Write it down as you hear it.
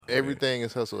Everything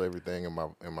is hustle everything in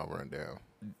my rundown.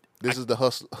 This is the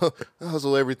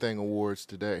hustle everything awards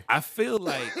today. I feel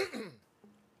like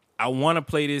I want to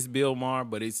play this Bill Maher,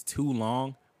 but it's too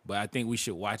long. But I think we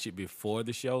should watch it before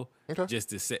the show,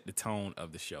 just to set the tone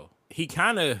of the show. He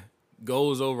kind of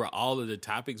goes over all of the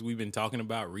topics we've been talking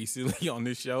about recently on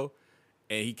this show,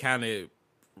 and he kind of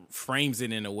frames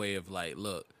it in a way of like,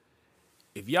 look,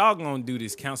 if y'all gonna do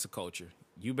this cancel culture,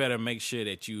 you better make sure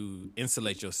that you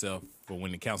insulate yourself for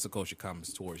when the cancel culture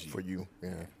comes towards you. For you,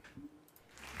 yeah.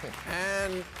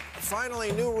 And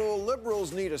finally, new rule,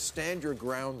 liberals need a stand your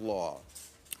ground law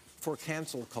for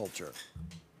cancel culture,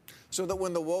 so that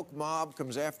when the woke mob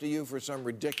comes after you for some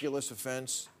ridiculous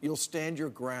offense, you'll stand your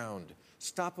ground.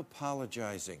 Stop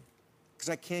apologizing, because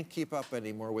I can't keep up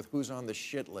anymore with who's on the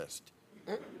shit list.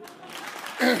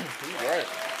 Right.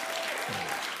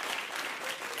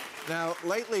 Now,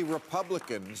 lately,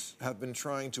 Republicans have been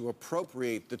trying to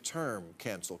appropriate the term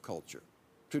cancel culture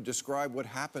to describe what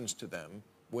happens to them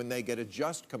when they get a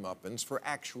just comeuppance for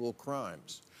actual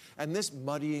crimes. And this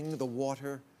muddying the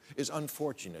water is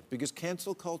unfortunate, because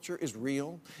cancel culture is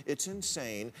real, it's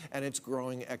insane, and it's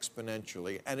growing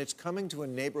exponentially, and it's coming to a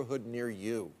neighborhood near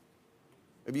you.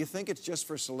 If you think it's just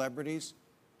for celebrities,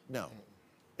 no.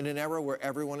 In an era where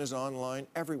everyone is online,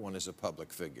 everyone is a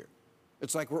public figure.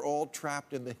 It's like we're all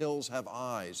trapped in the hills have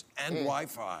eyes and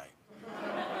Wi-Fi.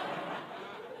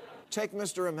 Take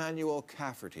Mr. Emmanuel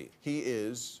Cafferty. He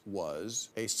was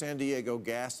a San Diego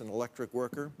gas and electric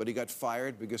worker, but he got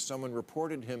fired because someone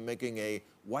reported him making a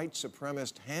white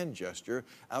supremacist hand gesture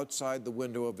outside the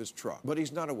window of his truck. But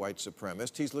he's not a white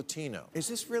supremacist, he's Latino. Is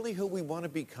this really who we want to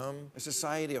become? A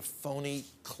society of phony,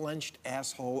 clenched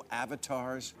asshole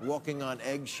avatars, walking on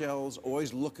eggshells,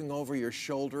 always looking over your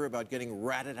shoulder about getting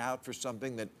ratted out for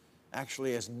something that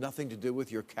actually has nothing to do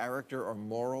with your character or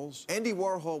morals? Andy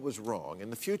Warhol was wrong. In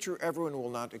the future, everyone will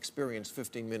not experience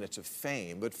 15 minutes of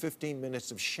fame, but 15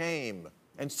 minutes of shame.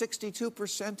 And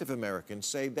 62% of Americans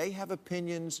say they have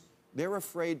opinions they're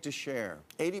afraid to share.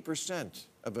 80%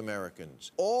 of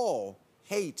Americans all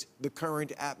hate the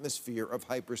current atmosphere of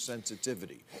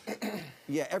hypersensitivity.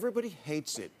 Yeah, everybody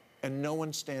hates it, and no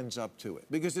one stands up to it,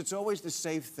 because it's always the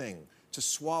safe thing to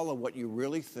swallow what you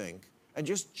really think and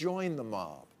just join the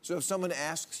mob. So if someone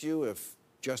asks you if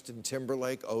Justin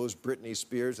Timberlake owes Britney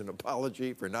Spears an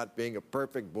apology for not being a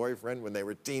perfect boyfriend when they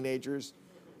were teenagers,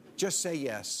 just say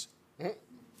yes.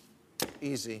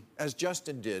 Easy. As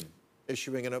Justin did,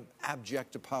 issuing an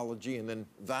abject apology and then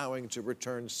vowing to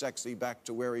return sexy back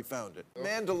to where he found it.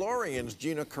 Mandalorian's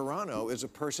Gina Carano is a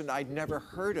person I'd never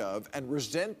heard of and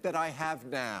resent that I have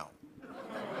now.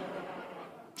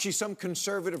 She's some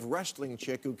conservative wrestling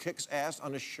chick who kicks ass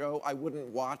on a show I wouldn't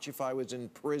watch if I was in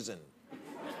prison.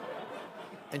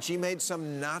 And she made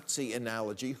some Nazi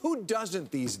analogy. Who doesn't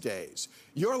these days?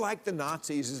 You're like the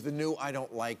Nazis is the new I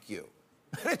don't like you.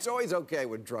 It's always okay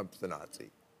when Trump's the Nazi.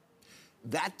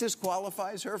 That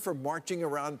disqualifies her from marching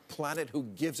around planet who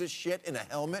gives a shit in a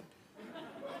helmet?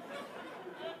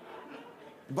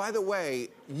 By the way,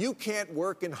 you can't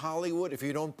work in Hollywood if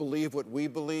you don't believe what we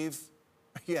believe.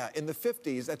 Yeah, in the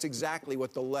 50s, that's exactly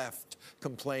what the left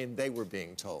complained they were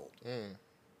being told.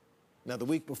 Now, the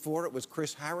week before, it was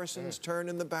Chris Harrison's turn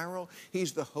in the barrel.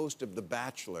 He's the host of The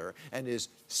Bachelor and is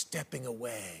stepping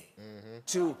away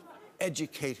to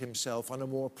educate himself on a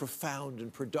more profound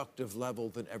and productive level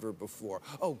than ever before.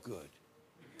 Oh, good,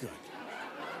 good.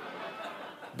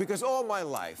 Because all my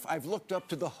life, I've looked up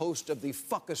to the host of the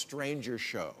Fuck a Stranger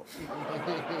show.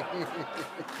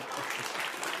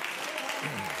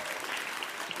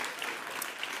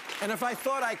 And if I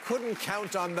thought I couldn't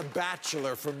count on The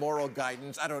Bachelor for moral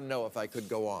guidance, I don't know if I could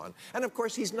go on. And of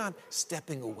course, he's not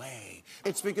stepping away.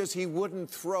 It's because he wouldn't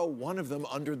throw one of them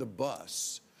under the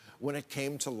bus when it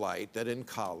came to light that in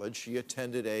college she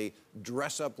attended a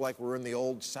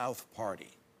dress-up-like-we're-in-the-old South party,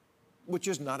 which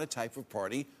is not a type of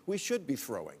party we should be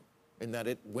throwing, in that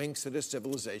it winks at a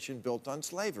civilization built on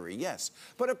slavery, yes.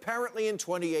 But apparently in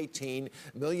 2018,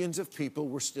 millions of people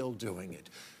were still doing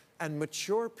it. And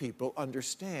mature people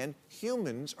understand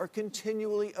humans are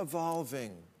continually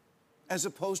evolving, as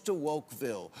opposed to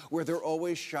Wokeville, where they're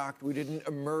always shocked we didn't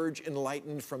emerge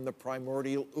enlightened from the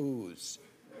primordial ooze.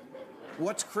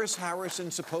 What's Chris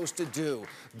Harrison supposed to do?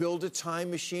 Build a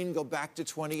time machine, go back to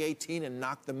 2018 and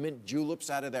knock the mint juleps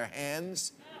out of their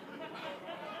hands?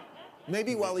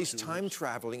 Maybe while he's time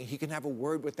traveling, he can have a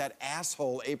word with that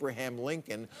asshole Abraham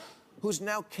Lincoln, who's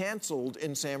now canceled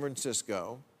in San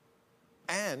Francisco.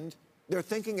 And they're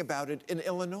thinking about it in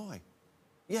Illinois.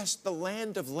 Yes, the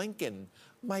land of Lincoln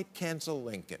might cancel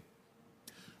Lincoln.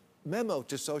 Memo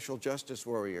to social justice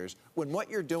warriors: when what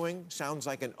you're doing sounds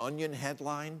like an Onion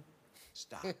headline,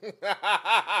 Stop. You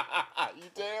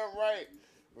damn right.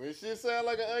 When shit sound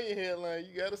like an Onion headline,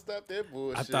 you gotta stop that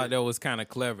bullshit. I thought that was kind of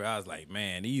clever. I was like,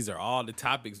 man, these are all the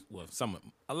topics. Well,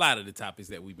 a lot of the topics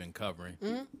that we've been covering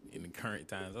in the current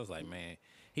times. I was like, man,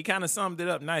 he kind of summed it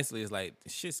up nicely. It's like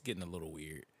shit's getting a little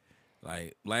weird.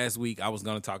 Like last week, I was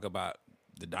gonna talk about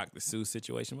the Dr. Seuss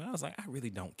situation, but I was like, I really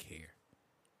don't care.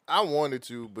 I wanted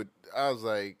to, but I was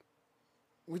like,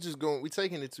 we're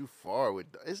taking it too far with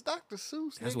it's Dr.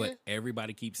 Seuss. That's nigga. what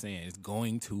everybody keeps saying. It's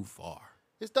going too far.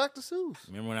 It's Dr. Seuss.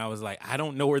 Remember when I was like, I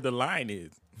don't know where the line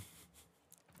is.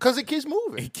 Because it keeps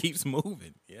moving. It keeps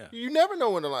moving. Yeah. You never know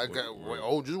when the line.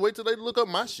 Just wait till they look up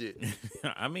my shit.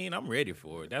 I mean, I'm ready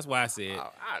for it. That's why I said,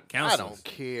 I don't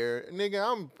care,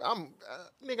 nigga.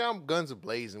 I'm guns a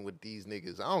blazing with these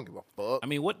niggas. I don't give a fuck. I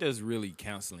mean, what does really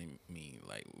counseling mean?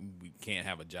 Like, we can't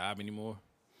have a job anymore?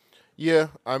 Yeah,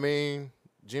 I mean,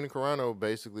 Gina Carano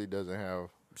basically doesn't have.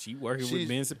 She's working with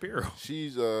Ben Shapiro.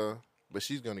 But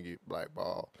she's gonna get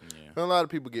blackballed. Yeah. And a lot of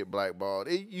people get blackballed.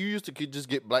 You used to just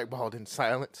get blackballed in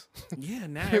silence. Yeah,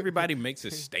 now everybody makes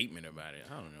a statement about it.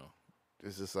 I don't know.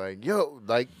 It's just like,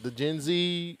 like the Gen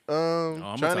Z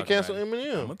trying to cancel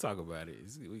Eminem. I'm gonna talk about it.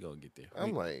 We gonna get there.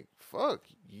 I'm like, fuck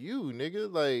you,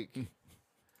 nigga. Like,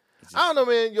 I don't know,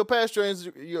 man. You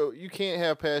can't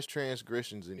have past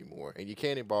transgressions anymore, and you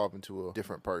can't evolve into a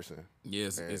different person. Yeah,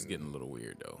 it's getting a little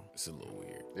weird though. It's a little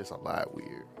weird. It's a lot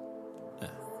weird.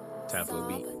 Time for a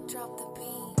beat. Drop the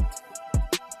beat.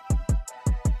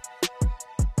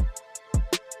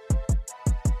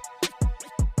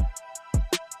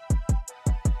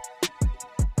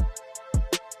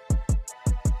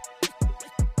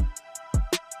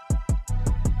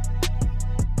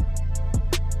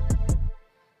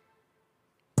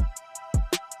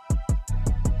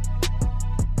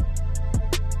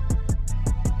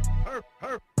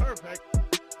 Perfect.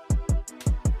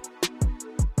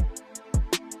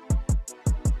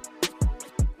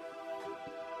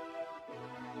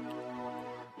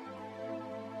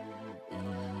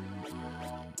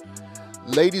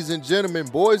 Ladies and gentlemen,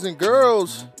 boys and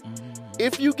girls,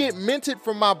 if you get minted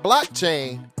from my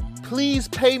blockchain, please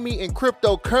pay me in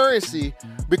cryptocurrency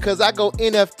because I go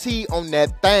NFT on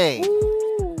that thing.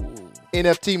 Ooh.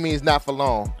 NFT means not for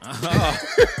long.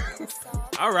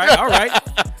 All right.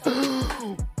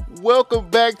 Welcome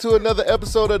back to another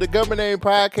episode of the Government Name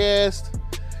Podcast.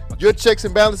 Your checks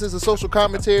and balances of social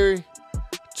commentary.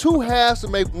 Two halves to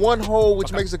make one whole,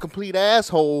 which makes a complete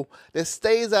asshole that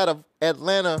stays out of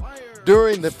Atlanta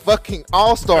during the fucking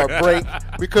All-Star break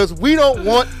because we don't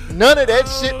want none of that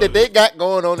shit that they got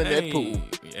going on in that pool.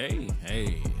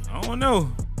 Hey, I don't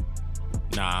know.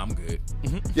 Nah, I'm good.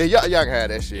 Yeah, y'all can have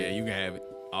that shit. Yeah, you can have it.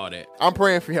 All that. I'm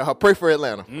praying for y'all. Pray for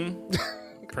Atlanta.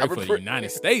 Pray for the United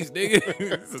States, nigga.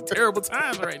 It's a terrible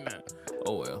time right now.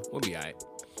 Oh, well. We'll be all right.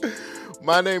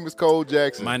 My name is Cole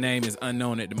Jackson. My name is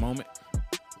unknown at the moment.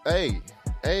 Hey.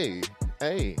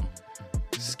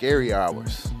 Scary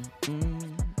hours.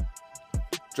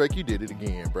 Drake, you did it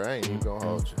again, bro. I ain't even gonna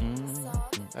hold you.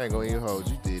 I ain't gonna even hold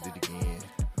you. You did it again.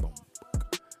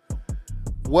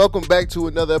 Welcome back to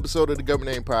another episode of the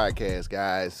Government Name Podcast,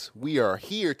 guys. We are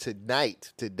here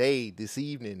tonight, this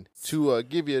evening, to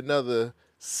give you another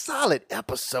solid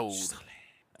episode.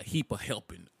 A heap of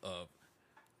helping of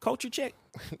culture check.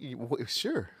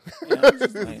 Sure. Yeah,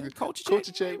 like,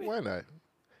 culture check, why not?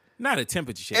 Not a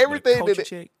temperature check. Everything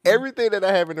check. Everything that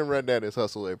I have in the rundown is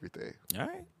hustle everything. All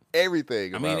right.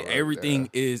 Everything. I mean, everything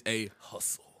is a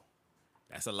hustle.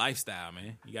 That's a lifestyle,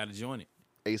 man. You got to join it.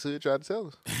 Ace Hood tried to tell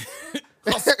us.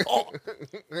 Hustle.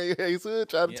 Ace Hood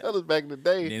tried to tell us back in the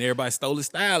day. And then everybody stole his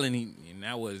style, and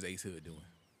that was Ace Hood doing.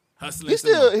 Hustling.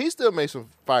 He still made some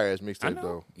fire ass mixtape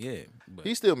though. Yeah, but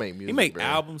he still made music. He make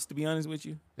albums, to be honest with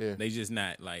you. Yeah, they just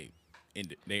not like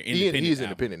they're independent. He's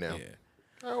independent now. Yeah.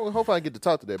 I hope I get to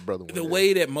talk to that brother. The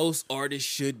way that most artists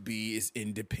should be is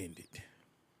independent.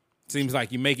 Seems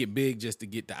like you make it big just to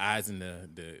get the eyes and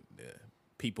the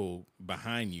people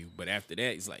behind you, but after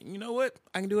that, it's like, you know what?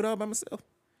 I can do it all by myself.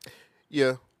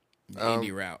 Yeah, the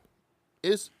indie route.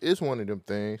 It's one of them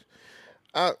things.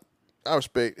 I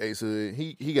respect Ace Hood.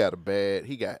 He got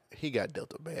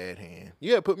dealt a bad hand.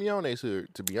 You gotta put me on Ace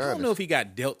Hood, to be honest. I don't know if he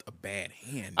got dealt a bad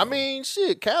hand. I mean,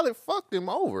 shit, Khaled fucked him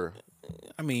over.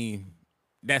 I mean,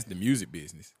 that's the music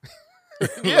business.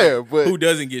 Yeah, but who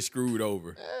doesn't get screwed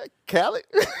over? Khaled.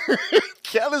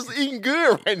 Khaled's eating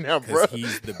good right now, bro.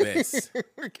 He's the best.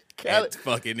 Khaled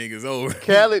fucking niggas over.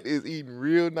 Khaled is eating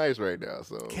real nice right now.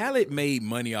 So Khaled made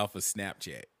money off of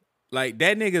Snapchat. Like,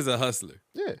 that nigga's a hustler.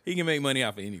 Yeah, he can make money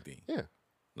off of anything. Yeah,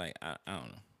 like I don't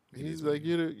know. He's like,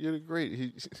 you're the great.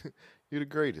 You're the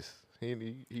greatest.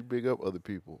 He big up other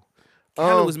people.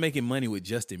 Khaled was making money with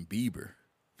Justin Bieber.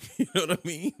 You know what I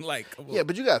mean? Like, come on. Yeah,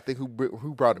 but you got to think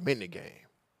who brought him in the game.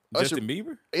 Justin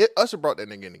Bieber? Usher brought that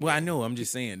nigga in the game. Well, I know. I'm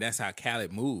just saying that's how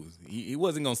Khaled moves. He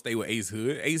wasn't gonna stay with Ace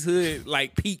Hood. Ace Hood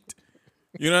like peaked.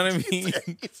 You know what I mean?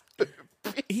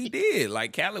 He did.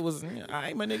 Like Khaled was, all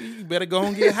right, my nigga, you better go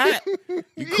and get hot.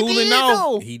 You cooling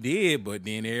off. He did, but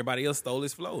then everybody else stole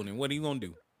his flow. And what are you gonna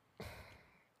do?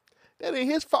 That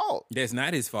ain't his fault. That's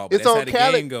not his fault. But that's how the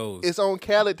game goes. It's on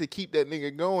Khaled to keep that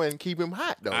nigga going, keep him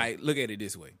hot though. All right, look at it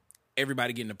this way.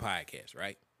 Everybody getting a podcast,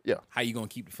 right? Yeah. How you gonna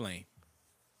keep the flame?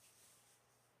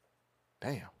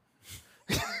 Damn.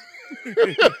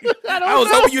 I was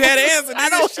hoping you had an answer. I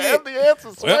don't have the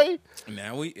answer, Sway. Well,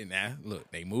 now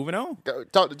look, they moving on.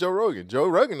 Talk to Joe Rogan. Joe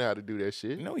Rogan know how to do that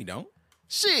shit. No, he don't.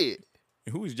 Shit.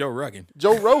 Who is Joe Rogan?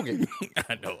 Joe Rogan.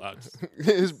 I know.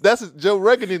 That's Joe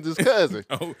Rogan is his cousin.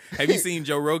 Oh, have you seen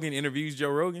Joe Rogan interviews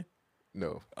Joe Rogan?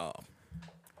 No.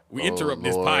 We interrupt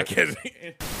this podcast.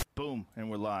 Boom, and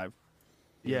we're live.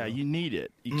 Yeah, you need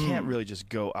it. You can't really just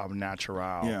go au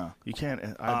natural. Yeah. You can't.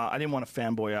 I didn't want to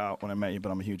fanboy out when I met you,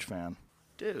 but I'm a huge fan.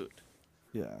 Dude.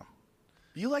 Yeah.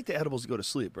 You like the edibles to go to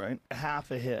sleep, right? Half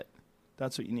a hit.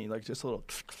 That's what you need. Like just a little.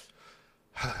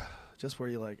 Just where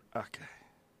you're like, okay.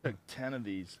 Like 10 of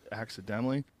these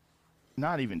accidentally.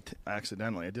 Not even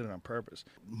accidentally. I did it on purpose.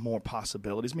 More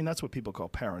possibilities. I mean, that's what people call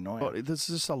paranoia. But there's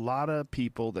just a lot of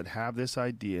people that have this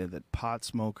idea that pot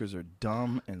smokers are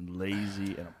dumb and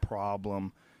lazy and a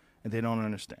problem, and they don't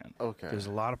understand. Okay. There's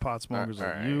a lot of pot smokers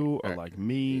like you or like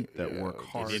me that work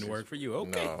hard. It didn't work for you.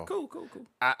 Okay, No. cool.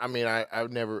 I mean, I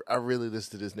really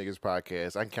listened to this nigga's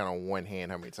podcast. I can count on one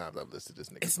hand how many times I've listened to this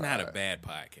nigga's It's not a bad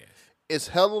podcast. It's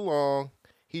hella long.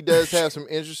 He does have some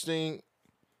interesting,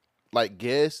 like,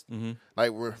 guests.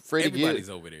 Like, when Everybody's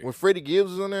over there. When Freddie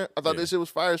Gibbs was on there, I thought that shit was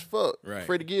fire as fuck. Right.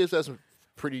 Freddie Gibbs has some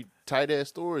pretty tight-ass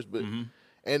stories. But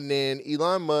and then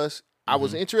Elon Musk, I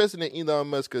was interested in Elon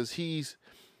Musk because he's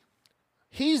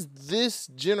this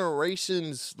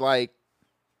generation's, like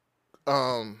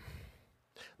I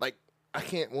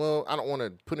don't want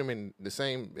to put him in the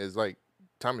same as, like,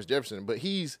 Thomas Jefferson, but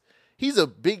he's a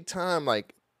big time,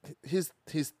 like, his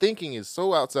thinking is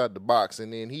so outside the box,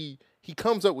 and then he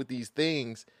comes up with these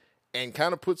things and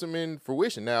kind of puts them in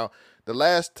fruition. Now, the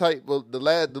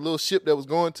little ship that was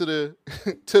going to the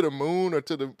to the moon or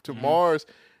to Mars,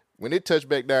 when it touched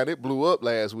back down, it blew up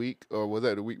last week, or was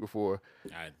that the week before?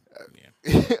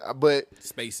 But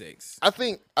SpaceX. I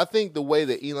think the way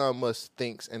that Elon Musk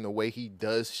thinks and the way he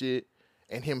does shit,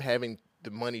 and him having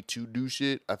the money to do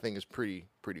shit, I think is pretty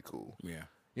cool. Yeah.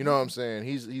 You know what I'm saying?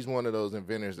 He's one of those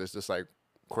inventors that's just like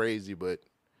crazy, but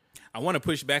I want to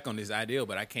push back on this idea,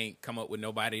 but I can't come up with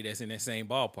nobody that's in that same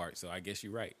ballpark. So I guess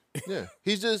you're right. yeah,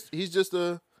 he's just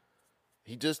a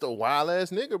wild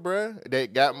ass nigga, bruh,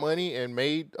 that got money and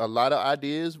made a lot of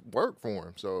ideas work for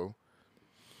him. So,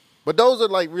 but those are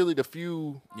like really the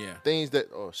few things that.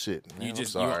 Oh shit, man,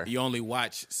 you only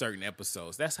watch certain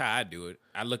episodes. That's how I do it.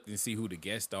 I look and see who the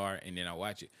guests are, and then I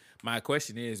watch it. My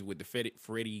question is, with the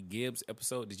Freddie Gibbs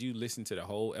episode, did you listen to the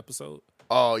whole episode?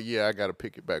 Oh yeah, I got to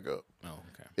pick it back up. Oh,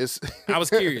 okay. I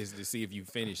was curious to see if you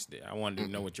finished it. I wanted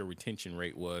to know what your retention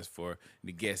rate was for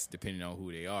the guests, depending on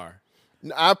who they are.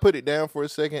 I put it down for a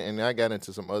second, and I got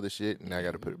into some other shit, and I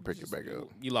got to pick it back up.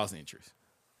 You lost interest.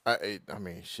 I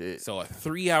mean, shit. So a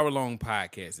 3-hour-long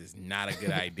podcast is not a good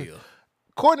idea.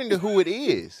 According to who it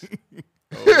is.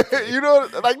 Okay. You know,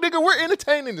 like, nigga, we're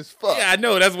entertaining as fuck. Yeah, I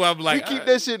know. That's why I'm like, we keep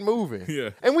that shit moving.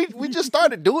 Yeah. And we just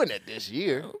started doing that this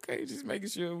year. Okay, just making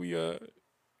sure we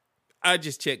I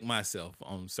just check myself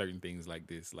on certain things like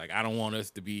this. Like, I don't want us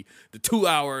to be the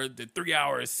 2-hour, the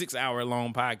 3-hour, 6-hour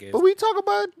long podcast. But we talk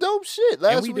about dope shit.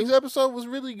 Last week's episode was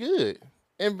really good.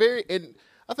 And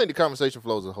I think the conversation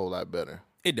flows a whole lot better.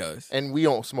 It does. And we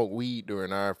don't smoke weed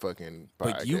during our fucking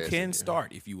podcast. But you can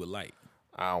start if you would like.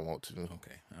 I don't want to.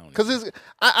 Okay. Because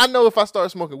I know if I start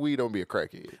smoking weed, I'm going to be a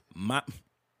crackhead. I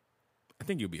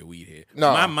think you'll be a weed head.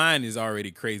 No. My mind is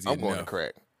already crazy enough. I'm going to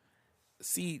crack.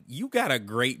 See, you got a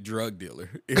great drug dealer.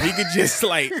 If he could just,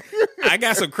 like, I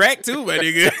got some crack too, my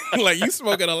nigga. Like, you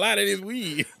smoking a lot of this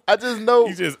weed. I just know.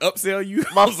 He just upsell you.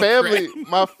 My family,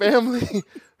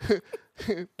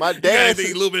 my dad.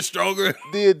 A little bit stronger.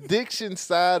 The addiction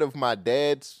side of my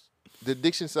dad's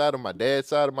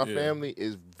side of my family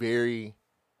is very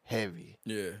heavy.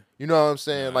 Yeah. You know what I'm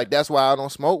saying? Right. Like, that's why I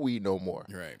don't smoke weed no more.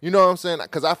 Right. You know what I'm saying?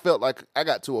 Because I felt like I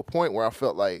got to a point where I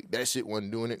felt like that shit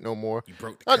wasn't doing it no more. You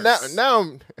broke the curse.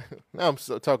 Now I'm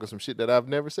talking some shit that I've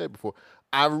never said before.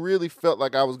 I really felt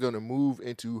like I was going to move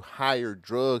into higher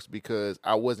drugs because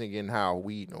I wasn't getting high on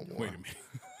weed no more. Wait a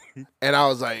minute. And I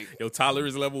was like... Your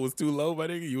tolerance level was too low, my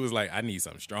nigga? You was like, I need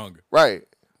something stronger. Right.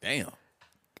 Damn.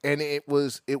 And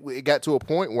it got to a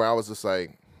point where I was just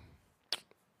like,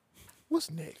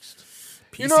 what's next?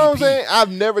 PCP. You know what I'm saying?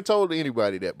 I've never told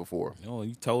anybody that before. No,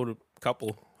 you told a couple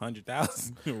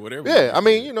 100,000 or whatever. Yeah, I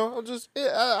mean, I'm just,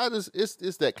 I just,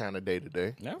 it's that kind of day to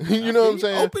day. You know what I'm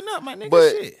saying? Open up, my nigga.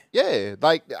 But shit. yeah,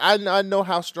 like I know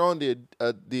how strong the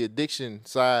addiction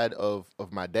side of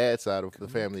my dad's side of the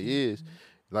family is.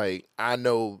 Like I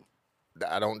know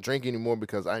I don't drink anymore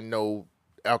because I know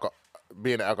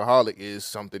being an alcoholic is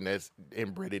something that's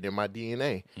inbred in my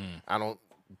DNA. I don't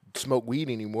smoke weed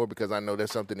anymore because I know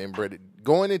that's something inbred.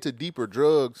 Going into deeper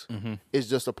drugs is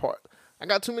just a part. I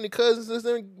got too many cousins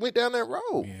that went down that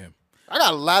road. Yeah. I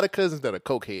got a lot of cousins that are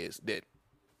cokeheads.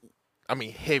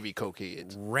 Heavy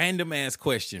cokeheads. Random ass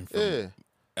question from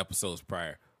episodes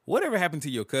prior. Whatever happened to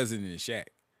your cousin in the shack?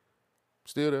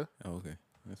 Still there. Oh, okay.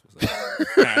 That's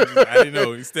what's up. I didn't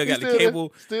know. He still got the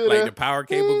cable, still like there. the power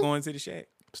cable going to the shack?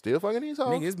 Still fucking these hoes.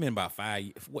 Nigga, it's been about 5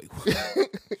 years. Wait.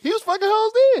 He was fucking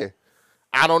hoes then.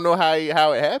 I don't know how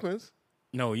it happens.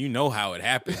 No, you know how it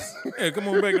happens. Hey, come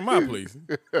on back to my place.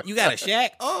 You got a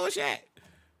shack? Oh, a shack.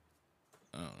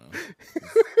 I don't know.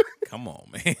 Come on,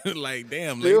 man. Like,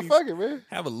 damn, Still ladies, fucking, man.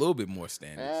 have a little bit more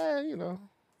standards. Yeah,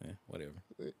 Whatever.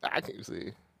 I can't see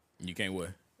it. You can't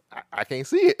what? I can't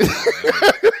see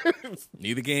it.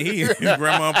 Neither can he. His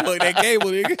grandma unplugged that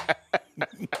cable, nigga.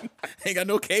 Ain't got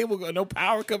no cable, no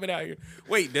power coming out here.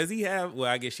 Wait, does he have? Well,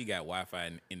 I guess she got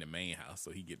Wi-Fi in the main house,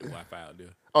 so he get the Wi-Fi out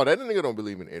there. Oh, that nigga don't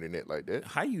believe in the internet like that.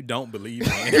 How you don't believe in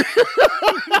it?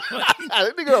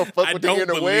 That nigga don't fuck with the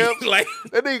interwebs. Like,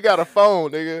 that nigga got a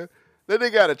phone, nigga. That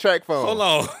nigga got a track phone. hold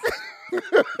on.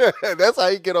 That's how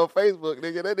he get on Facebook,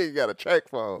 nigga. That nigga got a track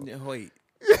phone. Yeah, wait.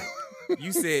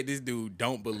 You said this dude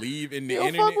don't believe in the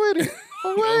Don't internet? fuck with it.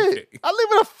 Fuck with it. I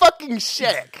live in a fucking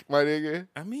shack, my nigga.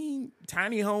 I mean,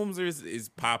 tiny homes is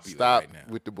popular Stop right now.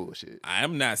 with the bullshit. I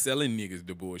am not selling niggas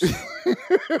the bullshit. You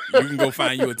can go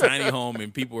find you a tiny home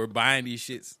and people are buying these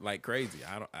shits like crazy.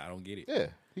 I don't get it. Yeah,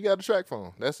 he got a track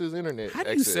phone. That's his internet. How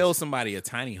do you sell somebody a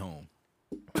tiny home?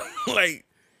 Like,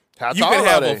 How you tall could are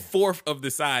have they? a fourth of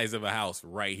the size of a house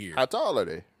right here. How tall are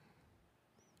they?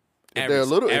 If Average, they're a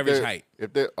little average height.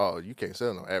 If they're you can't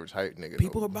sell no average height, nigga.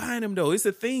 People no. are buying them though. It's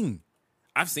a thing.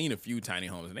 I've seen a few tiny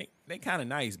homes and they kind of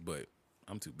nice, but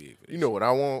I'm too big for this. You know what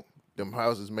I want? Them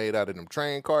houses made out of them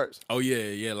train carts. Oh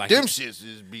yeah, like Them shits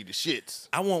just be the shits.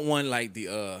 I want one like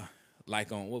the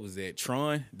like on what was that?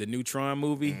 Tron, the new Tron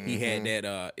movie. He had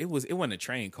that it wasn't a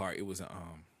train cart, it was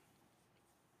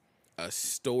a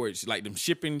storage, like them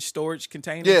shipping storage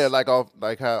containers. Yeah, like off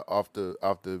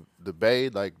the bay,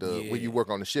 like when you work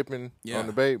on the shipping on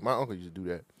the bay. My uncle used to do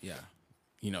that. Yeah.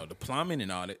 You know, the plumbing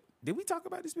and all that. Did we talk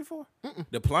about this before?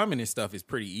 The plumbing and stuff is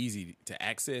pretty easy to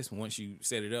access once you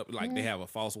set it up. Like they have a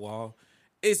false wall.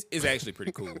 It's actually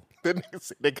pretty cool.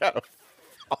 They got a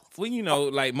Well, you know,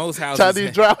 like most houses.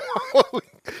 Chinese drywall.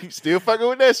 Still fucking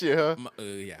with that shit, huh?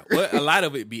 Yeah. Well, a lot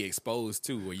of it be exposed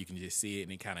too, where you can just see it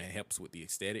and it kind of helps with the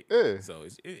aesthetic. Yeah. So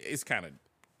it's kind of,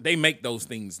 they make those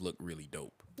things look really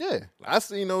dope. Yeah, I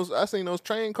seen those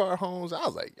train car homes. I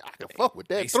was like, I can fuck with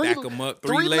that. They stack them up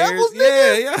three layers. levels, Yeah,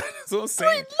 nigga? yeah. That's what I'm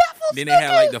saying. levels, Then they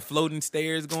have like the floating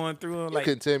stairs going through them. You Like,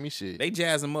 couldn't tell me shit. they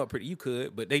jazz them up pretty. You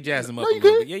could, but they jazz them up No, a you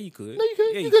little couldn't. bit. Yeah, you could. No, you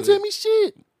couldn't. Yeah, you couldn't tell me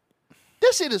shit.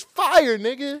 That shit is fire,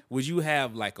 nigga. Would you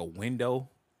have like a window,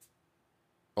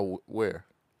 Oh, where?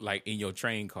 like in your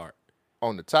train cart?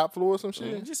 On the top floor or some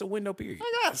shit? Just a window, period.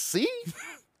 I gotta see.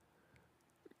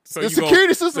 So The you gon-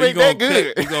 security system so you ain't that gonna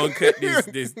good. You're gonna cut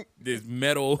this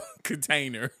metal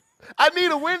container. I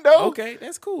need a window. Okay,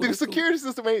 that's cool. The that's cool. security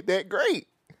system ain't that great.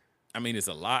 I mean, it's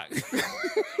a lock.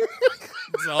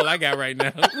 That's all I got right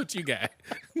now. What you got?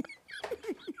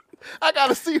 I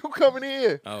gotta see who coming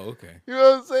in. Oh, okay. You know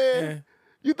what I'm saying? Yeah.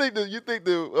 You think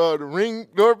the Ring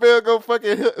doorbell gonna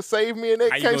fucking save me in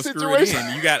that How you kind gonna of screw it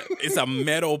situation? in? It's a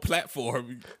metal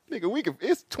platform. Nigga,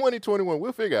 it's 2021.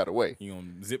 We'll figure out a way. You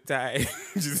gonna zip tie it?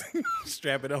 Just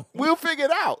strap it on. We'll figure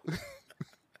it out.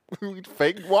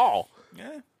 Fake wall.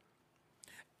 Yeah,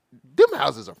 Them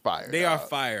houses are fire. they dog. are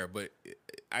fire, but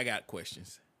I got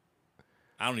questions.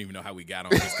 I don't even know how we got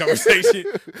on this conversation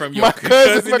from your My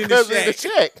cousin in in the the shack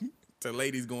shack. to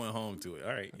ladies going home to it.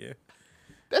 All right, yeah.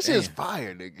 That shit is Damn.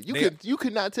 fire, nigga. They- You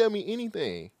could not tell me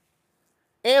anything.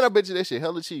 And I bet you that shit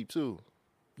hella cheap too.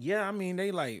 Yeah, I mean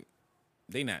they not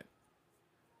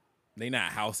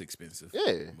house expensive.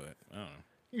 Yeah. But I don't know.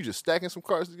 You just stacking some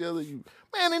carts together.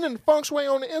 Ain't in the feng shui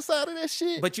on the inside of that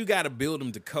shit. But you got to build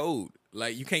them to code.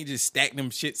 Like, you can't just stack them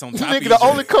shits on top of Nigga, each the other.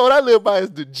 only code I live by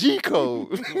is the G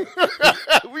code.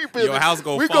 Your house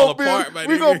gonna fall apart, my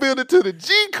We nigga. gonna build it to the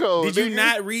G code. Did you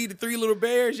not read the Three Little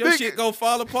Bears? Your shit gonna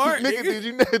fall apart,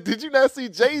 nigga. Did you not see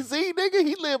Jay-Z, nigga?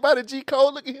 He lived by the G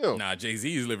code. Look at him. Nah,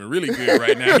 Jay-Z is living really good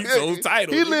right now. He's so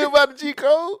title. He lived by the G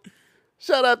code.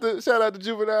 Shout out to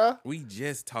Juvenile. We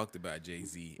just talked about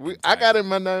Jay-Z. I got in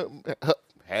my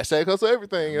hashtag hustle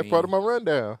everything. That's part of my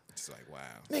rundown. It's like, wow.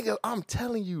 Nigga, I'm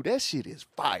telling you, that shit is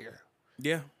fire.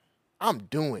 Yeah. I'm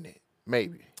doing it.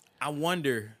 Maybe. I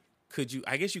wonder,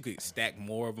 I guess you could stack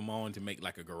more of them on to make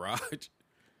like a garage.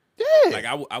 Yeah. Like,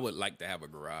 I would like to have a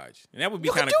garage. And that would be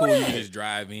You kind of could do cool. that. You just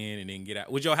drive in and then get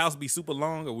out. Would your house be super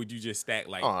long, or would you just stack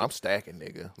like... Oh, I'm stacking,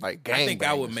 nigga. Like gang I think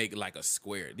I would bangers. make like a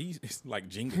square. These it's like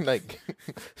Jenga. Like,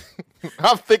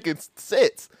 I'm thinking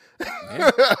sets. Yeah.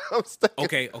 I'm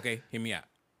stacking. Okay, hear me out.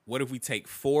 What if we take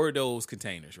 4 of those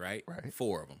containers, right? Right.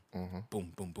 4 of them.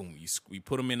 Boom, boom, boom. We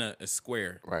put them in a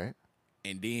square. Right.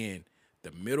 And then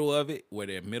the middle of it, where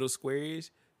the middle square is,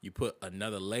 you put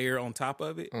another layer on top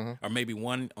of it, or maybe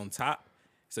one on top.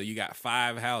 So you got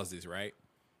 5 houses, right?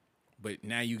 But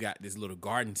now you got this little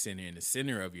garden center in the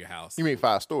center of your house. You mean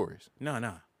 5 stories? No.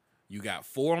 You got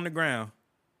 4 on the ground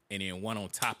and then 1 on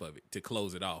top of it to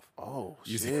close it off. Oh,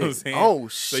 You shit. see what I'm saying? Oh,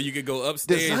 So shit. you could go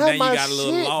upstairs, Design now you my got a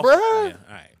little shit, loft. bruh. Yeah,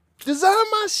 all right. Design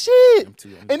my shit. I'm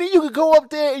too- And then you could go up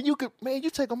there and you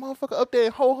take a motherfucker up there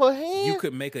and hold her hand. You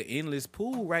could make an endless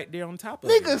pool right there on top of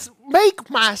it. Niggas, make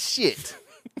my shit.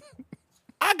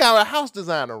 I got a house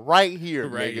designer right here,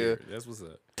 Right nigga. here. That's what's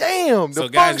up. Damn, the So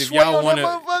guys, feng if shui y'all on want that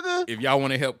motherfucker. if y'all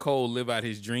want to help Cole live out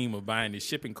his dream of buying this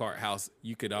shipping cart house,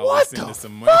 you could always What send the us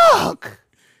some money. fuck?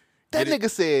 That Get it? nigga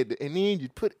said, and then you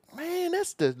put, man,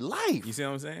 that's the life. You see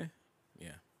what I'm saying? Yeah.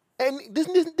 And this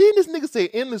nigga say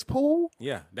endless pool.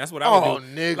 Yeah, that's what I would Oh, do.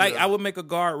 nigga. Like, I would make a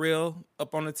guardrail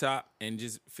up on the top and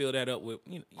just fill that up with,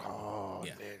 Nigga,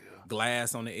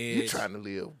 glass on the edge. you trying to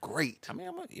live great. I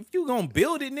mean, if you gonna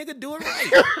build it, nigga, do it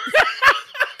right.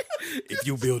 If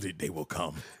you build it, they will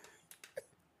come.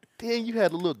 Then you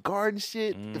had a little garden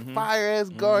shit, the fire ass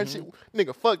garden shit.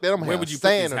 Nigga, fuck that. I'm gonna Where have would you put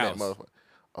sand this on house? that motherfucker.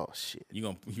 Oh shit. You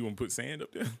gonna put sand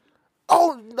up there?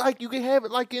 Oh, like you can have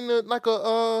it like in the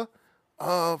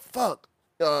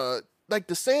like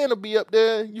the sand will be up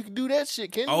there. You can do that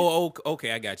shit, can you? Oh,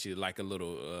 okay, I got you. Like a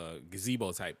little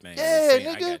gazebo type thing. yeah, Sand,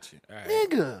 nigga. I got you. All right.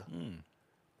 Nigga.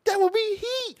 That would be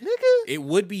heat, nigga. It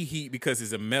would be heat because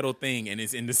it's a metal thing and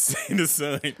it's in the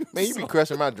sun. Man, you be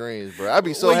crushing my dreams, bro. I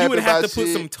be so well, happy you would have about to put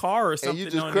shit, some tar or something and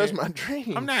you just on crush there. my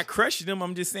dreams. I'm not crushing them.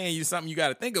 I'm just saying you something you got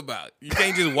to think about. You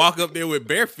can't just walk up there with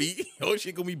bare feet. Your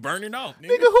shit gonna be burning off, nigga.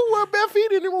 Nigga, who wear bare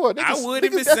feet anymore? Niggas, I would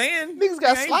if niggas it's got, sand. Niggas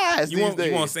got Okay? slides You these want days.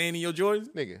 you want sand in your Jordans?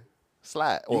 Nigga,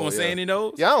 slide. You want sand in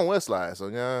those? Yeah, I don't wear slides, so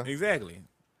yeah. Exactly.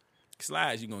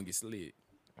 Slides, you gonna get slid.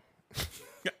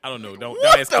 I don't know. Don't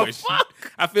What ask the questions.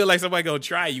 I feel like somebody gonna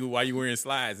try you while you wearing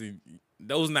slides. And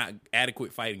those not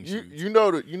adequate fighting shoes. You know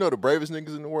the bravest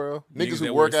niggas in the world? Niggas Niggas who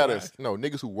that work wear out in slides?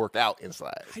 niggas who work out in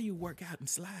slides. How you work out in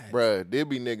slides? Bruh, there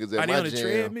be niggas Are at they my on the gym.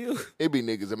 treadmill? It be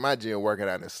niggas at my gym working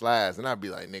out in slides, and I'd be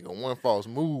like, nigga, one false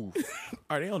move.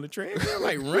 Are they on the treadmill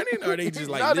like running? Or are they just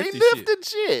like nah, they lifting lifted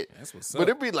shit. That's what's But up.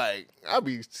 it be like, I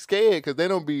be scared because they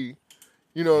don't be,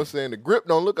 you know what I'm saying, the grip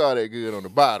don't look all that good on the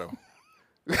bottom.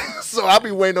 So I be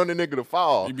waiting on the nigga to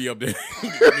fall. You be up there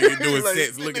nigga doing Like,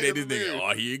 sets, looking at this nigga, nigga.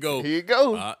 Oh, here you go. Here you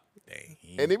go. Dang.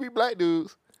 And it be black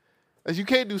dudes. As you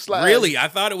can't do slides. Really? I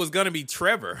thought it was gonna be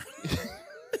Trevor.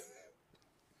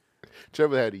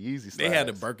 Trevor had the Yeezy slides. They had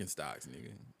the Birkenstocks,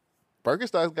 nigga.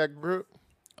 Birkenstocks got grip.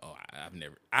 Oh, I've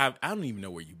never. I don't even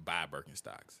know where you buy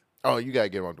Birkenstocks. Oh, you gotta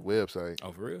get them on the website.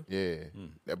 Oh, for real? Yeah.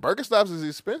 That Birkenstocks is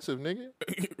expensive, nigga.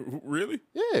 Really?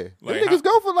 Yeah. Like Them niggas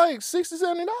how- go for like $60,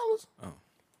 $70. Oh.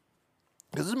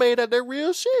 Cause it's made out of that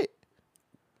real shit.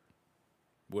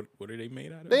 What are they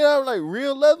made out of? They have like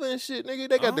real leather and shit, nigga.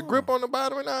 They got the Oh. grip on the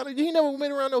bottom and all that. You ain't never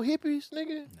been around no hippies,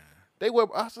 nigga. Nah. They wear.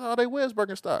 I saw they wears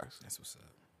Birkenstocks. That's what's up.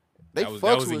 They That was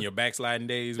fucks in with your backsliding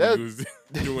days That- when you was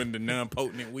doing the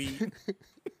non-potent weed.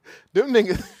 them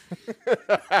niggas.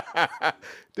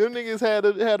 Them niggas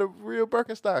had a real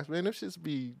Birkenstocks, man. Them shits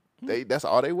be. That's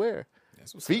all they wear.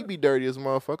 That's what's Feet up. be dirty as a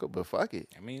motherfucker, but fuck it.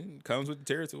 I mean, it comes with the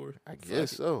territory. I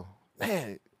guess so.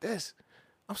 Man,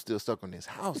 I'm still stuck on this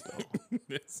house though.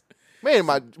 That's- Man,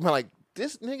 my like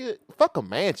this nigga, fuck a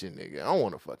mansion, nigga. I don't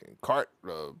want a fucking cart,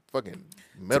 fucking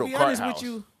metal to be cart honest house. with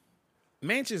you,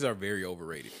 mansions are very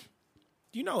overrated.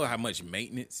 you know how much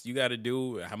maintenance you got to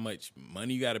do, how much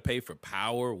money you got to pay for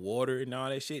power, water, and all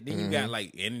that shit. Then you got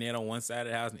like internet on one side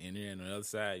of the house and internet on the other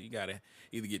side. You got to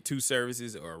either get 2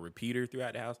 services or a repeater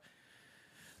throughout the house.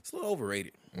 It's a little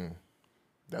overrated.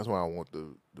 That's why I want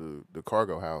the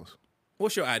cargo house.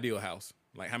 What's your ideal house?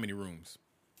 Like how many rooms?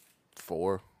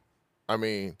 4. I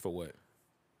mean, For what?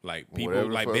 Like people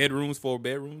Whatever like fuck. bedrooms, 4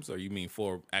 bedrooms, or you mean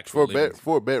 4 actual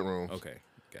 4 bedrooms. Okay,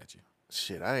 got you.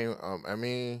 Shit, I ain't. I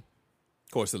mean,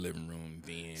 Of course, the living room.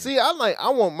 Then see, I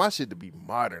want my shit to be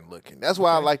modern looking. That's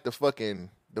why I like the fucking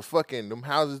them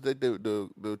houses that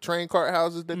the train cart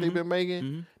houses that they've been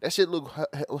making. That shit look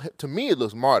to me it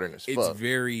looks modern as it's fuck.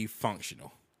 very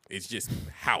functional. It's just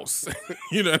house.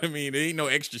 You know what I mean? There ain't no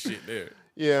extra shit there.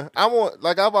 Yeah, I've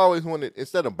always wanted,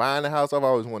 instead of buying a house, I've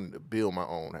always wanted to build my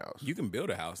own house. You can build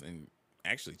a house and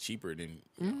actually cheaper than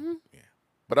yeah.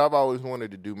 But I've always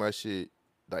wanted to do my shit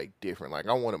like different. Like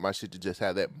I wanted my shit to just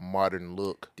have that modern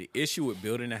look. The issue with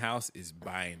building a house is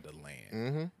buying the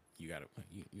land. You gotta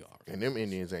you already. And them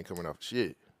Indians ain't coming off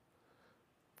shit.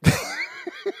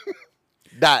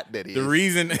 Dot that is. The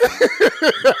reason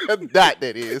Dot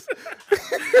that is.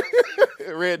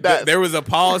 Red dot. there was a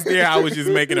pause there, I was just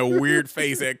making a weird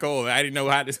face at Cole. I didn't know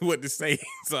what to say,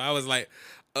 so I was like,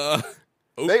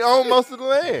 They own most of the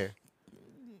land.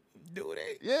 do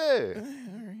they? Yeah.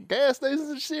 Gas stations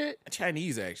and shit.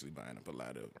 Chinese are actually buying up a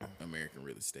lot of American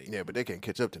real estate. Yeah, but they can't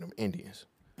catch up to them Indians.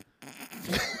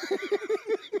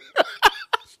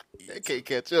 They can't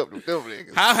catch up to them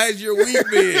niggas. How has your week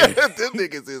been? Them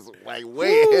niggas is like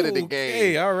way ahead of the game.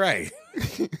 Okay, all right.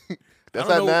 That's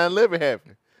I how don't know. 9/11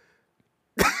 happened.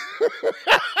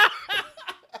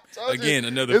 Again,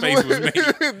 another face was made.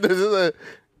 This is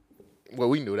well,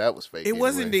 we knew that was fake. It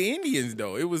wasn't anyway. the Indians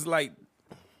though. It was like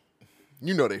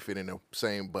You know they fit in the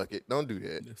same bucket. Don't do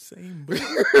that. the same. But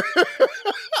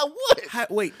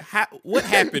What? what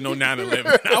happened on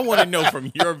 9/11? I want to know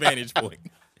from your vantage point.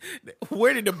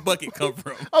 Where did the bucket come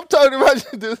from? I'm talking about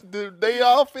they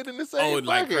all fit in the same Oh, bucket.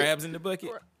 like crabs in the bucket?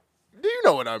 Do you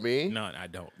know what I mean? No, I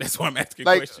don't. That's why I'm asking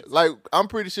Like, questions. like I'm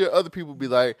pretty sure other people be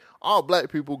like, all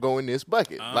black people go in this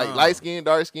bucket. Like light skin,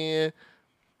 dark skin,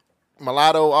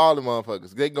 mulatto, all the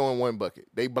motherfuckers. They go in one bucket.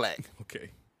 They black.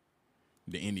 Okay.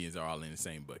 The Indians are all in the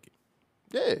same bucket.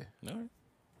 Yeah, All right.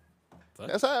 Fuck.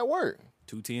 that's how it works.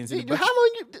 2 tens in the How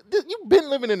bucket. long you've been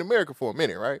living in America for a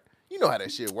minute, right? You know how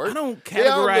that shit works. I don't They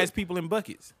all categorize look- people in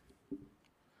buckets.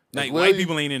 Like well, white you-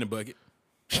 people ain't in a bucket.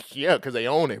 Yeah, because they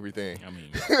own everything. I mean,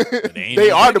 but they, ain't They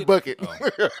in are the bucket.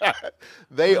 Oh.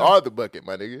 They are the bucket,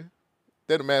 my nigga.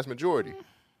 They're the mass majority.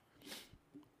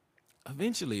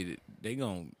 Eventually, they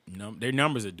gon' their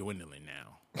numbers are dwindling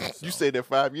now. So, You said that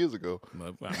 5 years ago.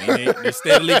 but, I mean, they're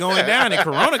steadily going down, and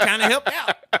Corona kind of helped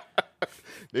out.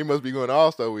 They must be going to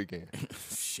All-Star Weekend.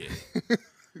 Shit.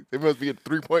 They must be a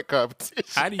 3-point competition.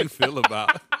 How do you feel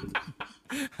about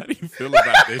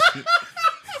this shit?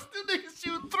 Them niggas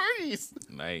shoot threes.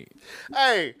 Like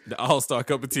Hey, the All-Star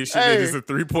competition Hey. is just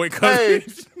a 3-point hey,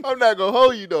 competition. I'm not going to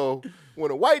hold you, though.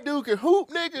 When a white dude can hoop,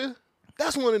 nigga,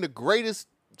 that's one of the greatest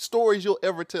stories you'll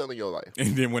ever tell in your life.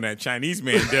 And then when that Chinese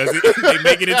man does it, they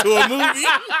make it into a movie.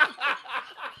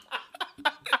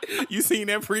 You seen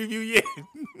that preview yet?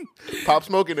 Pop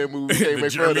Smoke in that movie can't The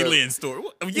make fun of Jeremy it. Lin story.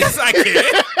 Yes, I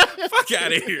can. Fuck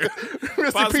out of here. Rest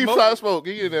in Pop peace, Smoke? Pop Smoke.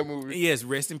 He in that movie. Yes,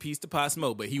 rest in peace to Pop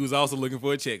Smoke, but he was also looking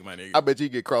for a check, my nigga. I bet you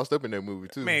get crossed up in that movie,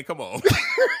 too. Man, come on.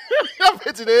 I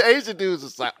bet you that Asian dude's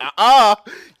just like,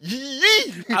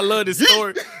 yee. I love this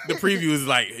story. The preview is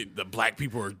like, hey, the black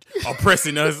people are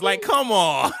oppressing us. Like, come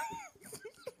on.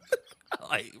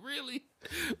 Like, really?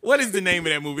 What is the name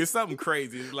of that movie? It's something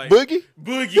crazy. It's like Boogie?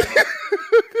 Boogie.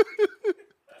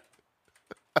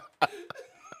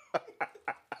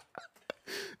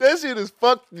 That shit is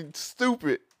fucking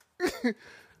stupid.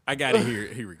 I got it here.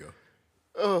 Here we go.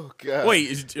 Oh, God.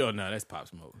 Wait, oh no, that's Pop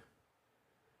Smoke.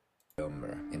 Or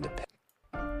independence.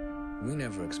 We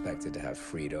never expected to have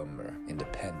freedom or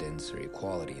independence or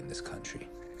equality in this country.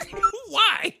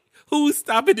 Why? Who's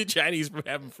stopping the Chinese from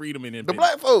having freedom and The independence?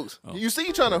 black folks. Oh. You see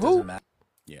you trying to It doesn't hoop? matter.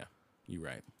 Yeah, you're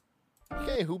right. You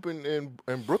can't hoop in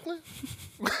Brooklyn.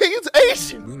 He's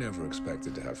Asian. We never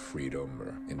expected to have freedom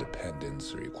or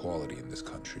independence or equality in this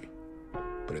country.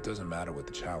 But it doesn't matter what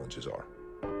the challenges are.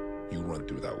 You run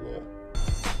through that wall.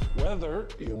 Whether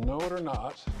you know it or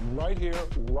not, right here,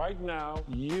 right now,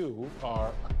 you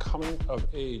are a coming of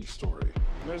age story.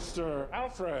 Mr.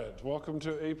 Alfred, welcome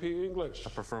to AP English. I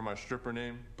prefer my stripper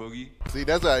name, Boogie. See,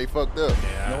 that's how he fucked up.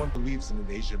 No one believes in an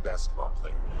Asian basketball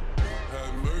player.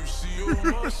 Have mercy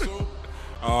on my soul.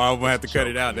 Oh, I'm gonna have to cut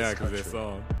it out now because that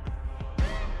song.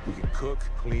 We can cook,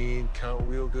 clean, count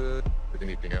real good, but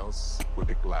anything else, we're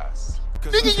big glass.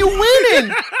 Nigga, you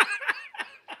winning.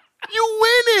 You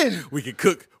winning. We can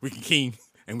cook, we can king,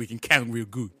 and we can count real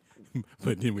good.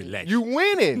 But then we lack. You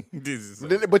winning. This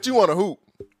is But you want to hoop.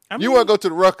 I You mean, want to go to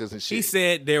the Ruckers and shit. He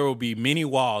said there will be many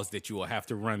walls that you will have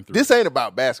to run through. This ain't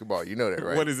about basketball. You know that,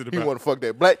 right? What is it about? He want to fuck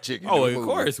that black chick. Oh, of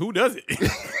course. Who does it?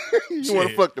 You want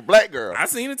to fuck the black girl. I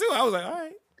seen it too. I was like, all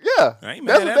right. Yeah. I ain't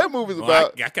mad That's at what it. that movie's Well,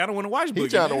 about. I kind of want to watch He Boogie.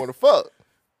 trying to man. want to fuck.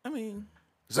 I mean,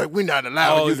 It's like, we're not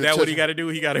allowed. oh, you is to that touch what he him. got to do?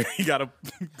 He got to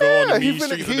go on the mean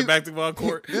streets of the basketball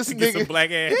court This to get nigga- some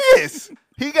black ass. Yes.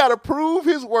 He got to prove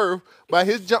his worth by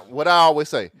his jump. What I always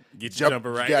say. Get your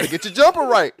jumper right. You got to get your jumper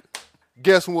right.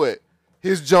 Guess what?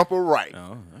 His jumper right. Oh,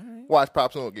 all right. Watch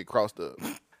Pop Smoke get crossed up.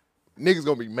 Niggas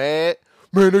gonna be mad.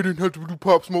 Man, they didn't have to do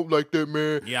Pop Smoke like that,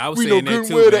 man. Yeah, I was we saying know that good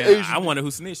too, well the man. Asian- I wonder who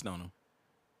snitched on him.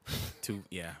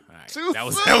 Yeah, all right. Too That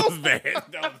was soon. bad.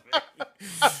 That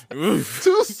was bad. Oof.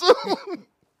 Too soon.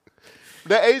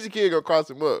 That Asian kid gonna cross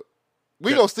him up.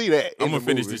 We gonna see that. I'm in gonna the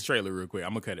finish movie. this trailer real quick.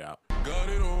 I'm gonna cut it out. Got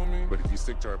it on me. But if you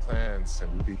stick to our plans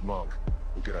and we beat Monk,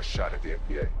 we'll get our shot at the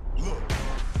NBA.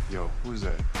 Yo, who's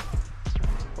that?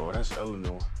 Oh, that's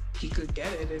Eleanor. He could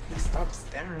get it if he stopped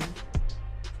staring.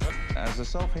 As a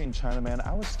self-hating Chinaman,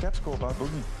 I was skeptical about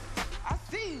Boogie. I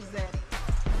see you,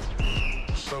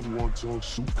 Zaddy. Someone talk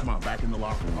soup. Come on, back in the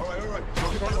locker room. All right.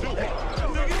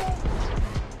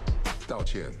 Dao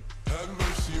Qian. Have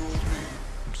mercy on me.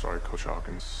 I'm sorry, Coach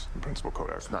Hawkins and Principal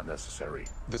Kodak. It's not necessary.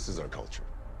 This is our culture.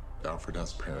 Alfred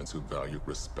has parents who value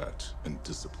respect and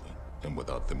discipline, and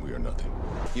without them, we are nothing.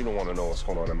 You don't want to know what's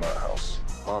going on in my house.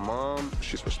 My mom,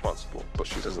 she's responsible, but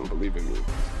she doesn't believe in me.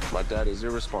 My dad is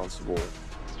irresponsible,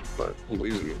 but he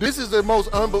believes in me. This is the most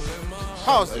unbelievable.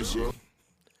 Pause this shit.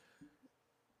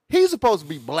 He's supposed to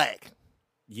be black.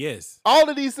 Yes. All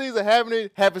of these things that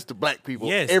happens to black people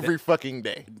Yes, every fucking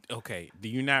day. Okay. Do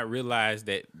you not realize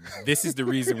that this is the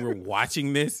reason we're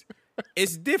watching this?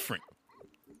 It's different.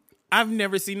 I've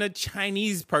never seen a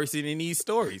Chinese person in these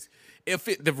stories. If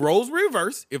the roles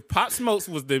reverse, if Pop Smokes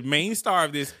was the main star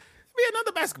of this, it'd be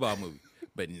another basketball movie.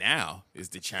 But now it's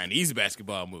the Chinese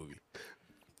basketball movie.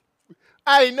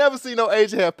 I ain't never seen no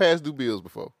Asian have past due bills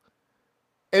before.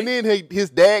 And then his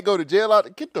dad go to jail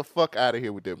out. Get the fuck out of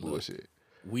here with that bullshit.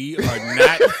 We are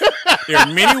not. There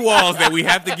are many walls that we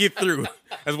have to get through.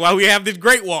 That's why we have this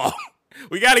Great Wall.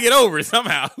 We got to get over it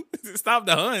somehow. Stop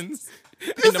the Huns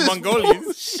and the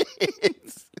Mongolians.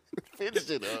 Finish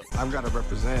it up. I've got to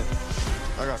represent.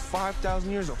 I got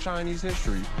 5,000 years of Chinese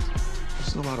history.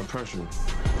 It's a lot of pressure.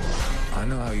 I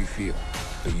know how you feel,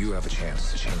 but you have a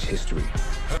chance to change history.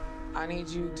 I need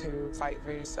you to fight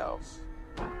for yourself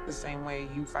the same way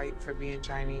you fight for being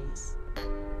Chinese.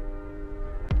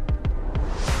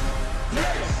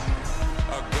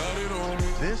 I got it on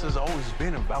me. This has always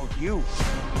been about you.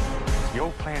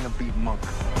 Your plan to beat Monk.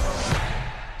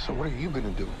 So what are you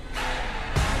gonna do?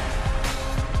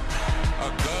 I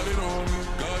got it on me.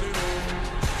 Got it on me.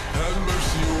 Have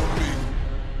mercy on me.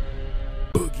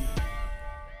 Boogie.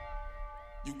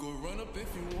 You go run up if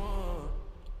you want.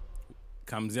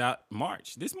 Comes out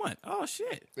March this month. Oh,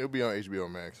 shit. It'll be on HBO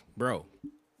Max. Bro,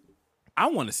 I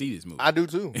want to see this movie. I do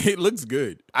too. It looks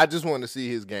good. I just want to see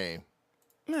his game.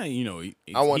 Nah, you know,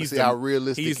 I want to see how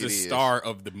realistic he's it the is. star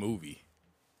of the movie.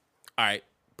 All right,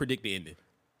 predict the ending.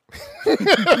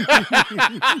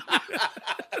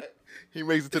 He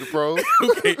makes it to the pros.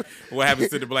 Okay, what happens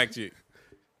to the black chick?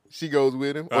 She goes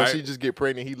with him, All or right. she just get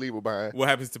pregnant. He leave her behind. What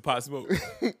happens to Pop Smoke?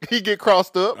 He get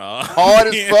crossed up, Oh, hard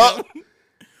as yeah. fuck.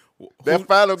 That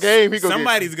final game, he gonna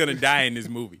Somebody's gonna die in this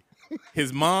movie.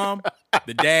 His mom,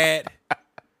 the dad,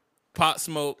 Pop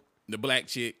Smoke, the black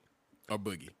chick, or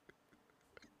Boogie.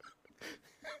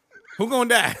 Who gonna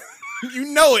die? You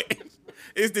know it.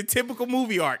 It's the typical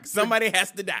movie arc. Somebody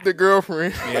has to die. get the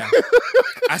girlfriend. Yeah.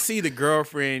 I see the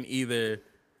girlfriend either,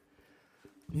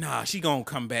 nah, she gonna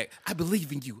come back. I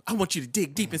believe in you. I want you to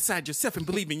dig deep inside yourself and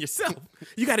believe in yourself.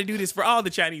 You got to do this for all the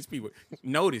Chinese people.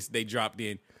 Notice they dropped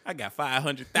in, I got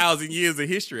 500,000 years of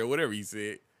history or whatever he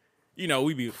said. You know,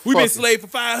 we've been slaves for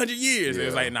 500 years. Yeah. It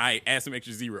was like, nah, add some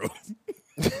extra zeros.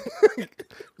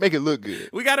 Make it look good.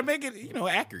 We got to make it,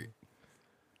 accurate.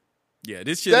 Yeah,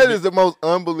 this shit. That is the most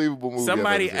unbelievable movie.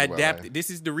 Somebody I've ever seen in my adapted. life. This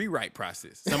is the rewrite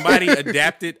process. Somebody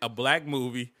adapted a black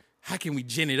movie. How can we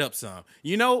gin it up some?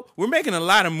 We're making a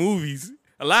lot of movies,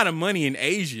 a lot of money in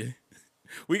Asia.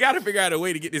 We got to figure out a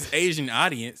way to get this Asian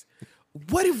audience.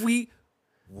 What if we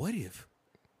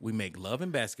make Love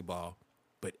and Basketball,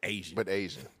 but Asian? But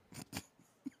Asian.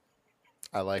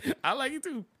 I like it. I like it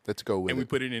too. Let's go with And we it.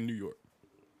 put it in New York.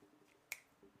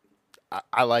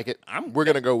 I like it. We're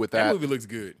gonna go with that. That movie looks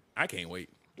good. I can't wait.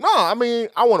 No, I mean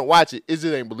I want to watch it. It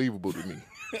just ain't believable to me.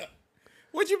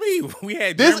 What you mean? We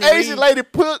had This Jeremy Asian Lee. lady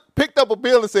picked up a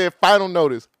bill and said final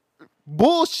notice.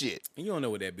 Bullshit. You don't know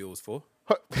what that bill was for.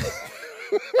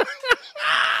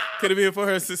 Could have been for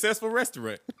her successful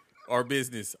restaurant or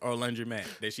business or laundromat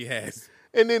that she has.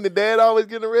 And then the dad always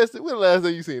getting arrested. When the last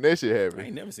time you seen that shit happen? I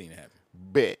ain't never seen it happen.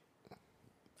 Bet.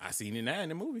 I seen it now in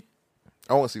the movie.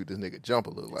 I want to see what this nigga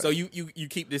jumper look like. So you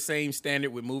keep the same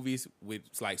standard with movies, with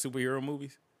like superhero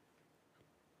movies?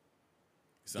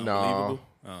 It's unbelievable.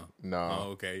 No. Oh,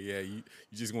 okay. Yeah, you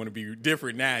just want to be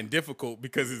different now and difficult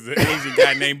because it's an Asian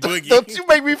guy named Boogie. Don't you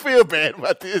make me feel bad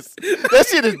about this. That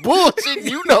shit is bullshit.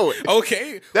 You know it.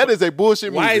 Okay. That is a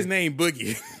bullshit movie. Why his name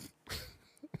Boogie?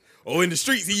 Oh, in the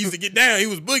streets, he used to get down. He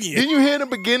was boogieing. Didn't you hear in the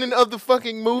beginning of the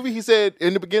fucking movie? He said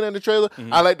in the beginning of the trailer,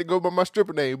 I like to go by my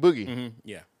stripper name, Boogie.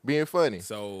 Yeah. Being funny.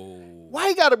 So why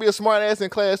he got to be a smart ass in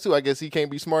class too? I guess he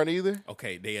can't be smart either.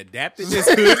 Okay, they adapted this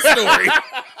good story.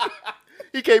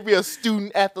 He can't be a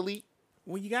student athlete.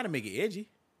 Well, you got to make it edgy.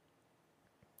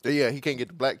 Yeah, he can't get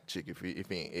the black chick if he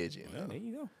ain't edgy. Well, there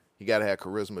you go. He got to have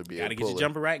charisma to be Got to able to get pull your it.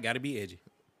 jumper right. Got to be edgy.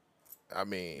 I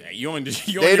mean, Yeah, you're on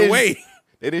your way.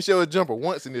 They didn't show a jumper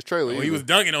once in this trailer. Oh, he either. was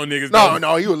dunking on niggas.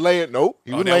 No, he was laying. Nope,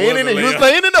 he was that laying was in a it. He was layup.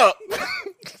 laying it up.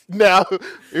 Now,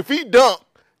 if he dunked,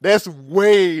 that's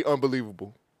way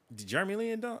unbelievable. Did Jeremy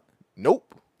Lin dunk?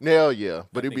 Nope. Now, yeah,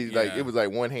 but it'd be think, like yeah. it was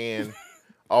like one hand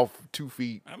off 2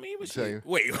 feet. I mean, Tell you.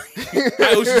 wait.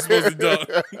 How was you supposed to dunk?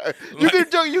 You can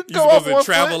dunk. You can You go off supposed to one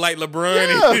travel foot. like LeBron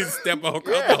Yeah. and step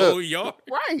across the whole yard?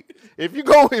 Right. If you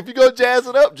go jazz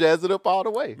it up all the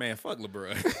way. Man, fuck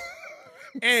LeBron.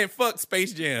 And fuck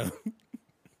Space Jam.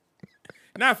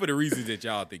 Not for the reasons that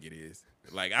y'all think it is.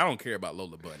 Like, I don't care about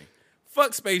Lola Bunny.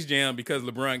 Fuck Space Jam because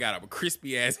LeBron got a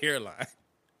crispy ass hairline.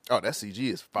 Oh, that CG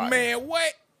is fire. Man,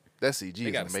 what? That CG They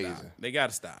is gotta amazing. stop. They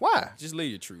gotta stop. Why? Just live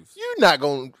your truth. You're not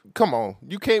going to, come on.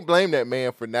 You can't blame that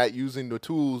man for not using the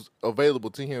tools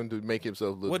available to him to make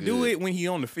himself look Well, good. do it when he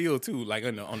on the field too, like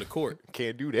on the court.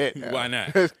 Can't do that now. Why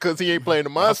not? Because he ain't playing the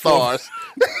Monstars.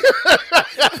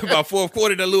 About fourth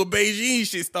quarter, that little Beijing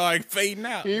shit started fading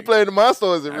out. He ain't playing the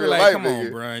Monstars in I be real like, life, come on,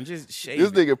 nigga. Brian, just shave This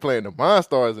it. nigga playing the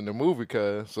Monstars in the movie,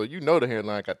 cuz. So you know the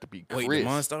hairline got to be crisp. Wait, the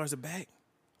Monstars are back?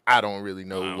 I don't really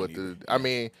know I don't what either. I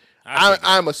mean, I think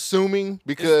I'm assuming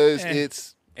because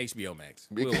it's HBO Max.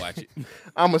 We'll watch it.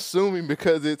 I'm assuming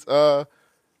because it's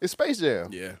Space Jam.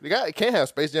 Yeah. The guy can't have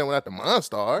Space Jam without the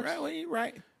Monstars. Right, well, you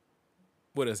right.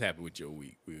 What else happened with your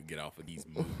week? We'll get off of these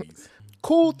movies.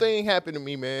 Cool thing happened to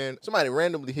me, man. Somebody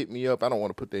randomly hit me up. I don't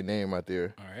want to put their name out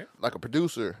there. All right. Like a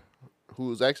producer who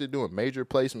was actually doing major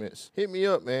placements hit me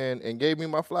up, man, and gave me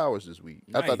my flowers this week.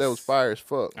 I thought that was Nice. fire as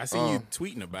fuck. I seen you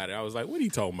tweeting about it. I was like, what are you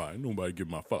talking about? Ain't nobody give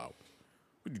my flowers.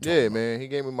 What are you talking Yeah, about? man. He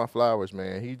gave me my flowers,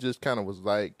 man. He just kind of was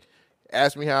like,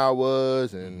 asked me how I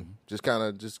was, and just kind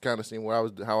of seeing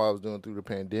how I was doing through the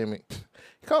pandemic.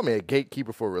 He called me a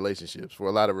gatekeeper for relationships, for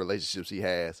a lot of relationships he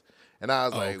has. And I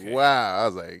was like, okay. wow. I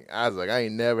was like, I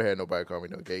ain't never had nobody call me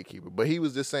no gatekeeper. But he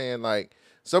was just saying, like,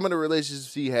 some of the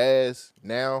relationships he has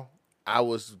now, I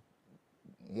was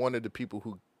one of the people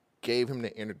who gave him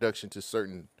the introduction to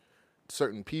certain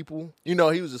people. You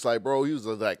know, he was just like, bro, he was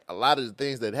like, a lot of the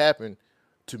things that happened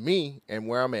to me and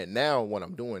where I'm at now, what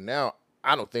I'm doing now,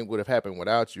 I don't think would have happened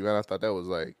without you. And I thought that was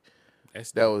like,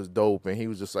 that was dope. And he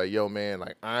was just like, yo, man,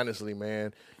 like, honestly,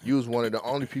 man, you was one of the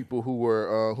only people who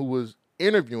was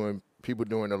interviewing people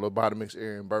during the lobotomics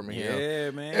era in Birmingham.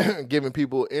 Yeah, man. Giving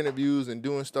people interviews and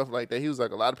doing stuff like that. He was like,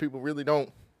 a lot of people really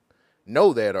don't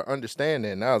know that or understand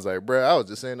that. And I was like, bro, I was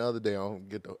just saying the other day,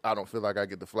 I don't feel like I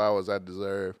get the flowers I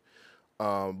deserve.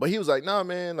 But he was like, nah,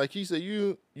 man, like he said,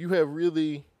 you have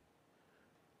really,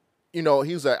 you know,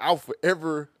 he was like, I'll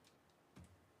forever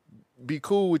be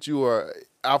cool with you, or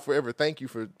I'll forever thank you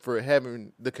for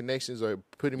having the connections or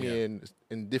putting me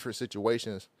in different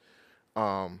situations.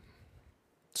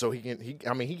 So he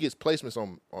gets placements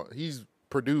on he's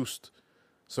produced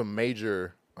some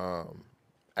major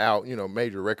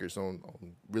major records on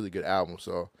really good albums.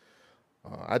 So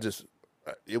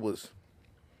it was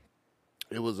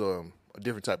a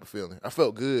different type of feeling. I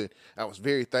felt good. I was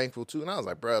very thankful too, and I was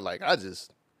like, bro, like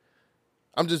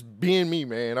I'm just being me,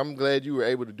 man. I'm glad you were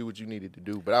able to do what you needed to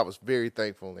do, but I was very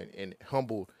thankful and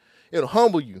humbled. It'll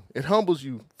humble you. It humbles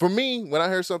you. For me, when I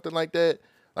heard something like that,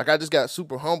 like I just got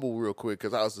super humble real quick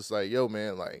because I was just like, yo,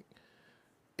 man, like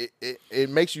it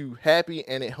makes you happy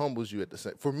and it humbles you at the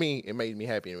same. For me, it made me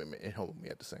happy and it humbled me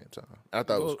at the same time. I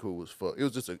thought it was cool as fuck. It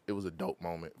was just it was a dope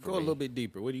moment. For Go me. a little bit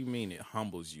deeper. What do you mean it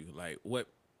humbles you? Like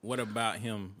what about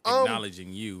him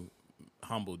acknowledging you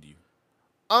humbled you?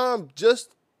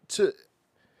 Just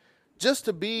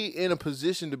to be in a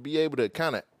position to be able to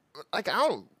kind of like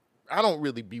I don't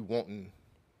really be wanting.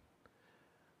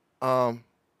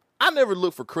 I never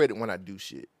look for credit when I do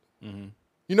shit. Mm-hmm.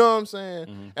 You know what I'm saying?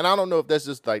 Mm-hmm. And I don't know if that's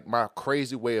just like my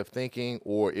crazy way of thinking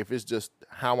or if it's just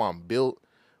how I'm built.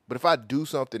 But if I do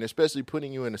something, especially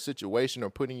putting you in a situation or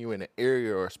putting you in an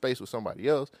area or a space with somebody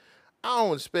else, I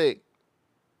don't expect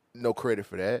no credit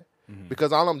for that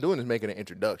because all I'm doing is making an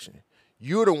introduction.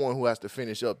 You're the one who has to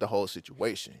finish up the whole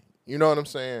situation. You know what I'm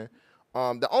saying?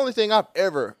 The only thing I've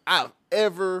ever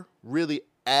really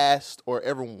asked or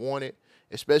ever wanted,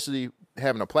 especially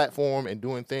having a platform and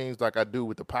doing things like I do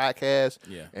with the podcast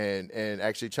and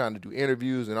actually trying to do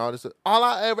interviews and all this stuff, all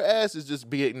I ever ask is just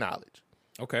be acknowledged.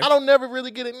 Okay. I don't never really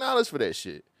get acknowledged for that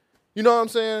shit. You know what I'm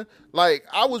saying? Like,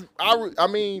 I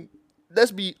mean,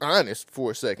 let's be honest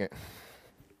for a second.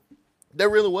 There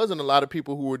really wasn't a lot of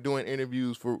people who were doing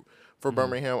interviews for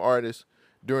Birmingham artists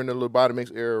during the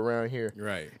Lobotomics era around here.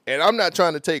 Right. And I'm not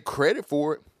trying to take credit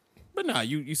for it. But no,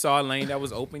 you saw a lane that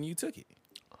was open, you took it.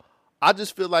 I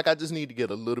just feel like I just need to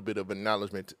get a little bit of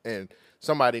acknowledgement and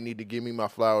somebody need to give me my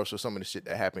flowers for some of the shit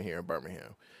that happened here in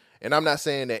Birmingham. And I'm not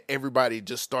saying that everybody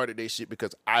just started their shit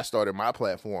because I started my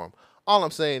platform. All I'm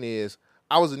saying is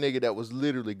I was a nigga that was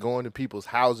literally going to people's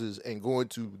houses and going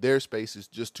to their spaces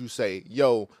just to say,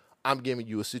 yo, I'm giving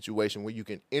you a situation where you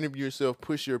can interview yourself,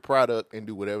 push your product, and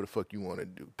do whatever the fuck you want to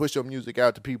do. Push your music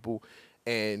out to people.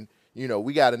 And, you know,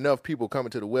 we got enough people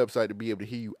coming to the website to be able to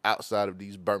hear you outside of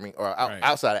these Birmingham or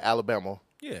outside of Alabama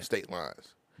state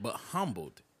lines. But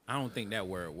humbled, I don't think that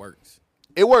word works.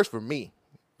 It works for me.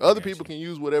 Other people can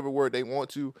use whatever word they want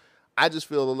to. I just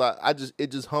feel a lot. It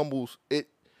just humbles it.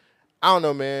 I don't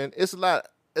know, man. It's a lot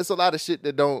of shit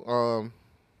that don't.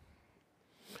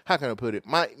 How can I put it?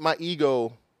 My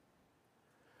ego.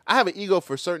 I have an ego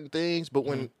for certain things, but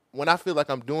when I feel like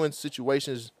I'm doing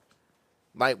situations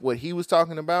like what he was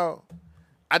talking about,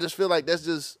 I just feel like that's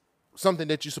just something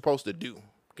that you're supposed to do.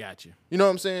 Gotcha. You know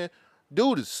what I'm saying?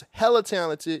 Dude is hella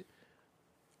talented.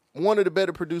 One of the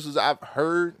better producers I've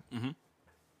heard. Mm-hmm.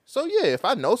 So yeah, if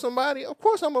I know somebody, of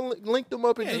course I'm gonna link them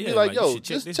up and just be like, "Yo,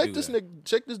 just check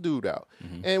this dude out."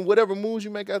 Mm-hmm. And whatever moves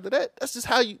you make after that,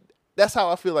 that's how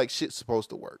I feel like shit's supposed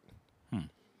to work.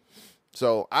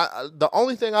 So the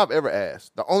only thing I've ever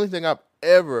asked, the only thing I've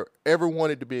ever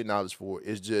wanted to be acknowledged for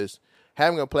is just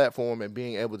having a platform and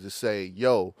being able to say,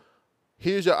 "Yo,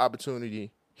 here's your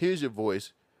opportunity, here's your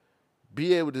voice."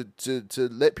 Be able to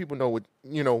let people know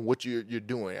what you're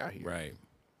doing out here. Right.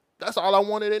 That's all I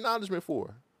wanted acknowledgement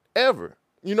for. Ever.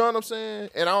 You know what I'm saying?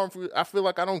 And I feel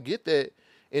like I don't get that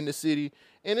in the city.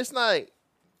 And it's like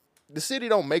the city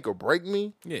don't make or break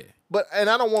me. Yeah. And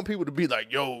I don't want people to be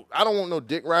like, yo, I don't want no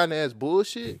dick riding ass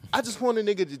bullshit. I just want a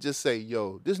nigga to just say,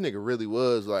 yo, this nigga really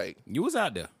was like, you was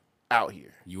out there. Out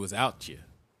here. You was out here.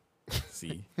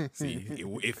 See,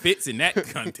 it fits in that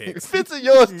context. It fits in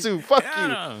yours too. Fuck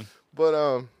you.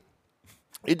 But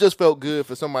it just felt good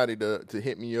for somebody to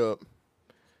hit me up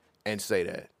and say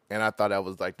that. And I thought that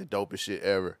was like the dopest shit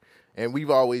ever. And we've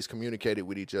always communicated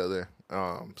with each other.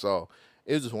 So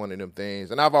it was just one of them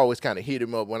things. And I've always kind of hit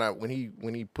him up when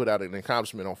he put out an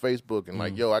accomplishment on Facebook and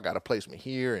like, yo, I got a placement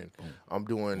here and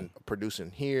I'm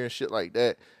producing here and shit like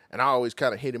that. And I always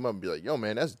kind of hit him up and be like, yo,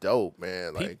 man, that's dope,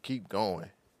 man. Like, keep going.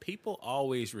 People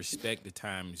always respect the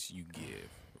times you give,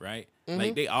 right? Mm-hmm.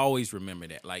 Like, they always remember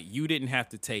that. Like, you didn't have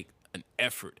to take an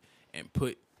effort and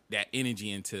put that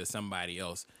energy into somebody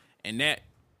else. And that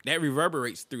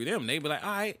reverberates through them. They be like,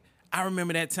 all right, I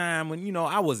remember that time when,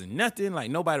 I wasn't nothing.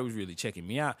 Like, nobody was really checking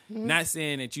me out. Mm-hmm. Not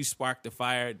saying that you sparked the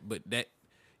fire, but that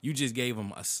you just gave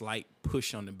them a slight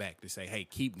push on the back to say, hey,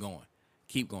 keep going.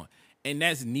 Keep going. And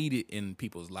that's needed in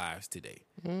people's lives today.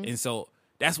 Mm-hmm. And so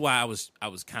that's why I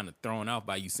was kind of thrown off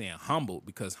by you saying humble,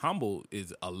 because humble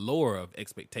is a lower of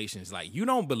expectations. Like, you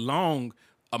don't belong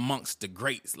amongst the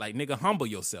greats. Like, nigga, humble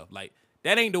yourself. Like,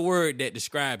 that ain't the word that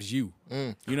describes you.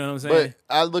 You know what I'm saying?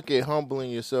 But I look at humbling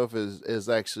yourself as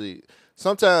actually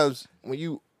sometimes when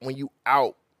you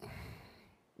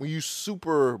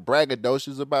super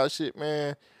braggadocious about shit,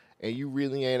 man, and you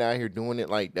really ain't out here doing it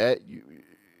like that.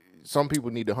 Some people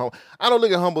need to humble. I don't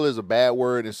look at humble as a bad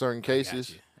word in certain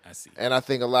cases. I see. And I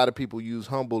think a lot of people use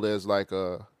humble as like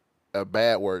a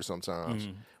bad word sometimes,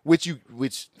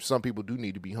 which some people do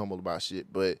need to be humble about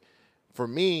shit, but. For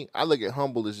me, I look at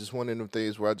humble as just one of them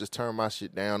things where I just turn my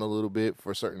shit down a little bit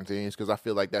for certain things because I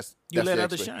feel like that's let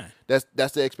others shine. That's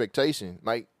the expectation.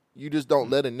 Like, you just don't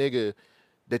let a nigga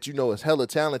that you know is hella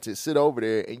talented sit over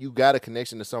there and you got a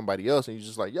connection to somebody else and you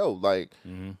just like, yo, like,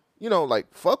 like,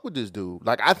 fuck with this dude.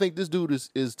 Like, I think this dude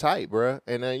is tight, bruh.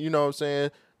 And then, you know what I'm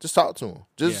saying? Just talk to him.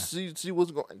 Just see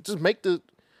what's going. Just make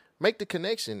the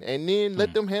connection and then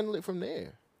let them handle it from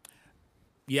there.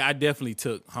 Yeah, I definitely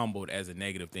took humbled as a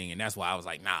negative thing, and that's why I was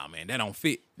like, nah, man, that don't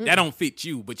fit. That don't fit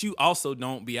you. But you also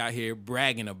don't be out here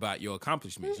bragging about your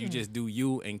accomplishments. You just do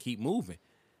you and keep moving.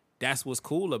 That's what's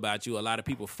cool about you. A lot of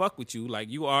people fuck with you. Like,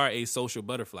 you are a social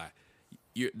butterfly.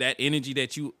 That energy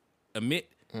that you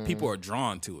emit, people are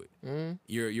drawn to it.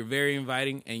 You're very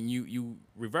inviting, and you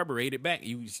reverberate it back.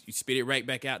 You spit it right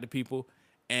back out to people.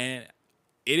 And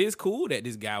it is cool that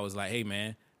this guy was like, hey,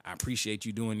 man, I appreciate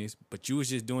you doing this, but you was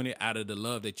just doing it out of the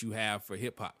love that you have for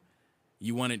hip-hop.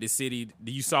 You wanted the city,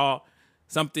 you saw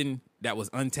something that was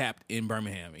untapped in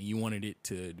Birmingham, and you wanted it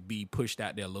to be pushed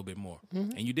out there a little bit more,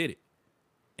 and you did it.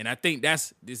 And I think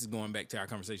this is going back to our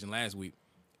conversation last week.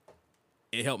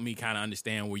 It helped me kind of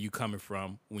understand where you're coming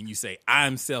from when you say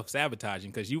I'm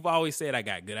self-sabotaging, because you've always said I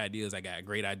got good ideas, I got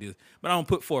great ideas, but I don't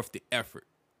put forth the effort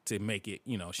to make it,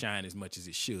 shine as much as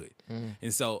it should.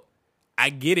 And so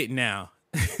I get it now.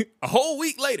 A whole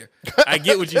week later, I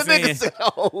get what you're saying.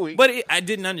 But I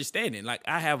didn't understand it. Like,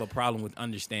 I have a problem with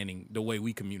understanding the way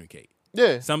we communicate.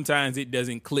 Yeah. Sometimes it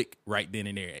doesn't click right then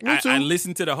and there. Me too. I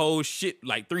listened to the whole shit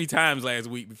like 3 times last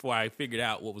week before I figured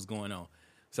out what was going on.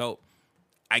 So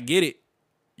I get it.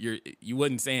 You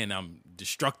wasn't saying I'm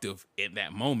destructive in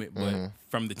that moment, but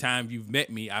from the time you've met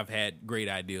me, I've had great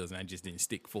ideas, and I just didn't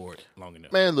stick for it long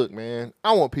enough. Man, look, man,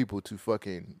 I want people to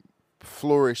fucking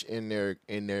flourish in their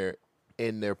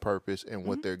purpose and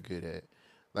what they're good at.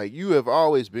 Like, you have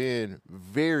always been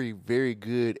very, very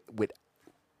good with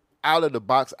out of the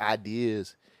box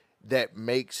ideas that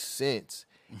make sense.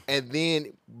 And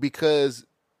then because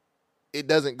it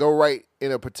doesn't go right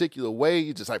in a particular way,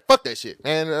 you're just like, fuck that shit,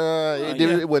 man.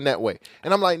 It wasn't that way.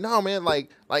 And I'm like, no, man, like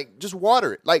just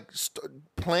water it. Like,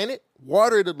 plant it,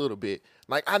 water it a little bit.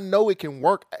 Like, I know it can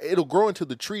work. It'll grow into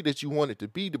the tree that you want it to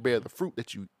be, to bear the fruit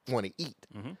that you want to eat.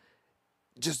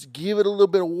 Just give it a little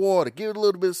bit of water. Give it a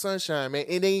little bit of sunshine, man.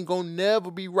 It ain't going to never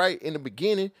be right in the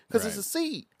beginning because it's a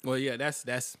seed. Well, yeah,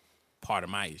 that's part of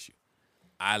my issue.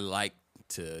 I like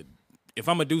to, if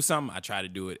I'm going to do something, I try to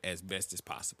do it as best as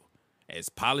possible. As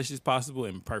polished as possible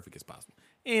and perfect as possible.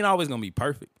 It ain't always going to be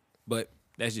perfect, but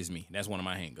that's just me. That's one of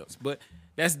my hang-ups. But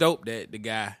that's dope that the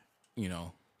guy,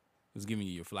 was giving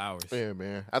you your flowers. Yeah,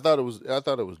 man. I thought it was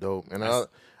dope. And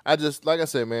I just, like I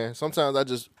said, man, sometimes I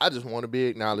just want to be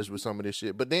acknowledged with some of this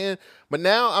shit. But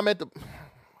now I'm at the,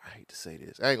 I hate to say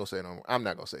this. I ain't going to say it on, I'm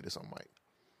not going to say this on mic.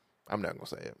 I'm not going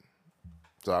to say it.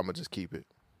 So I'm going to just keep it.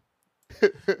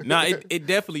 No, it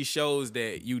definitely shows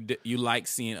that you like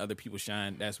seeing other people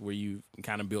shine. That's where you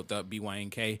kind of built up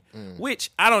BYNK,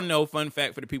 which I don't know. Fun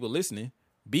fact for the people listening,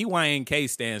 BYNK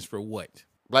stands for what?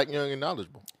 Black, Young, and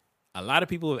Knowledgeable. A lot of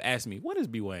people have asked me, what does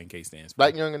BYNK stands for?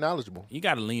 Black, Young, and Knowledgeable. You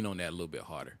got to lean on that a little bit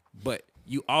harder. But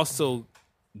you also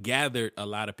gathered a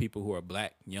lot of people who are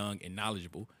black, young, and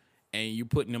knowledgeable, and you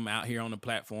putting them out here on the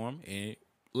platform and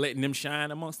letting them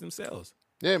shine amongst themselves.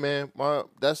 Yeah, man.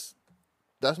 That's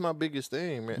my biggest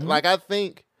thing, man. Like, I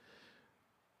think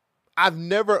I've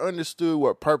never understood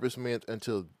what purpose meant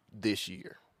until this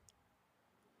year.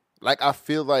 Like, I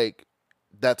feel like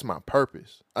that's my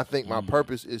purpose. I think my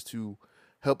purpose is to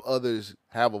help others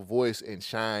have a voice and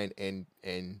shine and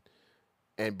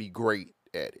be great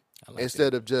at it.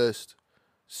 Instead of just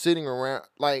sitting around.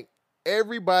 Like,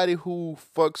 everybody who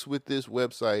fucks with this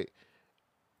website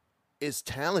is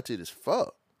talented as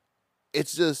fuck.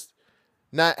 It's just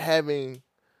not having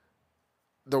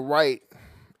the right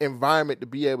environment to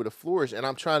be able to flourish. And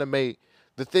I'm trying to make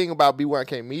the thing about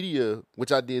BYNK Media,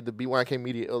 which I did, the BYNK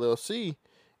Media LLC,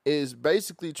 is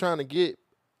basically trying to get,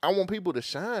 I want people to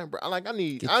shine, bro. Like, I want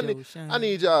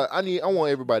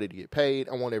everybody to get paid.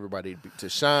 I want everybody to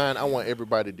shine. I want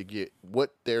everybody to get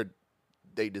what they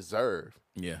deserve.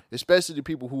 Yeah. Especially the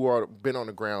people who are been on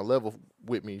the ground level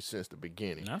with me since the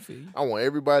beginning. I feel you. I want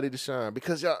everybody to shine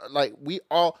because y'all, like, we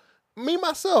all, me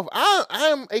myself, I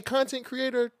am a content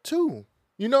creator too.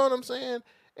 You know what I'm saying?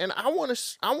 And I want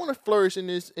to flourish in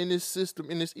this system,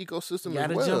 in this ecosystem as well.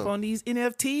 Gotta jump on these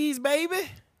NFTs, baby.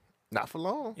 Not for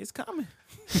long. It's coming.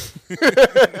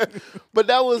 But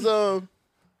that was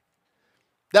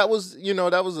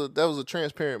a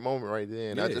transparent moment right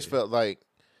there. And I just felt like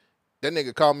that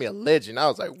nigga called me a legend. I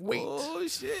was like, wait. Oh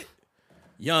shit.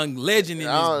 Young legend in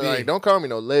this bitch. Like, don't call me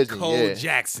no legend. Cole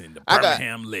Jackson, the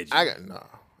Birmingham legend.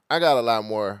 I got a lot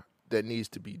more that needs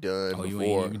to be done. Oh, you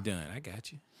ain't even done. I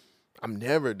got you. I'm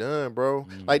never done, bro.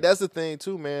 Like, that's the thing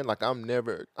too, man. Like, I'm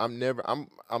never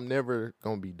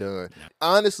gonna be done.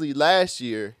 Honestly, last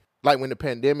year, like, when the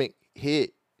pandemic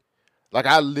hit, like,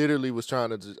 I literally was trying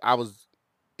to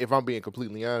if I'm being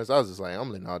completely honest, I was just like, I'm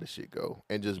letting all this shit go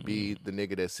and just be the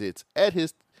nigga that sits at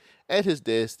at his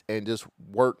desk and just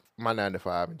work my 9 to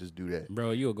 5 and just do that.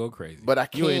 Bro, you'll go crazy. But I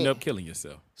can't. You'll end up killing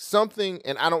yourself. Something,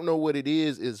 and I don't know what it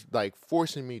is like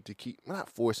forcing me to keep, not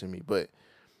forcing me, but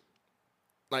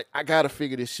like I got to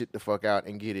figure this shit the fuck out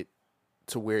and get it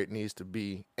to where it needs to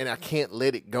be. And I can't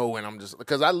let it go. And I'm just,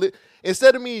 because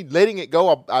instead of me letting it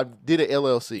go, I did an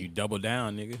LLC. You double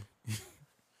down, nigga.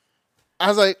 I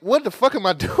was like, what the fuck am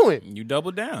I doing? You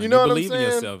double down. You know what believe I'm saying?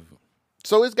 in yourself.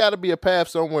 So it's got to be a path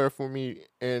somewhere for me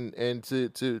and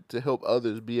to help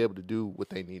others be able to do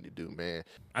what they need to do, man.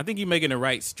 I think you're making the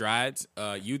right strides.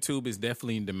 YouTube is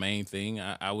definitely the main thing.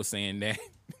 I was saying that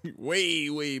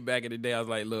way back in the day. I was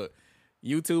like, look,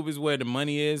 YouTube is where the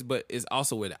money is, but it's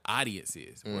also where the audience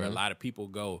is, where a lot of people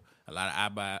go. A lot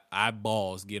of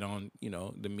eyeballs get on,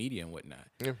 the media and whatnot.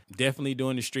 Yeah. Definitely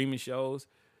doing the streaming shows.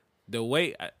 The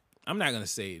way I'm not going to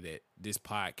say that this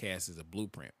podcast is a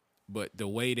blueprint, but the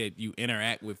way that you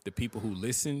interact with the people who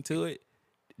listen to it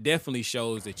definitely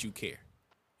shows that you care.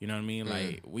 You know what I mean?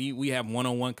 Like we have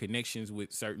one-on-one connections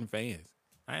with certain fans.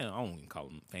 I don't even call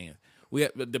them fans. We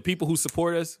have, the people who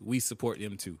support us, we support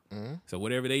them too. So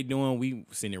whatever they doing, we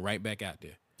send it right back out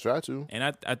there. Try to.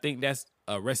 And I think that's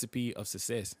a recipe of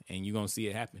success, and you're gonna see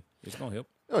it happen. It's gonna help.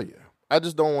 Oh yeah. I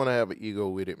just don't want to have an ego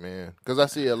with it, man. Because I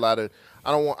see a lot of.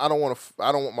 I don't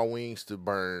want my wings to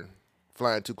burn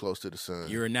flying too close to the sun.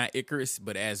 You're not Icarus,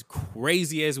 but as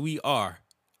crazy as we are,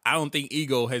 I don't think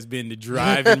ego has been the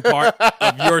driving part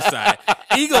of your side.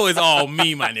 Ego is all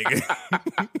me, my nigga.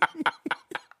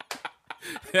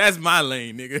 That's my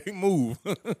lane, nigga. Move.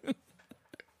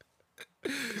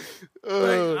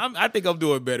 I think I'm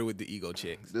doing better with the ego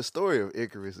checks. The story of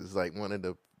Icarus is like one of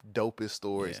the dopest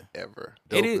stories ever.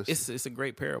 It is. It's a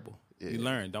great parable. Yeah. You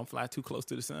learn. Don't fly too close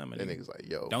to the sun, man. That nigga's like,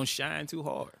 yo. Don't shine too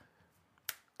hard.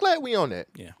 Glad we on that.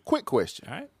 Yeah. Quick question.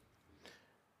 All right.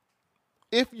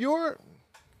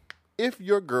 If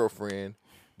your girlfriend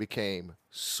became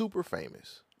super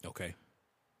famous, okay,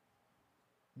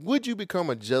 would you become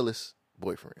a jealous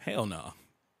boyfriend? Hell no.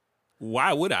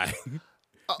 Why would I?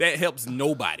 That helps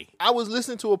nobody. I was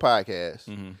listening to a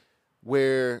podcast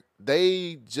where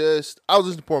I was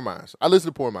listening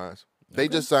to Poor Minds. They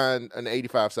just signed an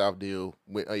 85 South deal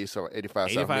with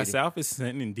 85 South South is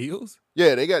sending deals?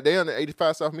 Yeah, they on the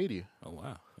 85 South Media. Oh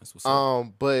wow. That's what's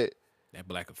up. But that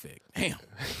black effect. Damn.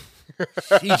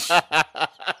 Sheesh.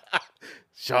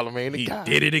 Charlamagne the guy.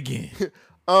 He did it again.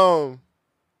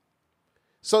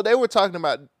 So they were talking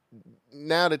about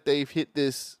now that they've hit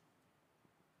this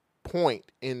point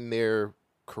in their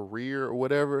career or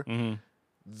whatever,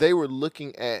 they were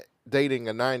looking at dating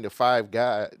a 9 to 5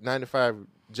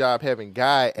 job having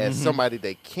guy as somebody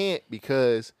they can't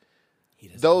because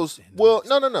no.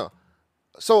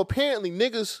 So apparently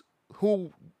niggas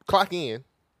who clock in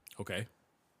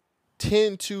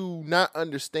tend to not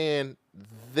understand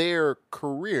their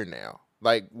career now.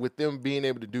 Like with them being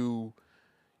able to do,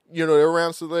 they're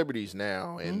around celebrities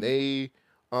now and they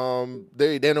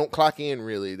don't clock in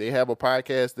really. They have a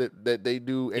podcast that they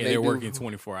do and they're working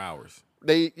 24 hours.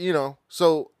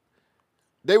 So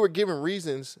they were giving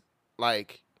reasons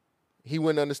like he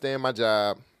wouldn't understand my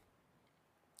job.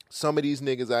 Some of these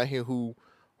niggas out here who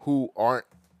aren't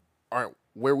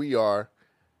where we are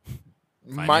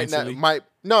like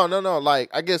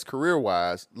I guess career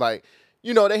wise, like,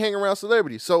 they hang around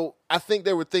celebrities. So I think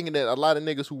they were thinking that a lot of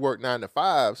niggas who work 9 to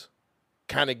 5s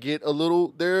kind of get a little,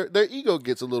 their ego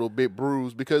gets a little bit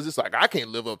bruised because it's like, I can't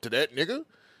live up to that nigga.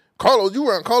 Carlos, you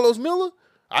around Carlos Miller?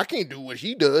 I can't do what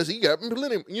he does. He got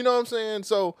plenty. You know what I'm saying?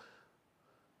 So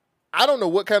I don't know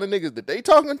what kind of niggas that they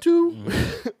talking to,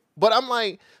 but I'm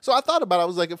like, so I thought about it. I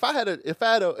was like, if I had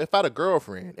a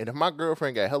girlfriend and if my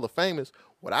girlfriend got hella famous,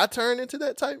 would I turn into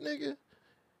that type nigga?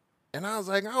 And I was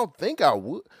like, I don't think I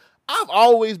would. I've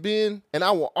always been, and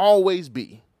I will always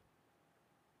be.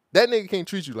 That nigga can't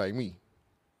treat you like me.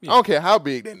 Yeah. I don't care how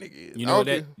big that nigga is. You know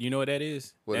what that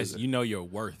is? That's your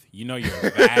worth. You know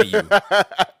your value.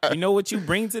 You know what you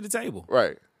bring to the table.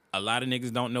 Right. A lot of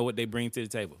niggas don't know what they bring to the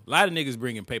table. A lot of niggas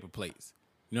bringing paper plates.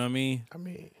 You know what I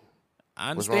mean?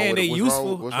 I understand they're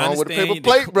useful. What's wrong with a paper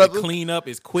plate, brother? The cleanup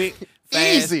is quick, fast,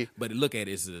 easy. But look at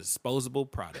it, it's a disposable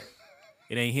product.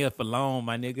 It ain't here for long,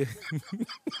 my nigga.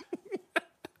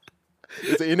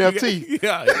 It's an NFT.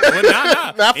 Yeah.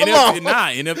 Well, not for long.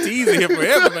 NFTs are here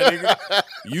forever, my nigga.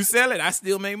 You sell it, I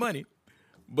still make money.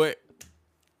 But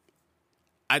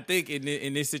I think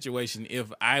in this situation,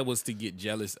 if I was to get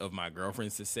jealous of my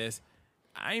girlfriend's success,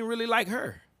 I ain't really like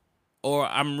her. Or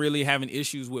I'm really having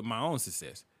issues with my own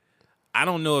success. I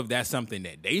don't know if that's something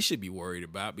that they should be worried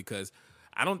about because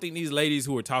I don't think these ladies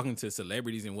who are talking to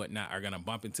celebrities and whatnot are going to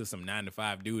bump into some 9 to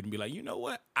 5 dude and be like, you know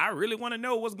what? I really want to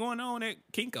know what's going on at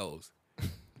Kinko's.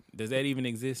 Does that even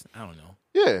exist? I don't know.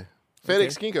 Yeah.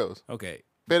 FedEx Kinko's. Okay.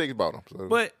 FedEx bought them. So.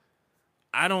 But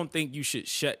I don't think you should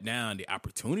shut down the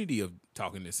opportunity of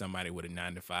talking to somebody with a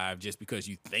 9-to-5 just because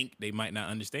you think they might not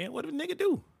understand. What if a nigga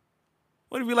do?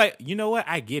 What if you're like, you know what?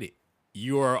 I get it.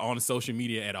 You're on social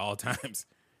media at all times.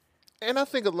 And I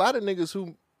think a lot of niggas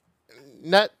who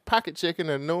not pocket checking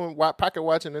or knowing pocket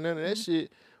watching and none of that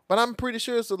shit, but I'm pretty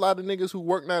sure it's a lot of niggas who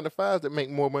work 9-to-5s that make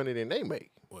more money than they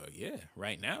make. Well, yeah,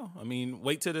 right now. I mean,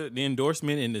 wait till the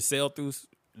endorsement and the sell-throughs.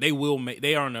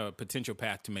 They are on a potential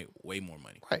path to make way more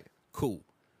money. Right. Cool.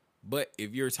 But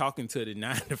if you're talking to the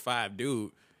 9-to-5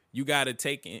 dude, you got to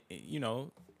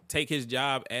take his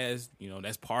job as,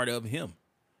 that's part of him.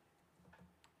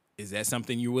 Is that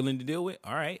something you're willing to deal with?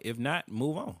 All right. If not,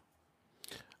 move on.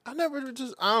 I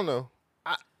don't know.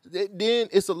 Then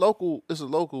it's a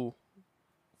local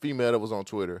female that was on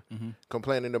Twitter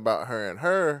complaining about her and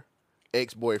her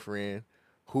ex-boyfriend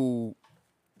who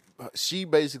she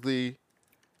basically,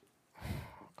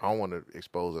 I don't want to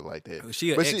expose it like that.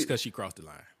 She an ex because she crossed the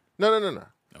line. No.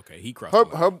 Okay, he crossed the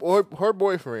line. Her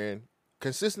boyfriend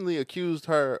consistently accused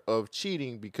her of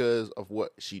cheating because of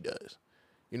what she does.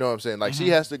 You know what I'm saying? Like she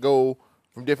has to go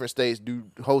from different states,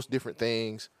 host different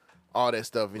things, all that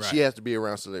stuff, and she has to be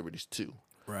around celebrities too.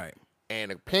 Right. And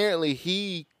apparently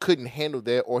he couldn't handle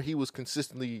that, or he was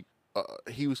consistently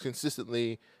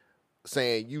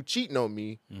saying, you cheating on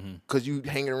me because you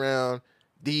hanging around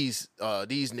these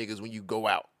niggas when you go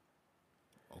out.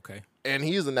 Okay. And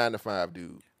he's a 9-to-5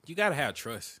 dude. You gotta have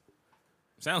trust.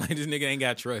 Sound like this nigga ain't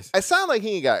got trust. It sounds like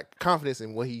he ain't got confidence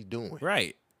in what he's doing.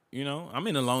 Right. I'm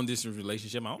in a long distance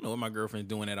relationship. I don't know what my girlfriend's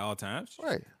doing at all times.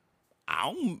 Right.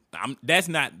 That's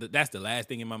the last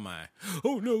thing in my mind.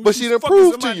 Oh no. But she done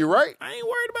proved to you, right? I ain't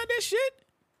worried about that shit.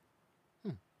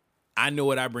 I know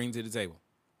what I bring to the table.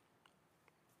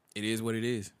 It is what it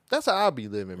is. That's how I be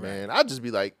living, man. I just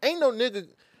be like, ain't no nigga.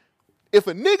 If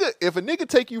a nigga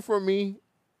take you from me,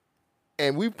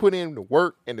 and we put in the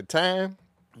work and the time,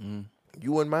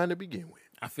 you wouldn't mind to begin with.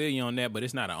 I feel you on that, but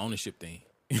it's not an ownership thing.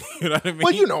 You know what I mean?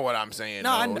 Well, you know what I'm saying.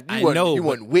 No, I know. You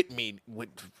wasn't with me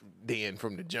then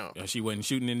from the jump. She wasn't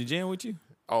shooting in the gym with you?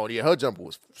 Oh, yeah, her jumper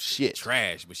was shit.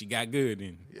 Trash, but she got good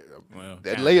then. Yeah, well,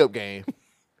 that layup game.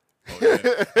 Oh, yeah. I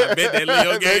bet that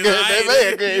layup game that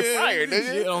layup game fire,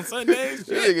 nigga. Shit, on Sundays.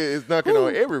 That nigga is dunking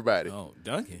on everybody. Oh,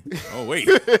 dunking? Oh, wait.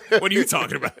 What are you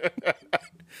talking about?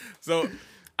 So,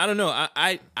 I don't know.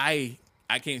 I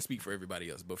can't speak for everybody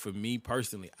else, but for me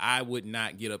personally, I would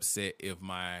not get upset if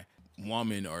my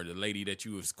woman or the lady that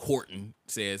you was courting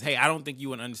says, hey, I don't think you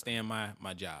would understand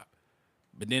my job.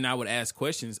 But then I would ask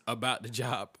questions about the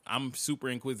job. I'm super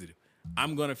inquisitive.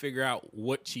 I'm going to figure out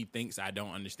what she thinks I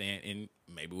don't understand, and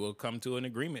maybe we'll come to an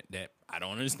agreement that I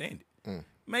don't understand it.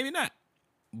 Maybe not.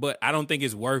 But I don't think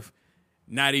it's worth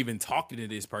not even talking to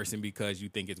this person because you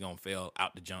think it's going to fail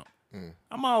out the jump.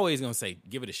 I'm always going to say,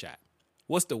 give it a shot.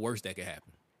 What's the worst that could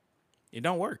happen? It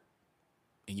don't work.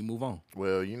 And you move on.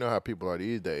 Well, you know how people are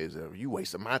these days. You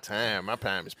wasting my time. My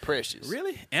time is precious.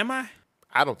 Really? Am I?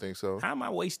 I don't think so. How am I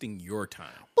wasting your time?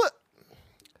 But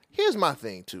here's my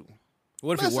thing, too.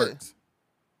 What if it works?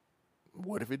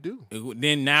 What if it do?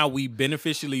 Then now we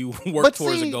beneficially work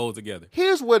towards a goal together.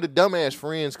 Here's where the dumbass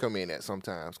friends come in at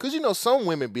sometimes. Because, some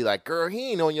women be like, girl,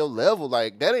 he ain't on your level.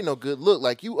 Like, that ain't no good look.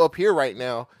 Like, you up here right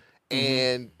now.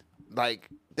 And, like,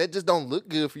 that just don't look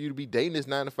good for you to be dating this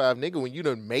 9-to-5 nigga when you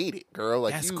done made it, girl.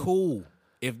 Like, that's cool.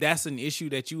 If that's an issue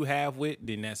that you have with,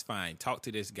 then that's fine. Talk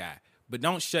to this guy. But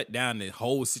don't shut down the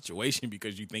whole situation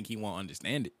because you think he won't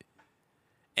understand it.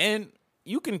 And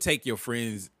you can take your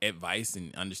friend's advice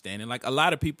and understanding. Like, a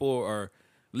lot of people are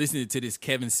listening to this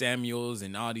Kevin Samuels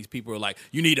and all these people are like,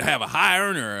 you need to have a high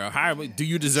earner or a higher. Do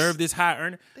you deserve this high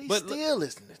earner? But still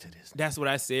listening to this. That's what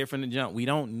I said from the jump. We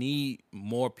don't need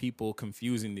more people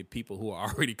confusing the people who are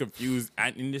already confused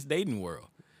in this dating world.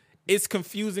 It's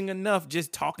confusing enough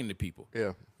just talking to people.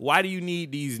 Yeah. Why do you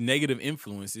need these negative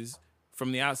influences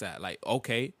from the outside? Like,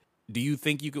 okay, do you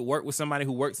think you could work with somebody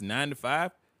who works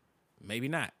 9-to-5? Maybe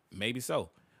not. Maybe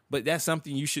so. But that's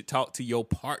something you should talk to your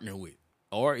partner with.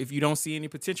 Or if you don't see any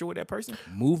potential with that person,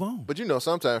 move on. But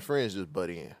sometimes friends just butt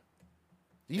in.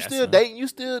 You still dating? You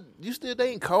still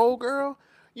dating Cole, girl?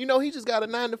 He just got a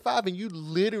 9-to-5 and you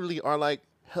literally are like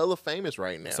hella famous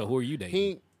right now. So who are you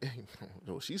dating?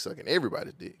 Well, she's sucking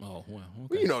everybody's dick. Oh, well,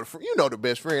 okay. Well, the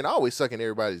best friend always sucking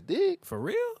everybody's dick. For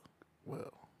real?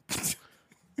 Well.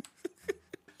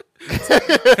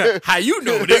 How you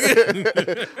know,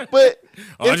 nigga? But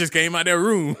I just came out that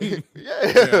room. Yeah,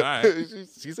 all right.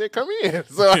 She said, "Come in."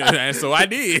 So and so I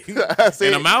did. I said,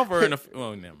 in a mouth or in a?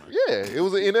 Oh, never mind. Yeah, it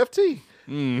was an NFT.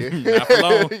 Not for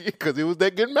long. Because it was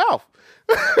that good mouth.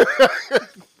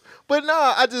 But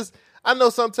no, I know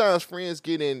sometimes friends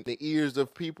get in the ears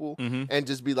of people and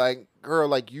just be like, girl,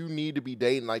 like you need to be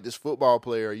dating like this football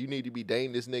player. Or you need to be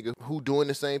dating this nigga who doing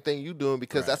the same thing you doing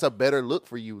because that's a better look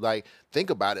for you. Like, think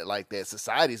about it like that.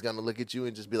 Society's going to look at you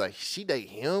and just be like, she date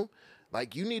him?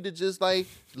 Like, you need to just like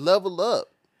level up.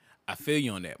 I feel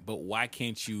you on that, but why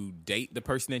can't you date the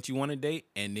person that you want to date?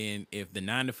 And then if the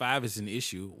 9 to 5 is an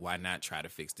issue, why not try to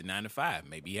fix the 9 to 5?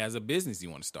 Maybe he has a business you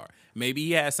want to start. Maybe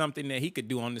he has something that he could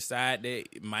do on the side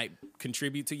that might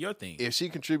contribute to your thing. If she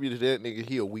contributed to that nigga,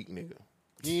 he a weak nigga.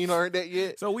 You ain't heard that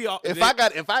yet? So we all. If I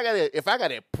got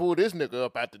to pull this nigga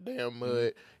up out the damn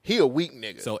mud, he a weak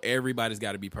nigga. So everybody's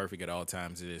got to be perfect at all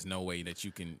times. There's no way that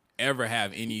you can ever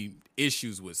have any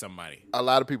issues with somebody. A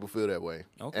lot of people feel that way,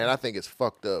 Okay. and I think it's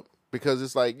fucked up because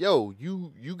it's like, yo,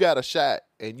 you got a shot,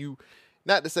 and you.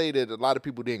 Not to say that a lot of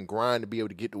people didn't grind to be able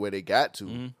to get to where they got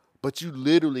to, but you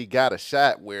literally got a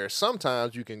shot where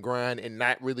sometimes you can grind and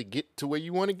not really get to where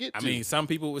you want to get to. I mean, some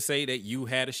people would say that you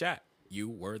had a shot. You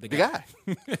were the guy.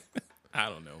 I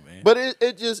don't know, man. But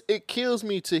it kills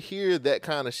me to hear that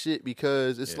kind of shit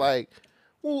because it's like,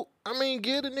 well, I mean,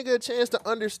 give the nigga a chance to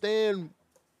understand.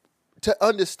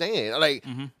 Like,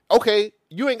 okay,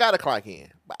 you ain't got to clock in,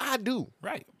 but I do.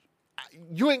 Right.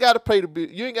 You ain't got to pay the bill.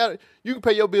 You can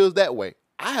pay your bills that way.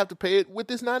 I have to pay it with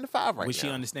this 9 to 5 right now. Would she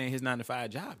understand his 9 to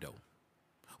 5 job though?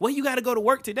 Well, you got to go to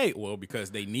work today. Well,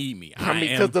 because they need me. I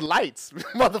mean, because the lights,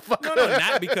 motherfucker. No,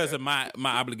 not because of my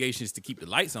obligations to keep the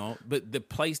lights on, but the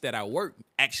place that I work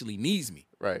actually needs me.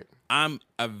 Right. I'm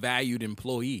a valued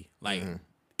employee. Like,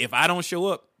 if I don't show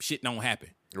up, shit don't happen.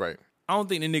 Right. I don't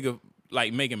think the nigga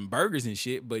like making burgers and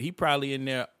shit, but he probably in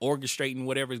there orchestrating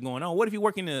whatever's going on. What if he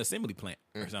working in an assembly plant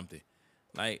or something?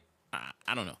 Like,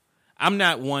 I don't know. I'm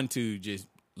not one to just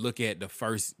look at the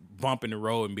first bump in the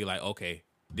road and be like, okay,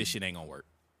 this shit ain't gonna work.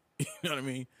 You know what I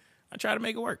mean? I try to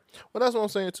make it work. Well, that's what I'm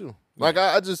saying too. Like,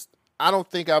 I don't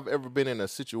think I've ever been in a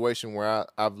situation where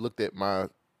I've looked at my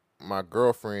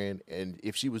girlfriend, and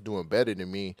if she was doing better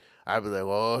than me, I'd be like,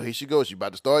 well, here she goes. She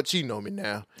about to start cheating on me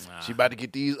now. She about to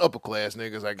get these upper class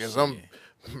niggas. I guess I'm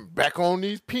back on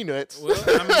these peanuts. Well,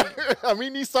 I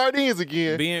mean these sardines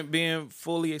again. Being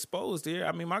fully exposed here.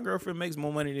 I mean, my girlfriend makes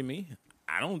more money than me.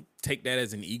 I don't take that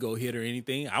as an ego hit or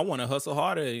anything. I want to hustle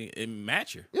harder and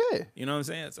match her. Yeah. You know what I'm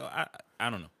saying? So I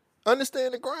don't know.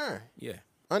 Understand the grind. Yeah.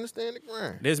 Understand the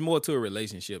grind. There's more to a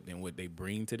relationship than what they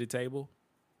bring to the table,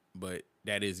 but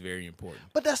that is very important.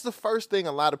 But that's the first thing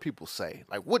a lot of people say.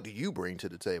 Like, what do you bring to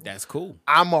the table? That's cool.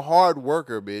 I'm a hard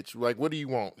worker, bitch. Like, what do you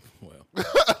want? Well,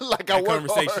 like, that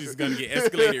conversation is going to get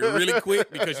escalated really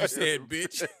quick because you said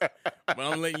bitch. But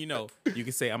I'm letting you know. You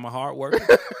can say I'm a hard worker.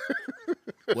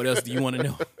 What else do you want to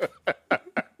know?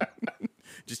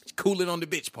 Just cool it on the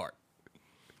bitch part.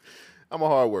 I'm a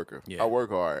hard worker. Yeah. I work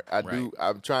hard. I Right. do.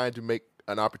 I'm trying to make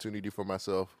an opportunity for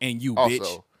myself. And you, also,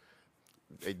 bitch.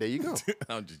 Hey, there you go.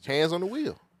 I'm just Hands on the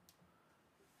wheel.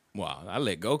 Wow, I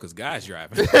let go because God's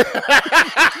driving.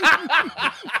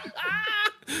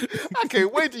 I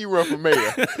can't wait till you run for mayor.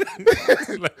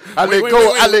 I wait,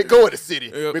 let go of the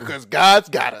city because God's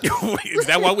got us. Is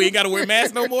that why we ain't got to wear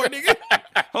masks no more, nigga?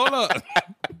 Hold up.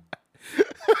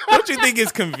 Don't you think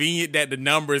it's convenient that the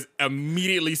numbers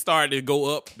immediately started to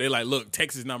go up? They're like, look,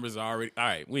 Texas numbers are already... All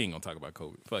right, we ain't going to talk about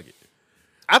COVID. Fuck it.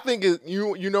 I think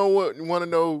you know what? You want to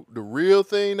know the real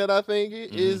thing that I think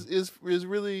is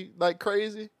really like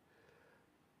crazy?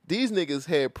 These niggas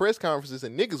had press conferences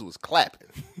and niggas was clapping.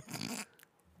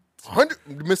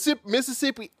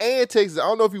 Mississippi and Texas. I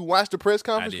don't know if you watched the press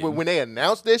conference, but when they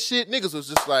announced that shit, niggas was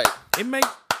just like, it make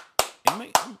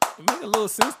a little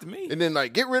sense to me. And then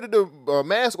like get rid of the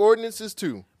mask ordinances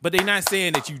too. But they're not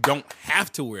saying that you don't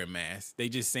have to wear a mask. They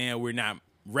just saying we're not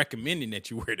recommending that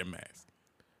you wear the mask.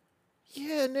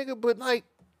 Yeah, nigga, but like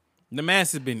the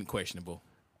mask has been questionable.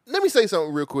 Let me say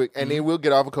something real quick, and then we'll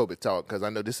get off of COVID talk because I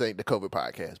know this ain't the COVID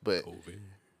podcast. But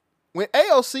when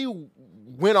AOC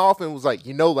went off and was like,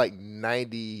 like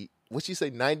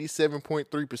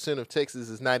 97.3% of Texas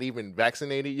is not even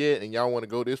vaccinated yet, and y'all want to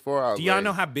go this far? Do y'all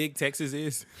know how big Texas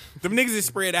is? Them niggas is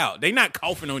spread out. They not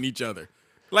coughing on each other.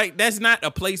 Like, that's not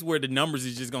a place where the numbers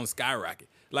is just going to skyrocket.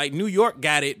 Like, New York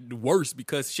got it worse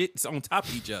because shit's on top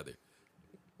of each other.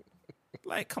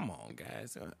 Like, come on,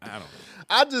 guys. I don't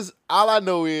know. All I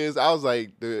know is, I was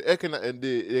like,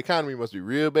 the economy must be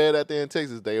real bad out there in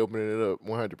Texas. They opening it up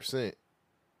 100%.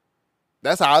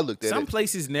 That's how I looked at it. Some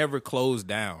places never close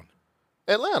down.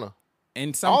 Atlanta.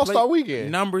 And some All-Star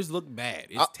Weekend. Numbers look bad.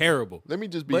 It's terrible. Let me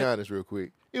just be honest real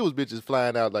quick. It was bitches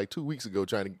flying out like 2 weeks ago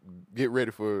trying to get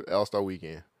ready for All-Star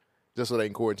Weekend. Just so they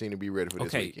can quarantine and be ready for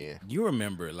this weekend. You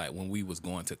remember like when we was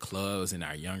going to clubs in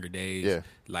our younger days? Yeah.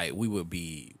 Like we would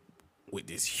be with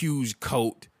this huge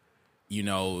coat, you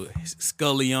know,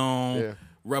 scully on,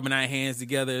 rubbing our hands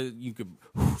together. You could,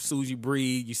 soon as you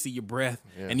breathe, you see your breath,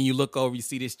 and then you look over, you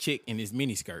see this chick in this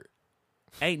mini skirt.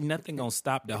 Ain't nothing gonna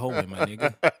stop the hoeing, my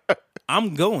nigga.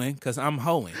 I'm going because I'm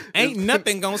hoeing. Ain't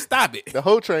nothing gonna stop it. The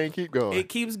whole train keep going. It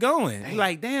keeps going. You're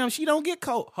like, damn, she don't get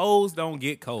cold. Hoes don't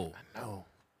get cold. I know.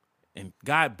 And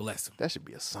God bless them. That should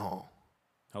be a song.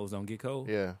 Hoes don't get cold?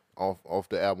 Yeah, off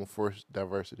the album Forced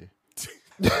Diversity.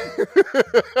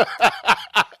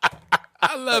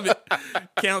 I love it.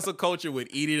 Cancel culture would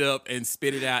eat it up and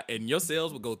spit it out, and your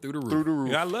sales would go through the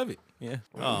roof. Yeah, I love it. Yeah.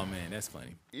 Oh, man, that's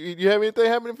funny. You have anything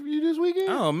happening for you this weekend?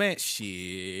 Oh, man,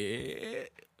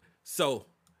 shit. So,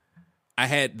 I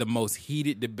had the most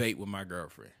heated debate with my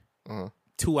girlfriend.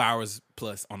 2 hours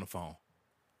plus on the phone.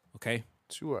 Okay?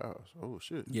 2 hours. Oh,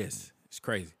 shit. Yes, it's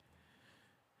crazy.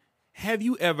 Have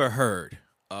you ever heard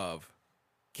of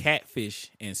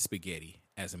catfish and spaghetti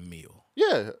as a meal?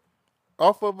 Yeah.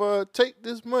 Off of take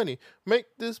this money, make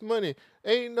this money.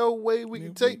 Ain't no way we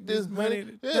can take this money.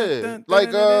 Yeah, like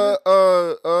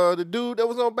the dude that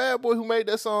was on Bad Boy who made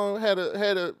that song had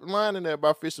a line in there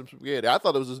about fish and spaghetti. I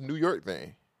thought it was this New York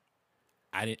thing.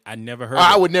 I never heard.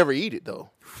 I would never eat it though.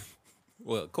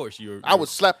 Well, of course I would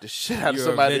slap the shit out of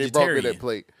somebody that brought me that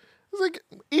plate. It's like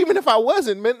even if I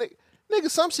wasn't, man. Nigga,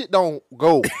 some shit don't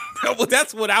go. Well,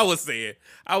 that's what I was saying.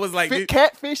 I was like,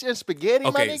 catfish and spaghetti.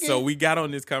 Okay, my nigga? So we got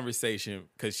on this conversation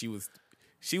because she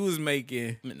was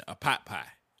making a pot pie,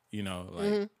 you know,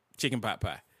 like chicken pot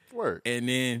pie. Word. And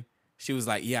then she was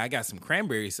like, "Yeah, I got some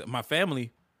cranberry sauce." My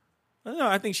family, no,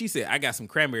 I think she said I got some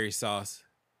cranberry sauce.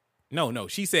 No,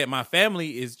 she said my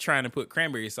family is trying to put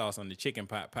cranberry sauce on the chicken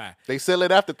pot pie. They sell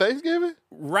it after Thanksgiving,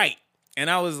 right? And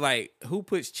I was like, who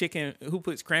puts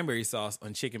cranberry sauce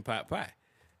on chicken pot pie?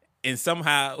 And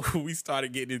somehow we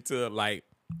started getting into like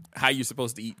how you're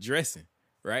supposed to eat dressing,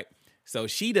 right? So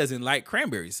she doesn't like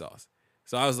cranberry sauce.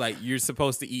 So I was like, you're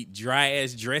supposed to eat dry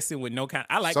ass dressing with no kind.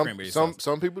 I like cranberry sauce.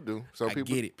 Some people do. Some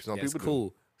people get it. Some That's people cool.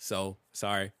 do. So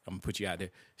sorry, I'm gonna put you out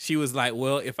there. She was like,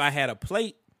 well, if I had a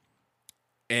plate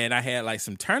and I had like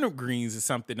some turnip greens or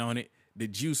something on it, the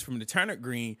juice from the turnip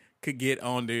green could get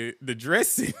on the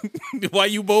dressing. Why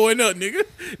you bowing up, nigga?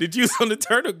 The juice on the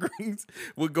turnip greens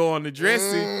would go on the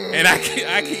dressing, and I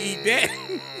can eat that.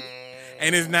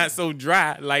 And it's not so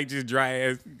dry, like just dry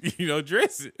ass,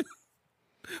 dressing.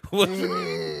 What's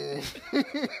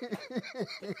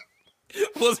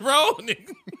wrong,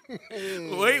 nigga?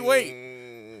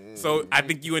 Wait. So I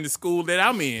think you in the school that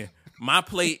I'm in. My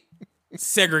plate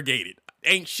segregated.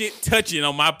 Ain't shit touching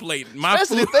on my plate.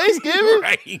 Especially Thanksgiving.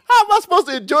 Right. How am I supposed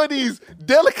to enjoy these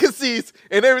delicacies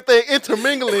and everything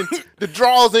intermingling? The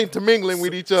draws intermingling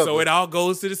with each other. So it all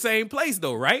goes to the same place,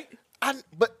 though, right?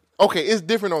 But okay, it's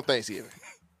different on Thanksgiving.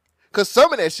 Because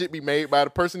some of that shit be made by the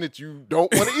person that you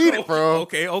don't want to eat it from.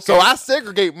 Okay. So I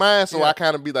segregate mine, so I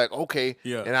kind of be like, okay,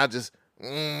 and I just,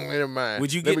 never mind.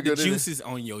 Would you get the juices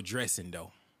on your dressing,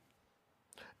 though?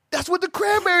 That's what the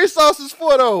cranberry sauce is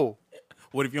for, though.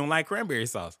 What if you don't like cranberry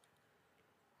sauce?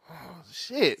 Oh,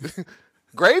 shit.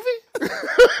 Gravy?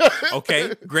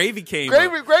 Okay, gravy came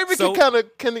Gravy up. Gravy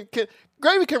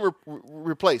can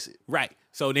replace it. Right.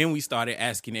 So then we started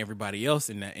asking everybody else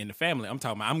in the family.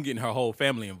 I'm getting her whole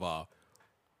family involved.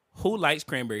 Who likes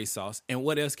cranberry sauce, and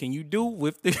what else can you do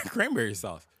with the cranberry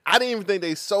sauce? I didn't even think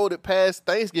they sold it past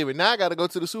Thanksgiving. Now I got to go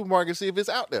to the supermarket and see if it's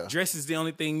out there. Dress is the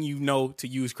only thing you know to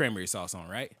use cranberry sauce on,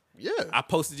 right? Yeah. I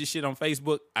posted this shit on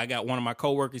Facebook. I got one of my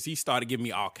coworkers. He started giving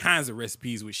me all kinds of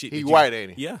recipes with shit. He white,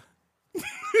 ain't he? Yeah.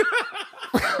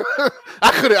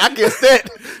 I guess that.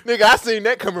 Nigga, I seen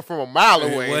that coming from a mile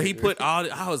away. Well, he put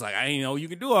all I was like, I didn't know you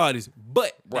could do all this.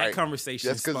 But that conversation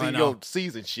that's because he don't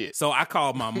season shit. So I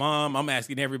called my mom. I'm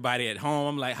asking everybody at home.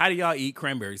 I'm like, how do y'all eat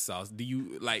cranberry sauce? Do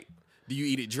you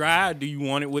eat it dry? Do you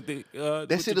want it with the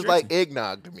that shit is like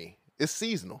eggnog to me. It's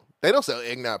seasonal. They don't sell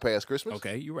eggnog past Christmas.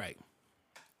 Okay, you're right.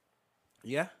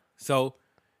 Yeah. So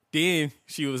then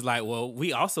she was like, well,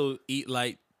 we also eat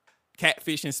like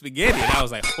catfish and spaghetti. And I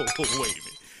was like, oh, wait a minute.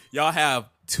 Y'all have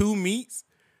two meats?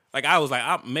 Like, I was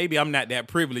like, maybe I'm not that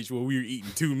privileged where we were eating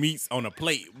two meats on a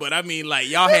plate. But I mean, like,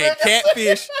 y'all had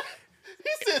catfish. He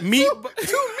said meat.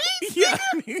 Two meats? Yeah.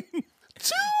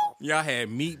 Two? Y'all had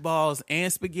meatballs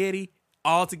and spaghetti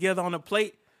all together on a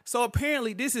plate. So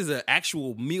apparently this is an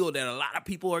actual meal that a lot of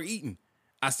people are eating.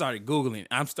 I started Googling.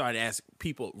 I started asking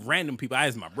people, random people. I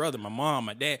asked my brother, my mom,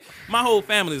 my dad. My whole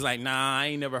family's like, nah, I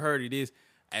ain't never heard of this.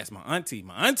 I asked my auntie.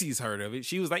 My auntie's heard of it.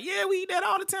 She was like, yeah, we eat that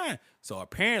all the time. So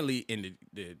apparently in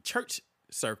the church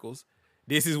circles,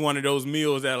 this is one of those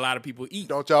meals that a lot of people eat.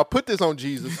 Don't y'all put this on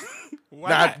Jesus.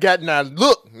 Why not? Now,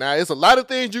 look. Now, it's a lot of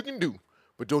things you can do.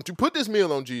 But don't you put this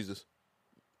meal on Jesus.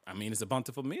 I mean, it's a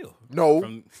bountiful meal. No.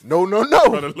 From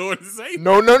the Lord and Savior.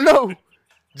 No.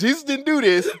 Jesus didn't do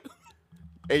this.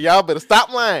 And y'all better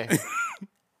stop lying.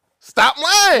 Stop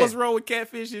lying. What's wrong with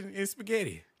catfish and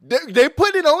spaghetti? They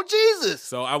put it on Jesus.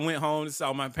 So I went home and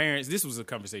saw my parents. This was a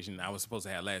conversation I was supposed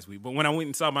to have last week. But when I went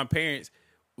and saw my parents,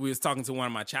 we was talking to one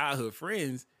of my childhood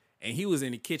friends, and he was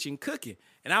in the kitchen cooking.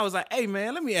 And I was like, hey,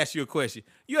 man, let me ask you a question.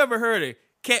 You ever heard of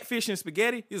catfish and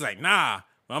spaghetti? He was like, nah,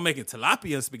 I'm making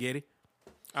tilapia and spaghetti.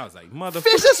 I was like, motherfucker.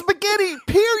 Fish and spaghetti,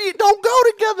 period, don't go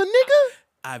together, nigga.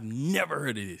 I've never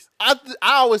heard of this. I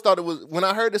always thought it was, when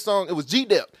I heard this song, it was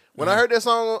G-Dep. When I heard that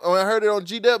song, when I heard it on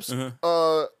G-Dep's album,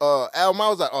 I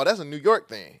was like, oh, that's a New York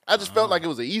thing. I just felt like it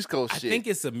was an East Coast shit. I think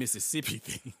it's a Mississippi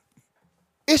thing.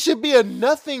 It should be a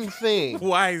nothing thing.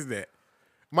 Why is that?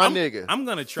 Nigga. I'm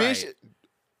going to try it.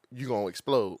 You going to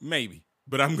explode. Maybe,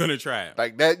 but I'm going to try it.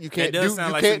 Like that, you can't do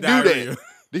that.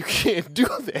 You can't do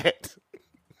that.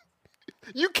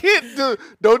 You can't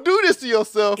don't do this to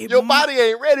yourself. Your body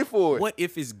ain't ready for it. What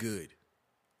if it's good?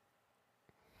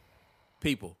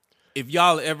 People, if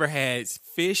y'all ever had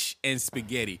fish and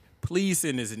spaghetti, please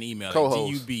send us an email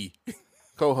Co-host. at GUB.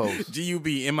 Co-host.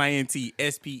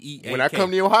 GUBMINTSPEAK. When I come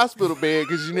to your hospital bed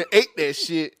because you ate that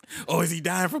shit. Oh, is he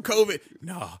dying from COVID?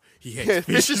 No, he had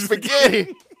fish and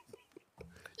spaghetti.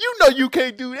 You know you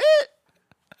can't do that.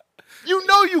 You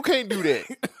know you can't do that.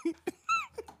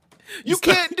 You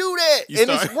can't do that,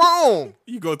 it's wrong.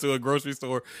 You go to a grocery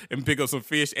store and pick up some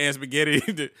fish and spaghetti.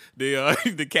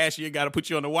 The cashier got to put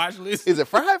you on the watch list. Is it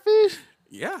fried fish?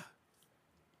 Yeah.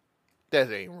 That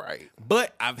ain't right.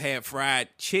 But I've had fried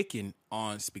chicken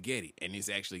on spaghetti, and it's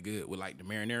actually good with like the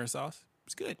marinara sauce.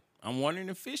 It's good. I'm wondering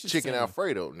if fish is chicken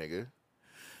Alfredo, nigga.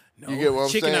 No, you get what I'm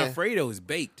chicken saying? Alfredo is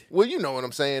baked. Well, you know what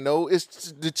I'm saying, though.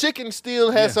 It's the chicken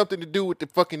still has something to do with the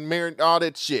fucking all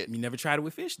that shit. You never tried it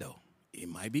with fish, though. It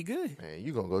might be good. Man,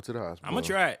 you gonna go to the hospital. I'm gonna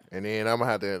try it. And then I'm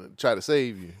gonna have to try to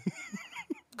save you.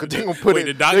 Cause they gonna put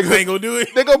the doctors ain't gonna do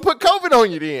it? They gonna put COVID on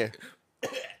you then.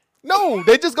 No,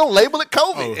 they just gonna label it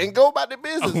COVID and go about their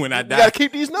business. When I die. We gotta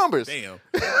keep these numbers. Damn.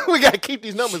 We gotta keep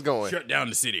these numbers going. Shut down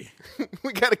the city.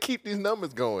 We gotta keep these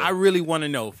numbers going. I really want to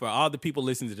know, for all the people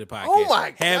listening to the podcast. Oh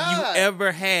my God. Have you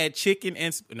ever had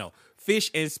fish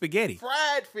and spaghetti?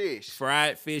 Fried fish.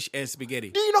 Fried fish and spaghetti.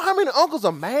 Do you know how many uncles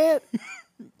are mad?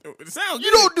 It sounds good.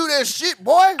 You don't do that shit,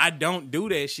 boy. I don't do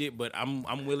that shit, but I'm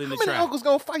willing to try. How many uncles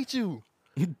gonna fight you?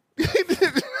 They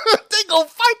gonna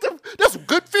fight them. That's some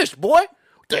good fish, boy. What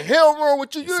the hell wrong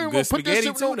with you? You ain't gonna put that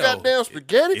shit with no goddamn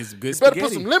spaghetti. It's good You better spaghetti.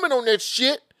 put some lemon on that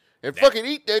shit and fucking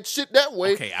eat that shit that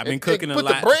way. Okay, I've been cooking a put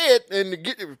lot. the bread and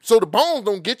get so the bones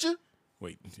don't get you.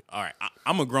 Wait, all right.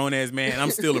 I'm a grown ass man. I'm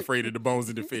still afraid of the bones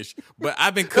of the fish. But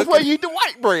I've been cooking. That's why you eat the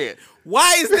white bread.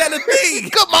 Why is that a thing?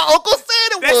 Because my uncle said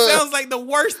it that was. That sounds like the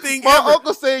worst thing my ever. My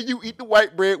uncle said you eat the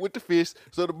white bread with the fish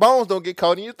so the bones don't get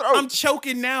caught in your throat. I'm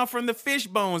choking now from the fish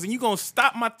bones, and you gonna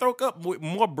stop my throat up with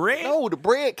more bread? No, the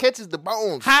bread catches the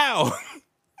bones. How?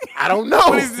 I don't know.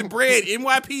 What is the bread?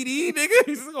 NYPD, nigga?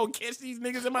 Is this gonna catch these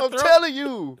niggas in my throat? I'm telling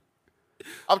you.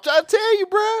 I'm trying to tell you,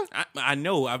 bro. I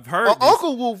know. I've heard.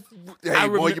 Uncle will. Hey,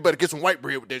 boy, you better get some white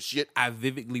bread with that shit. I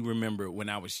vividly remember when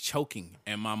I was choking,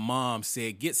 and my mom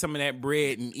said, "Get some of that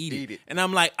bread and eat it." And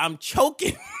I'm like, I'm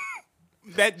choking.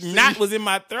 That knot was in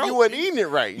my throat. You wasn't eating it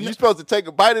right. You're supposed to take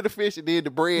a bite of the fish and then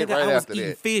the bread Nigga, right I was after eating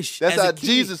that. Fish. That's as how a kid.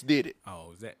 Jesus did it.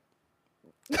 Oh, is that?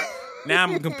 Now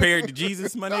I'm compared to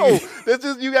Jesus, my No, nigga. that's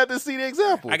just you got to see the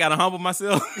example. I gotta humble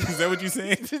myself. Is that what you're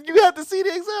saying? You have to see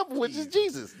the example, which is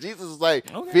Jesus. Jesus is like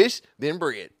fish, then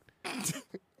bread,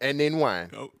 and then wine.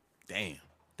 Oh, damn.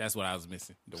 That's what I was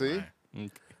missing. The See? wine. Okay.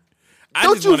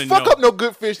 Don't you fuck up no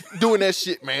good fish doing that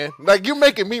shit, man. Like, you're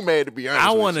making me mad, to be honest.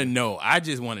 I want to know. I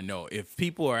just want to know if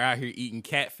people are out here eating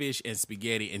catfish and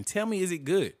spaghetti, and tell me, is it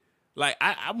good? Like,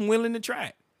 I'm willing to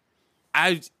try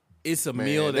it. It's a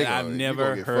meal that I've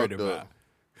never heard about.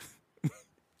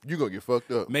 You gonna get fucked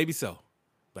up. Maybe so,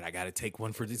 but I gotta take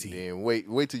one for the team. Then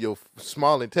wait till your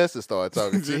small intestines start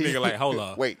talking to you. Nigga, like, hold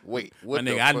up. Wait. My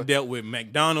nigga, I done dealt with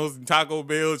McDonald's, Taco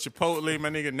Bell, Chipotle. My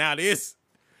nigga, now this.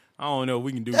 I don't know if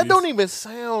we can do this. That don't even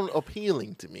sound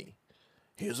appealing to me.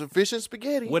 Here's a fish and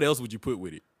spaghetti. What else would you put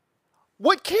with it?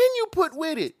 What can you put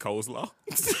with it? Coleslaw.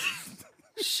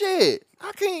 Shit,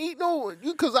 I can't eat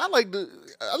because I like the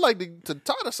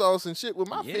tartar sauce and shit with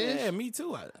my fish. Yeah, me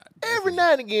too. Every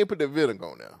now and again, put the vinegar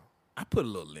on there. I put a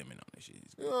little lemon on this shit.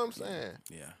 You know what I'm saying?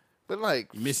 Yeah. But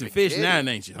like, you missing spaghetti. fish now,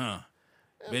 ain't you, huh?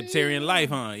 Vegetarian life,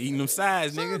 huh? Eating them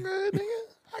sides, nigga. Good,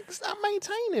 nigga. I'm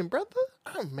maintaining, brother.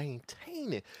 I'm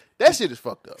maintaining. That shit is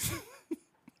fucked up.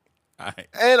 right.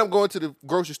 And I'm going to the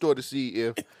grocery store to see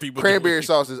if cranberry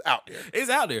sauce is out there. It's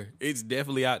out there. It's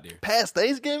definitely out there. Past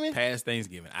Thanksgiving? Past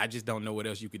Thanksgiving. I just don't know what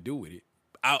else you could do with it.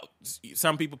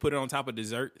 Some people put it on top of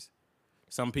desserts.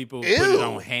 Some people put it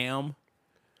on ham.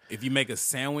 If you make a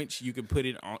sandwich, you can put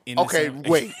it on. Okay,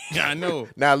 wait. I know.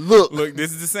 Now look,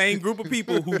 this is the same group of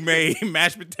people who made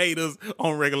mashed potatoes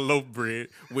on regular loaf bread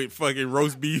with fucking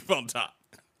roast beef on top.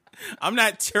 I'm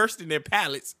not thirsting their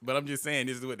palates, but I'm just saying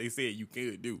this is what they said you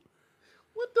could do.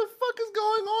 What the fuck is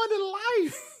going on in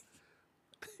life?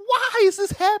 Why is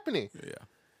this happening? Yeah.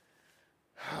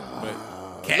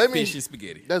 But catfish and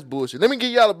spaghetti. That's bullshit. Let me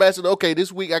give y'all a bachelor. Okay,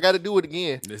 this week I got to do it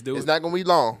again. Let's do it. It's not going to be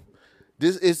long.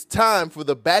 This is time for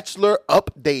the Bachelor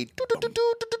update.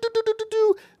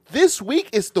 This week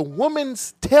is the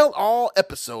Woman's Tell-All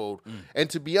episode. And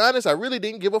to be honest, I really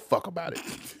didn't give a fuck about it.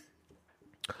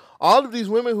 All of these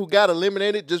women who got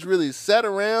eliminated just really sat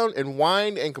around and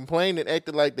whined and complained and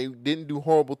acted like they didn't do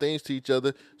horrible things to each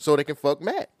other so they can fuck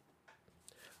Matt.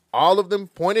 All of them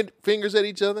pointed fingers at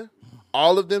each other.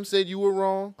 All of them said you were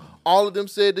wrong. All of them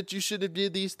said that you should have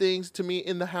did these things to me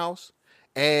in the house.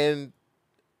 And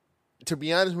to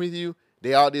be honest with you,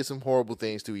 they all did some horrible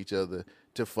things to each other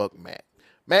to fuck Matt.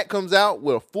 Matt comes out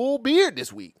with a full beard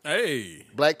this week. Hey.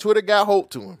 Black Twitter got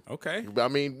hope to him. Okay. I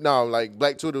mean, no, like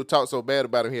Black Twitter talked so bad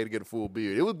about him, he had to get a full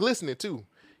beard. It was glistening too.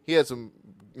 He had some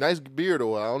nice beard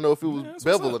oil. I don't know if it was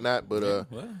bevel or not, but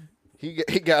he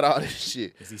got all this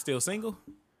shit. Is he still single?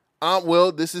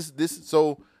 Well, this is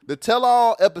so the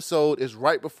tell-all episode is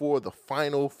right before the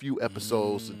final few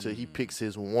episodes until he picks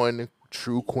his one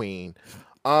true queen.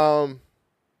 Matt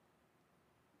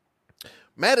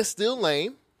is still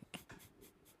lame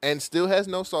and still has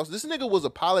no sauce. This nigga was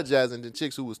apologizing to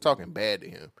chicks who was talking bad to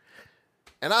him.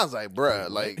 And I was like, bruh,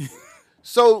 like,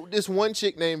 so this one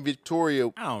chick named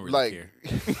Victoria. I don't really care.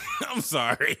 I'm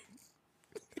sorry.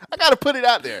 I got to put it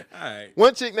out there. All right.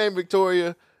 One chick named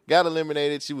Victoria got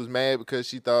eliminated. She was mad because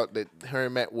she thought that her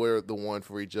and Matt were the one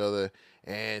for each other.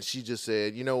 And she just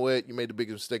said, you know what? You made the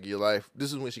biggest mistake of your life.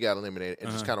 This is when she got eliminated and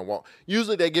just kind of walked.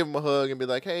 Usually they give him a hug and be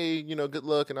like, hey, you know, good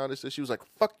luck and all this stuff. She was like,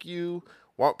 fuck you.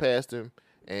 Walked past him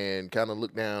and kind of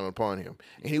looked down upon him.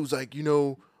 And he was like, you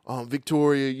know,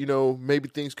 Victoria, you know, maybe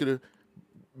things could have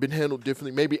been handled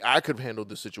differently. Maybe I could have handled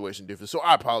the situation differently. So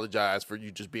I apologize for you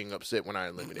just being upset when I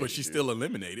eliminated you. But she's still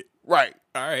eliminated. Right.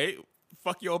 All right.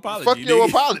 Fuck your apology. Fuck your nigga.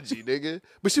 apology, nigga.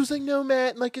 But she was like, no,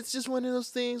 Matt, like, it's just one of those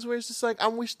things where it's just like, I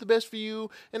wish the best for you.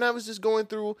 And I was just going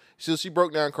through. So she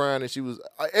broke down crying, and she was,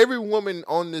 every woman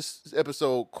on this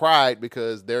episode cried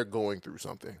because they're going through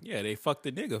something. Yeah, they fucked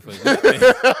the nigga for nothing.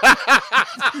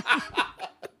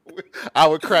 I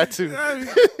would cry too.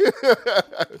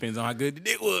 Depends on how good the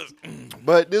dick was.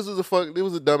 But this was a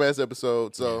dumbass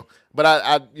episode. So, but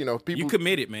I you know, people. You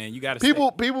committed, man. You got to.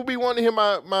 People be wanting to hear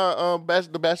my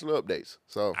the Bachelor updates.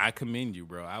 So I commend you,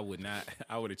 bro. I would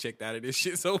have checked out of this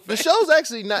shit so fast. The show's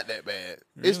actually not that bad.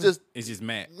 Really? It's just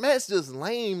Matt. Matt's just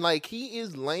lame. Like, he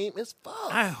is lame as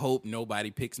fuck. I hope nobody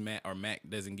picks Matt or Matt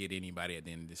doesn't get anybody at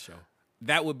the end of this show.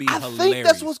 That would be hilarious. I think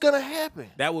that's what's gonna happen.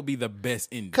 That would be the best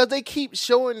ending. Because they keep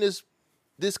showing this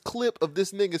clip of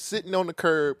this nigga sitting on the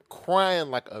curb crying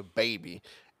like a baby.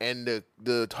 And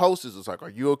the hostess was like, are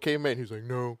you okay, man? He's like,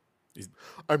 no,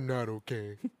 I'm not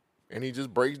okay. And he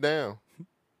just breaks down.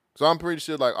 So I'm pretty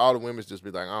sure like all the women just be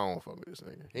like, I don't fuck with this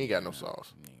nigga. He ain't got no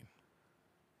sauce.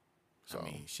 I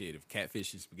mean, shit, if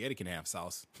catfish and spaghetti can have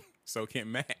sauce, so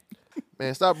can Matt.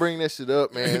 Man, stop bringing that shit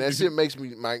up, man. That shit makes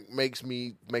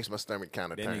my stomach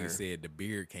kind of turn. That nigga said the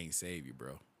beard can't save you,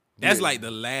 bro. That's like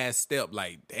the last step.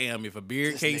 Like, damn, if a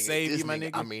beard can't save you, my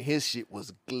nigga. I mean, his shit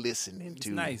was glistening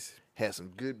too. Nice. Had some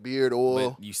good beard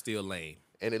oil. But you still lame.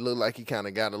 And it looked like he kind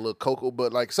of got a little cocoa,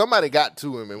 but like somebody got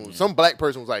to him, and some black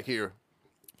person was like, "Here,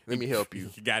 let me help you."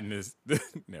 He got in this.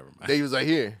 Never mind. They was like,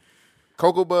 "Here,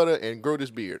 cocoa butter and grow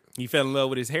this beard." He fell in love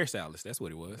with his hairstylist. That's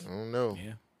what it was. I don't know.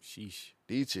 Yeah. Sheesh.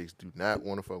 These chicks do not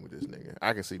want to fuck with this nigga.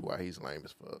 I can see why he's lame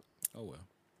as fuck. Oh well.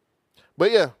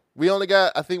 But yeah,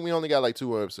 I think we only got like 2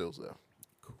 more episodes left.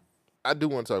 Cool. I do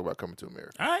want to talk about Coming to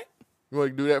America. All right. You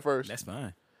want to do that first? That's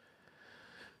fine.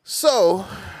 So,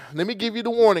 let me give you the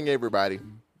warning, everybody.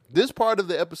 This part of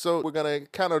the episode, we're going to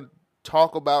kind of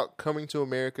talk about Coming to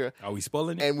America. Are we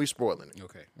spoiling it? And we're spoiling it.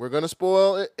 Okay. We're going to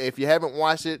spoil it. If you haven't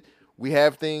watched it, we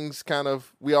have things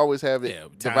we always have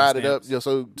it divided up.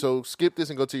 So skip this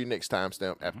and go to your next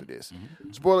timestamp after this.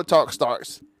 Spoiler talk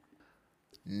starts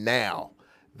now.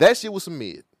 That shit was some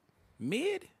mid.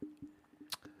 Mid?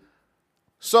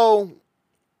 So,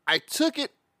 I took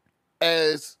it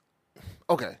as,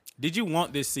 okay. Did you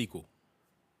want this sequel?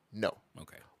 No.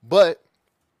 Okay. But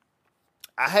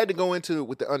I had to go into it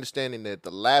with the understanding that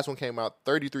the last one came out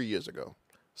 33 years ago.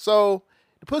 So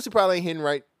the pussy probably ain't hitting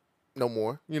right no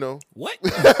more, you know. What? You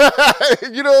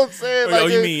know what I'm saying? Oh,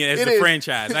 like you mean as the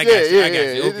franchise. I got you.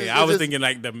 Okay. I was thinking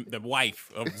like the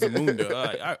wife of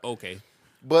Zamunda. Okay.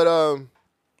 But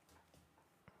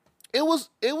it was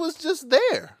just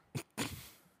there.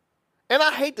 And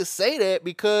I hate to say that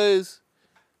because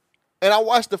I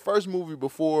watched the first movie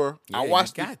before. I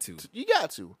watched you got to. You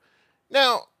got to.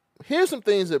 Now, here's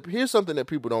something that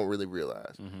people don't really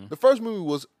realize. The first movie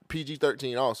was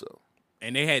PG-13 also.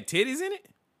 And they had titties in it?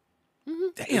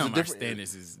 Damn, our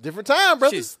standards is different time,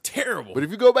 brother. Shit's terrible. But if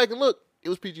you go back and look, it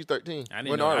was PG-13. I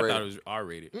didn't know. I thought it was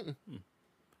R-rated.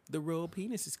 The royal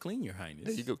penis is clean, Your Highness.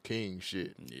 There you go, king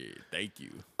shit. Yeah, thank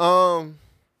you.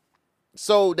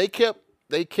 So they kept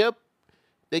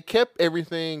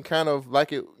everything kind of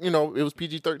like it. You know, it was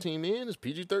PG-13 then. It's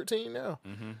PG-13 now.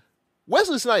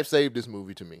 Wesley Snipes saved this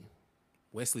movie to me.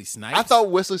 Wesley Snipes? I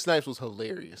thought Wesley Snipes was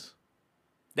hilarious.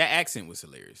 That accent was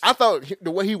hilarious. I thought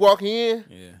the way he walked in.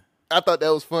 Yeah. I thought that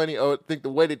was funny. I think the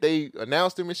way that they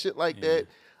announced him and shit like that.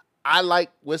 I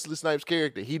like Wesley Snipes'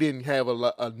 character. He didn't have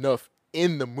enough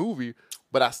in the movie,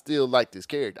 but I still liked his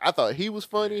character. I thought he was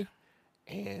funny,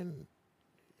 and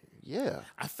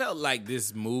I felt like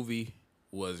this movie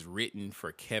was written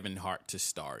for Kevin Hart to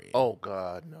star in. Oh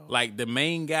God, no! Like the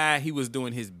main guy, he was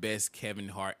doing his best Kevin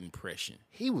Hart impression.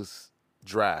 He was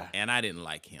dry, and I didn't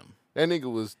like him. That nigga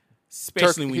was.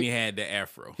 Especially when he had the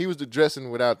afro. He was the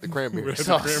dressing without the cranberry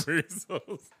sauce.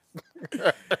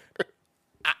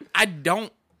 I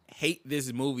don't hate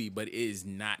this movie, but it is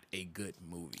not a good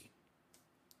movie.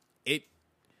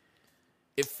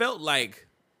 It felt like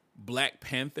Black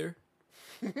Panther,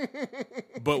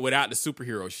 but without the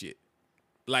superhero shit.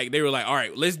 Like they were like, all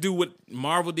right, let's do what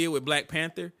Marvel did with Black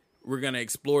Panther. We're going to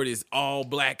explore this all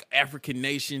black African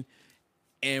nation,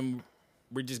 and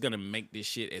we're just going to make this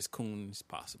shit as cool as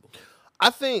possible.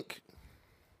 I think,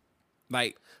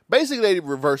 like, basically they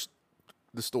reversed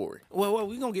the story. Well,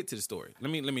 we're going to get to the story. Let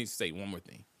me say one more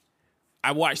thing.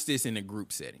 I watched this in a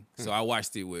group setting. So I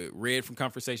watched it with Red from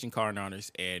Conversation Card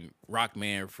Honors and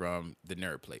Rockman from the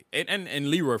Nerd Plate.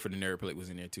 And Leroy from the Nerd Plate was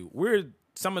in there too. We're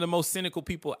some of the most cynical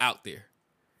people out there.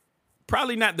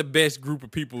 Probably not the best group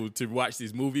of people to watch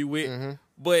this movie with,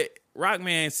 but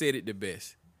Rockman said it the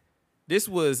best. This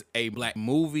was a black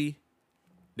movie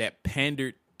that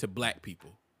pandered to black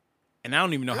people. And I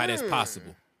don't even know how that's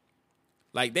possible.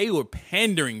 Like, they were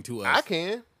pandering to us. I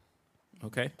can.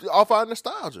 Okay. Off our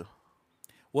nostalgia.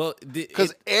 Well,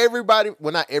 because everybody,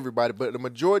 well, not everybody, but the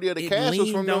majority of the cast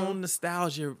was from on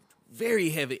nostalgia very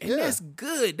heavy. And that's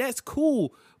good. That's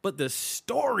cool. But the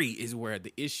story is where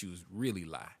the issues really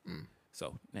lie.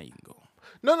 So now you can go on.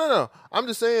 No. I'm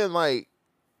just saying, like,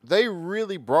 they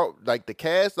really brought, like, the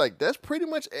cast, like, that's pretty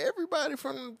much everybody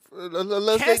from,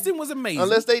 casting was amazing.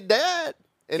 Unless they died.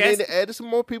 And then they added some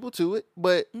more people to it.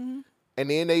 But, and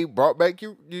then they brought back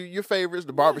your favorites,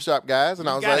 the barbershop guys. And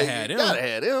I was like, you gotta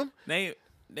have them. They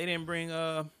didn't bring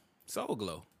Soul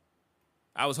Glow.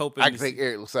 I was hoping. I think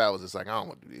Eric LaSalle was just like, I don't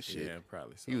want to do this shit. Yeah,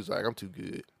 probably so. He was like, I'm too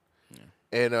good. Yeah.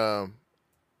 And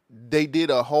they did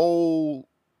a whole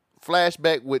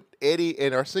flashback with Eddie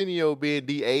and Arsenio being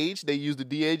de-aged. They used the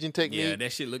de-aging technique. Yeah,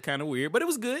 that shit looked kind of weird, but it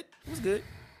was good. It was good.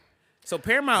 So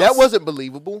Paramount. That wasn't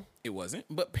believable. It wasn't.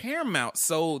 But Paramount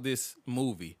sold this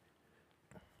movie,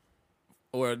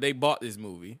 or they bought this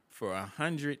movie for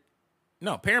 $100.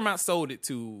 No, Paramount sold it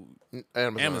to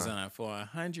Amazon for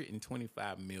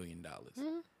 $125 million.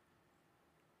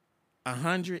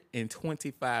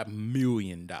 $125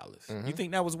 million. You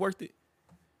think that was worth it?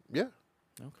 Yeah.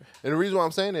 Okay. And the reason why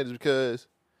I'm saying that is because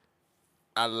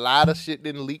a lot of shit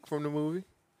didn't leak from the movie.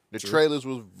 The trailers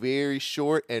was very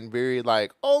short and very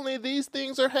like, only these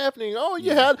things are happening. Oh,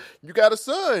 you got a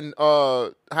son,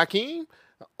 Hakeem.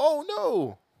 Oh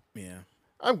no. Yeah.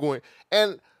 I'm going.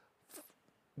 And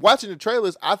watching the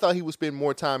trailers, I thought he would spend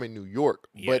more time in New York.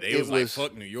 Yeah, but it was like,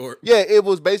 fuck New York. Yeah, it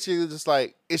was basically just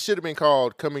like, it should have been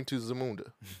called Coming to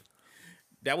Zamunda.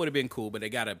 That would have been cool, but they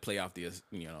got to play off the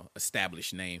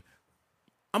established name.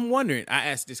 I'm wondering, I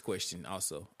asked this question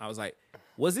also. I was like,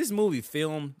 was this movie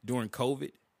filmed during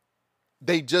COVID?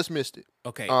 They just missed it.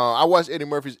 Okay. I watched Eddie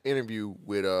Murphy's interview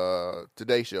with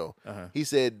Today Show. He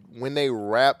said when they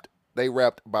wrapped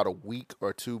about a week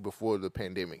or two before the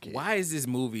pandemic hit. Why is this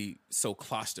movie so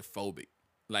claustrophobic?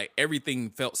 Like, everything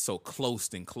felt so close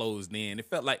and closed in. It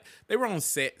felt like they were on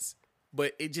sets,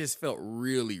 but it just felt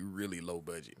really, really low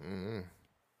budget.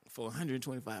 For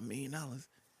 $125 million.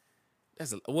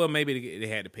 Well, maybe they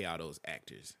had to pay all those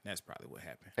actors. That's probably what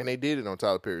happened. And they did it on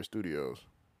Tyler Perry Studios.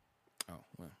 Oh,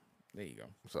 well, there you go.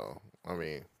 So, I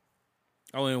mean.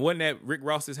 Oh, and wasn't that Rick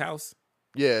Ross's house?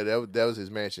 Yeah, that was his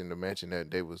mansion. The mansion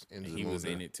that they was in. He was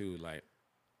in it too. Like,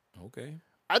 okay.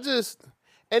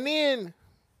 And then,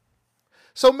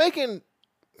 so making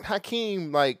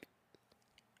Hakeem like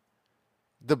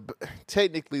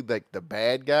technically like the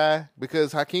bad guy,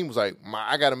 because Hakeem was like,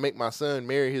 I got to make my son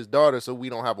marry his daughter so we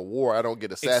don't have a war. I don't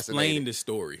get assassinated. Explain the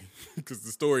story, because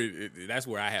the story, that's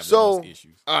where I have the most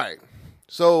issues. All right,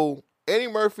 so Eddie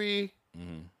Murphy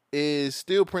is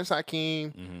still Prince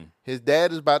Hakeem. His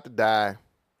dad is about to die.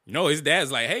 No, his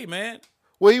dad's like, hey man.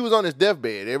 Well, he was on his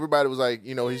deathbed. Everybody was like,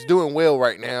 he's doing well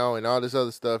right now and all this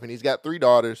other stuff. And he's got 3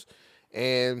 daughters.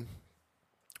 And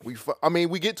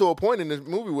we get to a point in this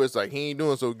movie where it's like, he ain't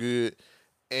doing so good.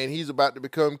 And he's about to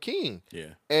become king.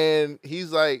 Yeah. And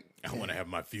he's like, I want to have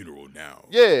my funeral now.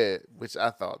 Yeah. Which I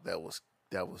thought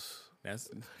that's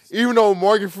even though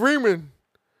Morgan Freeman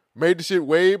made the shit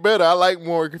way better. I like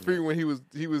Morgan Freeman when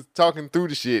he was talking through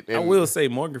the shit. And I will say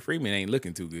Morgan Freeman ain't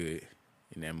looking too good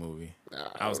in that movie.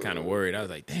 I was kind of worried. I was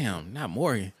like, damn, not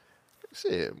Morgan.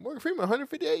 Shit, Morgan Freeman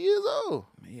 158 years old.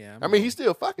 Yeah. I mean, he's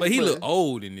still fucking. But he looked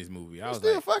old in this movie. I was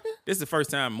still like, fucking? This is the first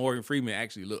time Morgan Freeman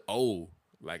actually looked old.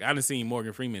 Like, I done seen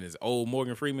Morgan Freeman as old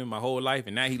Morgan Freeman my whole life,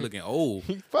 and now he looking old.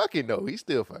 He fucking though. He's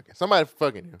still fucking. Somebody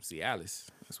fucking him. See, Alice.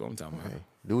 That's what I'm talking about.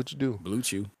 Do what you do. Blue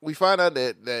Chew. We find out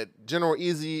that General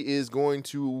Izzy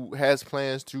has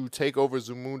plans to take over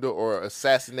Zamunda or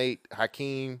assassinate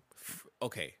Hakeem.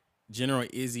 Okay. General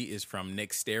Izzy is from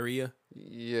Nexteria.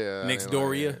 Yeah.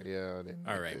 Nextdoria. Yeah.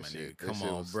 All right, my nigga. Come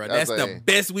on, bro. That's the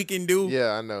best we can do.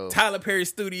 Yeah, I know. Tyler Perry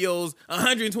Studios,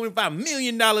 $125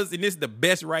 million, and this is the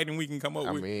best writing we can come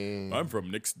up with. I'm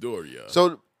from Nextdoria.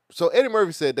 So Eddie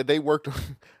Murphy said that they worked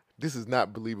on. This is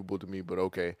not believable to me, but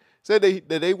okay. Said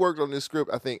that they worked on this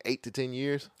script, I think 8 to 10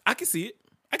 years. I can see it.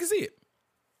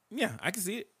 Yeah, I can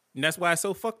see it. And that's why it's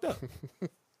so fucked up.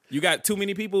 You got too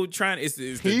many people trying.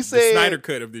 The Snyder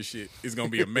cut of this shit is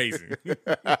going to be amazing.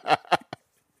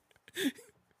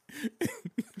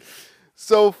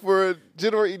 So for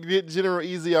General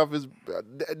Izzy off his,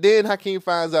 then Hakeem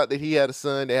finds out that he had a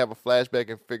son. They have a flashback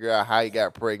and figure out how he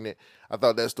got pregnant. I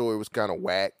thought that story was kind of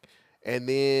whack. And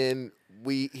then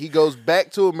he goes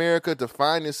back to America to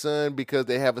find his son because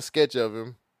they have a sketch of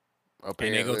him.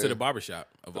 Apparently. And they go to the barbershop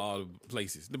of all the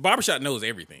places. The barbershop knows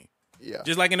everything. Yeah.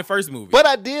 Just like in the first movie. But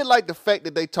I did like the fact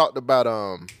that they talked about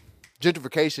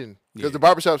gentrification because the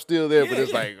barbershop's still there, but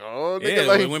it's like, oh, nigga,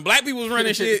 like, when black people was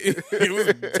running shit, it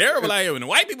was terrible out here. When the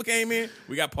white people came in,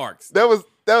 we got parks. That was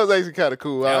actually kind of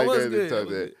cool. That I like was that good. they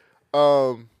talked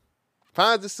that.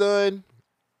 Finds his son,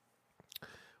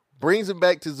 brings him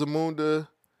back to Zamunda.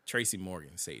 Tracy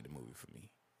Morgan saved the movie for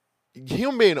me.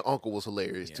 Him being an uncle was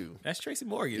hilarious too. That's Tracy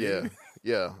Morgan. Yeah,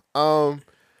 yeah.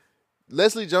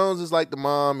 Leslie Jones is like the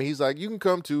mom. He's like, you can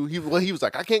come too. He was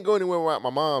like, I can't go anywhere without my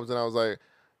mom's. And I was like,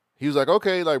 he was like,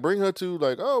 okay, like bring her to,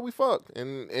 like, oh, we fucked.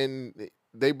 And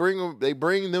they bring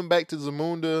them back to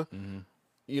Zamunda. Mm-hmm.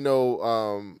 You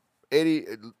know, Eddie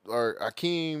or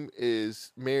Hakeem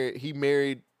is married. He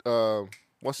married.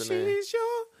 What's her name? She's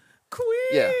your queen.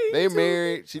 Yeah, they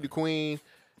married. She the queen.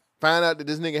 Find out that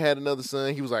this nigga had another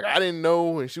son. He was like, I didn't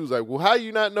know. And she was like, well, how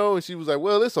you not know? And she was like,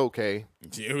 well, it's okay.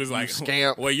 It was like,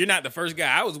 scamp. Well, you're not the first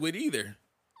guy I was with either.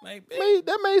 Like,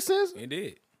 that made sense. It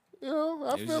did. You know,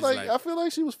 I feel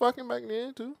like she was fucking back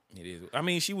then too. It is. I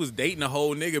mean, she was dating a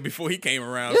whole nigga before he came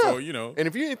around. Yeah. So, you know. And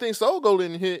if you didn't think Soul Gold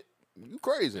didn't hit, you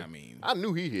crazy. I mean, I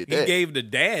knew he hit he that. He gave the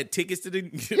dad tickets to the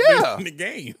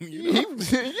game. You know? He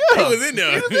was in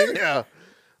there.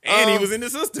 And he was in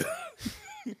the sister.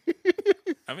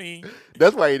 I mean,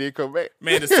 that's why he didn't come back.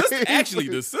 Man,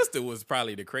 the sister was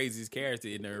probably the craziest character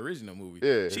in the original movie.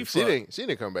 Yeah, she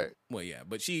didn't come back. Well, yeah,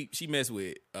 but she messed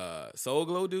with Soul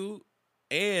Glow dude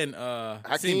and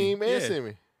Hakeem and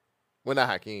Simi. Well, not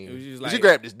Hakeem. Like, she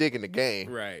grabbed his dick in the game.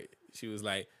 Right. She was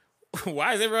like,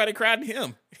 "Why is everybody crowding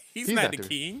him? He's not the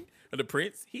king or the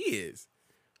prince. He is."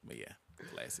 But yeah,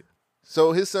 classic.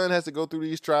 So his son has to go through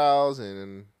these trials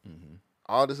and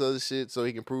all this other shit so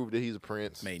he can prove that he's a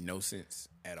prince. Made no sense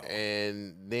at all.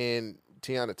 And then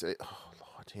Tiana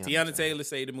Taylor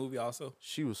saved the movie also.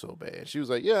 She was so bad. She was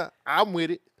like, yeah, I'm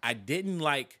with it. I didn't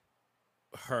like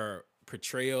her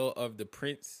portrayal of the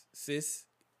princess,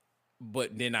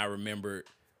 but then I remembered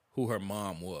who her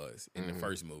mom was in the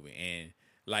first movie. And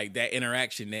like that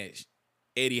interaction that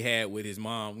Eddie had with his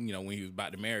mom, you know, when he was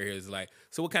about to marry her, is like,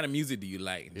 so what kind of music do you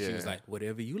like? And she was like,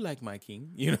 whatever you like, my king.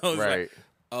 You know, it's like,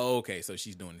 oh, okay, so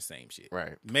she's doing the same shit.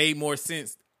 Right. Made more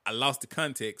sense. I lost the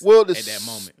context at that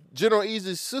moment. General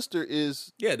Izzy's sister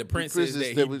is the princess that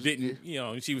he didn't, you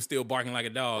know, she was still barking like a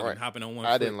dog and hopping on one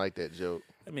foot. I didn't like that joke.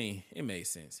 I mean, it made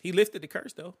sense. He lifted the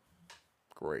curse though.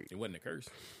 great. It wasn't a curse.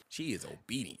 She is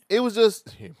obedient. It was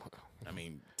just. I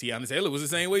mean, Tiana Taylor was the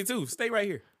same way too. Stay right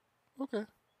here. Okay.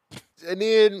 And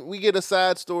then we get a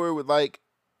side story with like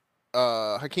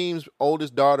Hakeem's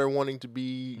oldest daughter wanting to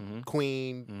be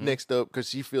queen next up because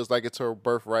she feels like it's her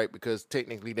birthright because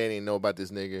technically they didn't know about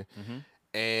this nigga.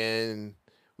 And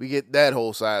we get that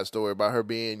whole side story about her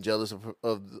being jealous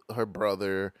of her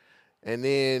brother. And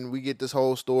then we get this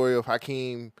whole story of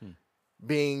Hakeem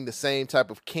being the same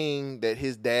type of king that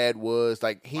his dad was.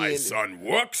 Like My son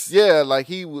works. Yeah, like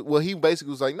he basically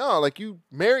was like, no, like you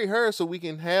marry her so we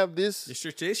can have this. It's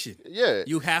tradition. Yeah.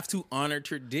 You have to honor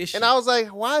tradition. And I was like,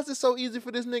 why is it so easy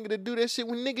for this nigga to do that shit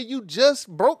when nigga you just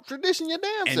broke tradition your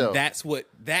damn self? And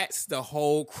that's the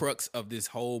whole crux of this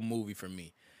whole movie for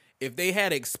me. If they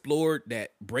had explored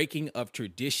that breaking of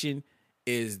tradition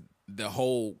is the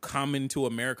whole coming to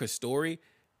America story,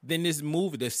 then this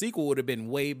movie, the sequel, would have been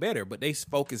way better. But they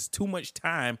focused too much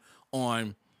time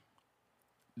on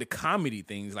the comedy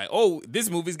things. Like, oh, this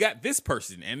movie's got this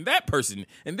person and that person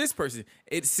and this person.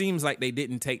 It seems like they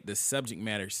didn't take the subject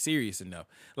matter serious enough.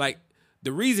 Like,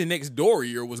 the reason Next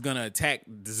Dorier was going to attack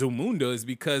Zamunda is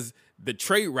because the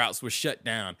trade routes were shut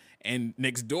down and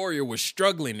Next Dorier was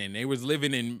struggling and they was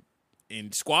living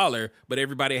in squalor, but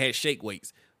everybody had shake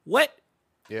weights. What?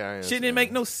 Yeah, shit didn't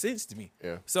make no sense to me.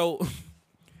 Yeah. So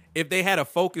if they had a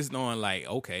focus on like,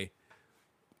 okay,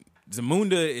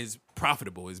 Zamunda is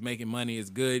profitable, is making money, is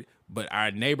good, but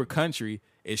our neighbor country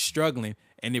is struggling,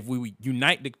 and if we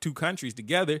unite the two countries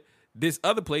together, this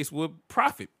other place would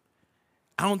profit.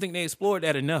 I don't think they explored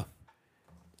that enough.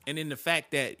 And then the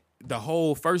fact that the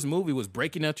whole first movie was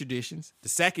breaking up traditions. The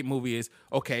second movie is,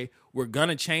 okay, we're going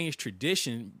to change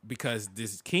tradition because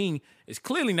this king is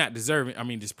clearly not deserving. I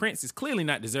mean, this prince is clearly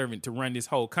not deserving to run this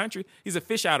whole country. He's a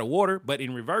fish out of water, but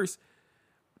in reverse,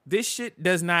 this shit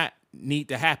does not need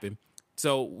to happen.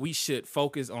 So we should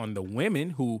focus on the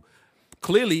women who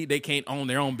clearly they can't own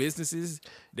their own businesses.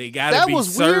 They got to be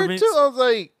servants. That was weird too. I was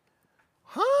like,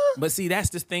 huh? But see,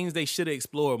 that's the things they should have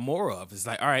explored more of. It's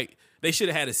like, all right, they should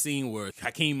have had a scene where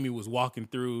Hakeem was walking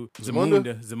through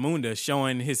Zamunda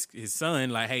showing his son,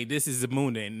 like, hey, this is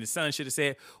Zamunda. And the son should have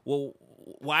said, well,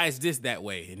 why is this that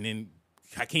way? And then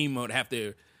Hakeem would have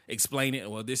to explain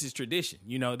it. Well, this is tradition.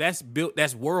 You know, that's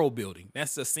world building.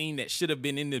 That's a scene that should have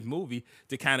been in this movie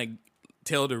to kind of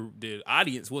tell the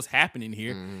audience what's happening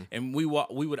here. And we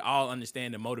would all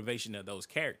understand the motivation of those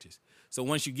characters. So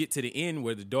once you get to the end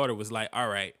where the daughter was like, all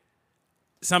right,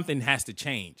 something has to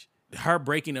change. Her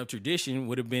breaking of tradition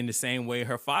would have been the same way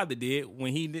her father did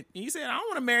when he said, I don't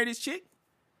want to marry this chick.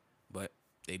 But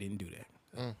they didn't do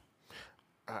that.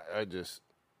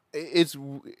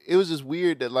 It was just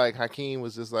weird that like Hakeem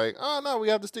was just like, oh no, we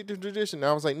have to stick to tradition. And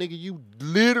I was like, nigga, you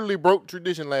literally broke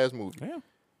tradition last movie. Yeah.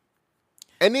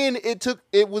 And then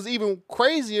it was even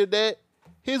crazier that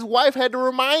his wife had to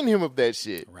remind him of that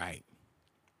shit. Right.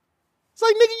 It's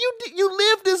like, nigga, you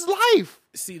lived this life.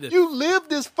 You lived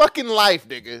this fucking life,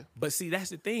 nigga. But see,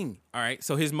 that's the thing. All right.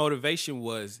 So his motivation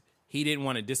was he didn't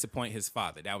want to disappoint his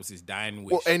father. That was his dying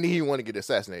wish. Well, and he didn't want to get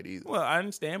assassinated either. Well, I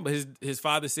understand, but his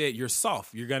father said, you're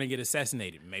soft. You're going to get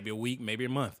assassinated. Maybe a week, maybe a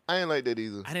month. I didn't like that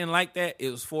either. I didn't like that. It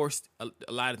was forced. A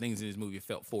lot of things in this movie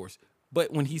felt forced.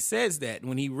 But when he says that,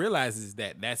 when he realizes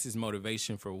that that's his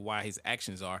motivation for why his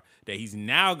actions are, that he's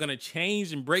now going to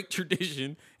change and break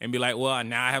tradition and be like, well,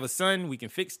 now I have a son. We can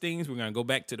fix things. We're going to go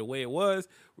back to the way it was.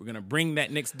 We're going to bring that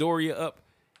Next Dorier up.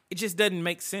 It just doesn't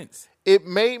make sense. It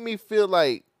made me feel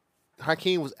like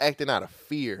Hakeem was acting out of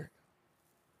fear.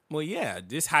 Well, yeah,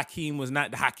 this Hakeem was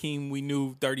not the Hakeem we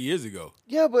knew 30 years ago.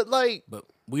 Yeah, but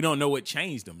we don't know what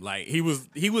changed him. Like he was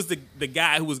the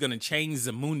guy who was going to change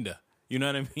Zamunda. You know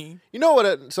what I mean? You know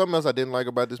what? Something else I didn't like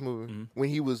about this movie? When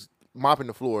he was mopping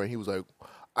the floor and he was like,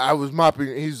 I was mopping.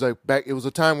 And he was like, back. It was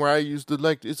a time where I used to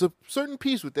like, it's a certain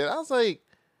piece with that. I was like,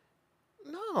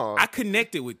 no. I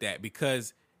connected with that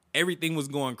because everything was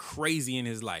going crazy in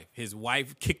his life. His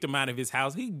wife kicked him out of his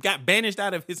house. He got banished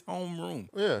out of his home room.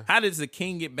 Yeah. How does a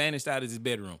king get banished out of his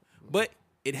bedroom? But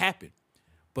it happened.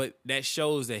 But that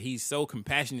shows that he's so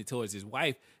compassionate towards his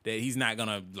wife that he's not going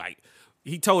to like,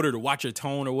 he told her to watch her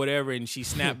tone or whatever, and she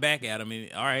snapped back at him.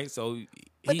 And all right, so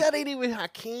but that ain't even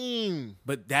Hakeem.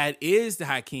 But that is the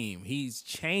Hakeem. He's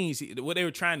changed. What they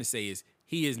were trying to say is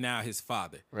he is now his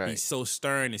father. Right. He's so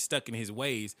stern and stuck in his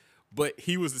ways. But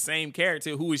he was the same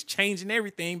character who was changing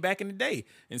everything back in the day.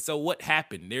 And so what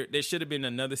happened? There should have been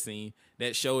another scene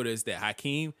that showed us that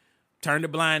Hakeem turned a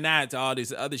blind eye to all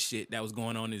this other shit that was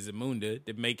going on in Zamunda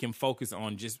to make him focus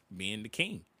on just being the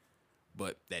king.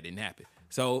 But that didn't happen.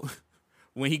 So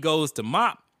when he goes to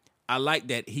Mop, I like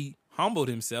that he humbled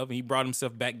himself and he brought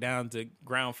himself back down to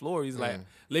ground floor. He's like,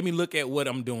 let me look at what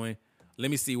I'm doing. Let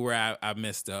me see where I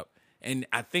messed up. And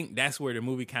I think that's where the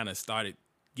movie kind of started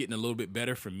getting a little bit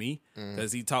better for me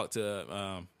because he talked to,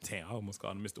 I almost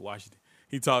called him Mr. Washington.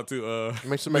 He talked to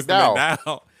Mr.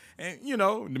 McDowell. And, you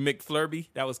know, the McFlurby,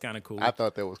 that was kind of cool. I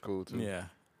thought that was cool, too. Yeah.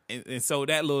 And so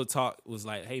that little talk was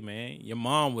like, hey, man, your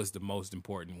mom was the most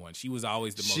important one. She was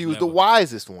always the most She was the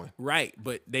wisest one. Right.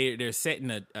 But they're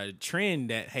setting a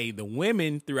trend that, hey, the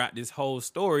women throughout this whole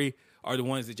story are the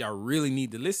ones that y'all really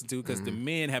need to listen to because the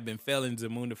men have been failing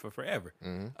Zamunda for forever.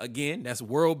 Again, that's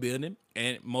world building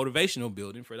and motivational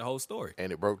building for the whole story.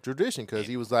 And it broke tradition because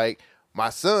he was like, my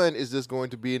son is just going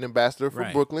to be an ambassador for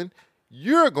Brooklyn.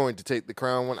 You're going to take the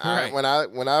crown when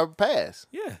I pass.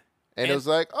 Yeah. And it was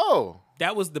like, oh.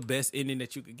 That was the best ending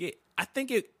that you could get. I think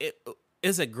it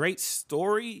is a great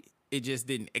story. It just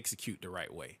didn't execute the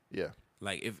right way. Yeah.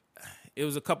 Like if it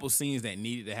was a couple scenes that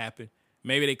needed to happen.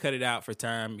 Maybe they cut it out for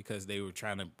time because they were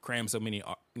trying to cram so many,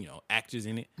 actors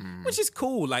in it, which is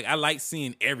cool. Like I like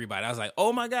seeing everybody. I was like,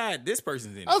 oh my God, this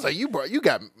person's in it. I was like, you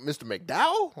got Mr.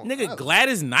 McDowell? Nigga,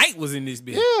 Gladys Knight was in this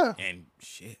bitch. Yeah. And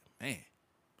shit, man.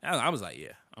 I was like,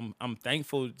 yeah, I'm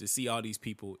thankful to see all these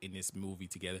people in this movie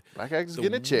together. Black actors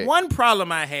getting a check. One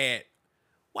problem I had,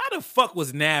 why the fuck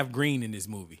was Nav Green in this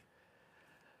movie?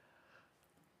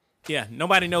 Yeah,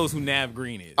 nobody knows who Nav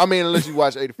Green is. I mean, unless you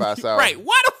watch 85 South. Right.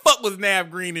 Why the fuck was Nav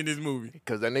Green in this movie?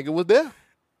 Because that nigga was there.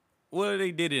 Well,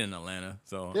 they did it in Atlanta,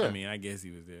 so yeah. I mean, I guess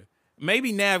he was there.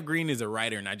 Maybe Nav Green is a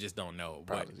writer and I just don't know.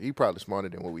 Probably. He probably smarter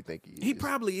than what we think he is. He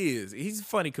probably is. He's a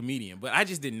funny comedian, but I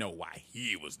just didn't know why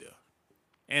he was there.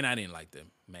 And I didn't like the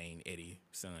main Eddie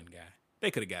son guy.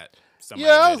 They could have got somebody.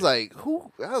 Yeah, I better. was like,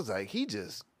 who? I was like, he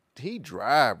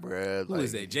dry, bruh. Who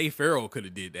is that? Jay Farrell could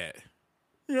have did that.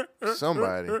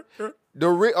 Somebody.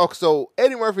 So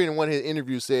Eddie Murphy in one of his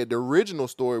interviews said the original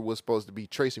story was supposed to be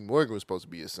Tracy Morgan was supposed to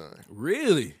be his son.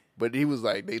 Really? But he was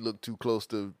like, they look too close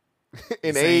to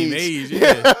in Same age.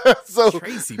 yeah. So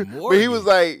Tracy Morgan. But he was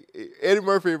like, Eddie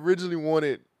Murphy originally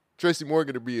wanted Tracy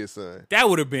Morgan to be his son. That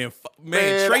would have been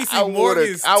man. Tracy Morgan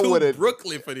is too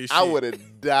Brooklyn for this shit. I would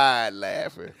have died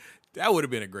laughing. That would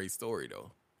have been a great story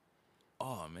though.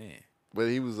 Oh man. But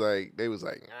he was like, they was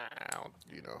like,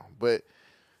 But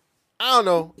I don't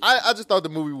know. I just thought the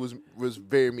movie was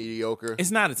very mediocre.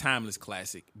 It's not a timeless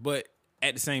classic, but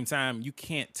at the same time, you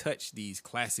can't touch these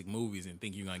classic movies and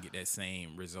think you're gonna get that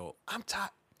same result. I'm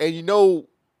tired. And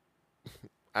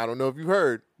I don't know if you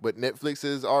heard, but Netflix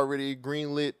has already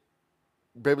greenlit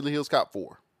Beverly Hills Cop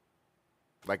 4.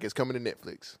 Like it's coming to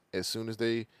Netflix as soon as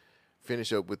they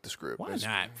finish up with the script. Why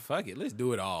not? Fuck it. Let's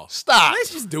do it all. Stop.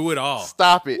 Let's just do it all.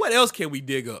 Stop it. What else can we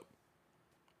dig up?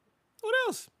 What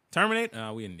else? Terminate?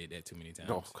 No, we didn't did that too many times.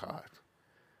 Oh, God.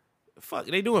 Fuck,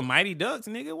 they doing Mighty Ducks,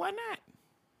 nigga. Why not?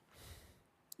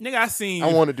 Nigga,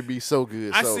 I wanted to be so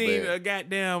good. I so seen bad. a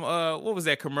goddamn, what was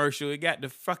that commercial? It got the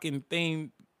fucking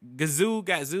thing, Gazoo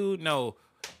got Zoo. No,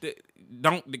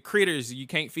 the critters, you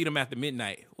can't feed them after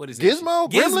midnight. What is Gizmo?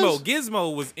 That shit? Gremlins?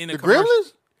 Gizmo was in a The commercial.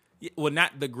 Gremlins? Yeah, well,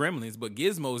 not the Gremlins, but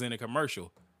Gizmo's in a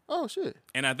commercial. Oh, shit.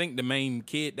 And I think the main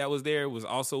kid that was there was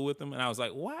also with them. And I was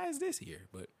like, why is this here?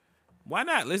 But why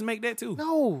not? Let's make that too.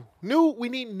 No. We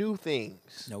need new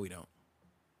things. No, we don't.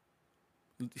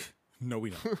 No,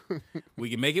 we don't. We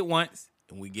can make it once,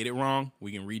 and we get it wrong.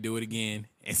 We can redo it again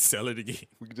and sell it again.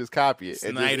 We can just copy it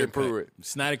and just Snyder improve cut.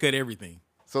 Snyder cut everything.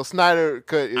 So Snyder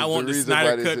cut is I want the the reason why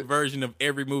Snyder cut version of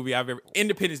every movie I've ever.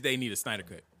 Independence Day need a Snyder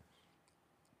cut.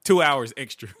 2 hours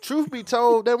extra. Truth be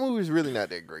told, that movie's really not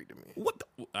that great to me. What?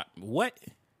 What?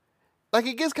 Like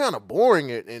it gets kind of boring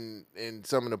in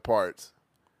some of the parts.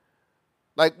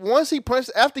 Like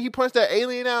after he punched that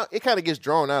alien out, it kind of gets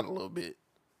drawn out a little bit.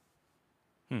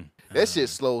 That shit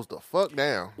slows the fuck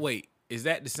down. Wait, is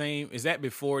that the same? Is that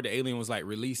before the alien was like,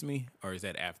 release me? Or is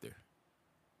that after?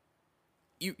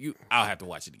 I'll have to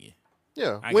watch it again.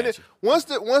 Yeah.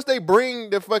 Once they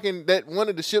bring the fucking, that one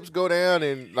of the ships go down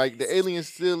and like the alien's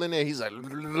still in there, he's like,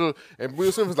 and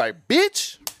Will Smith is like,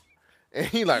 bitch. And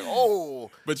he like, oh.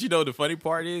 But the funny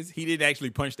part is he didn't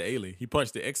actually punch the alien. He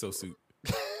punched the exosuit.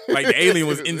 Like the alien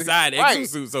was inside the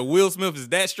exosuit. So Will Smith is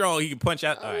that strong he can punch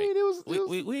out. All right.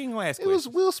 We ain't gonna ask questions.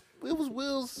 It was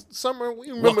Will's summer.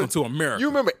 Welcome to America. You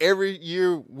remember every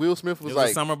year Will Smith was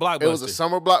like a summer blockbuster. It was a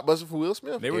summer blockbuster for Will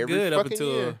Smith. They were every good up fucking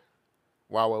until year.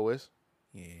 Wild Wild West.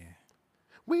 Yeah.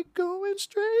 We going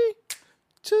straight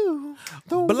to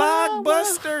the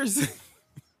blockbusters.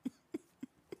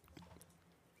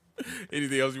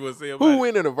 Anything else you want to say about Who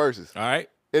win in the verses? All right.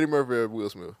 Eddie Murphy or Will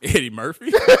Smith? Eddie Murphy?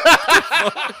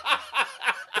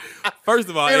 First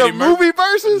of all, in Eddie a movie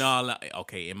versus? No,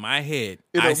 okay. In my head,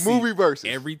 movie versus.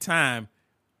 every time.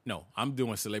 No, I'm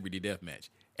doing celebrity deathmatch.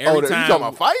 You talking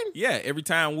about fighting? Yeah, every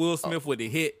time Will Smith would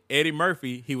hit Eddie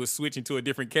Murphy, he was switching to a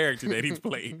different character that he's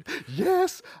played.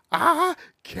 Yes, I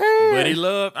can. But he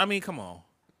loved, come on.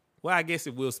 Well, I guess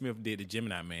if Will Smith did the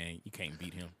Gemini Man, you can't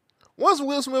beat him. Once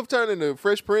Will Smith turned into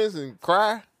Fresh Prince and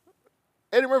cry,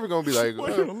 Eddie Murphy gonna be like, why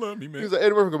you don't love me, man? He's like,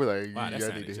 Eddie Murphy gonna be like, Wow, that I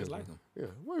sounded need to just hit like him. Yeah,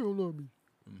 why you don't love me?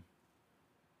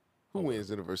 Who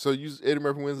wins in the verse? So Eddie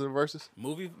Murphy wins in the verses?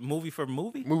 Movie for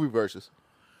movie? Movie verses.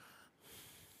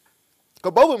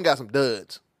 Cause both of them got some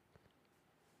duds.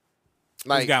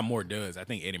 Who's got more duds? I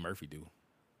think Eddie Murphy do.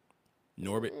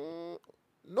 Norbit?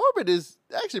 Norbit is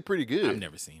actually pretty good. I've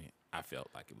never seen it. I felt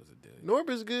like it was a dud.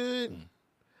 Norbit's good.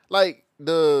 Like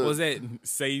What was that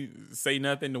Say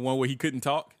Nothing, the one where he couldn't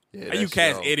talk? Yeah, how you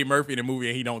cast Eddie Murphy in a movie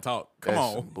and he don't talk? Come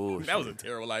on. Bullshit. That was a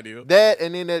terrible idea. That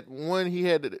and then that one he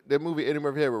had, that movie Eddie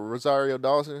Murphy had with Rosario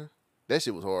Dawson. That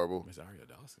shit was horrible. Rosario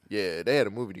Dawson. Yeah, they had a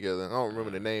movie together. I don't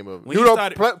remember the name of When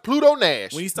it. Pluto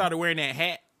Nash. When he started wearing that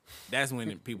hat, that's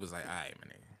when people was like, all right,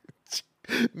 man.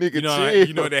 Nigga,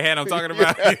 you know the hat I'm talking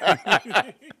about? It's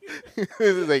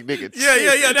like, nigga, chill.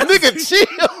 Yeah. Nigga, chill.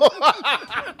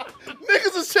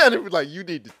 Niggas is trying to be like, you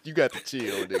got to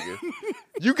chill, nigga.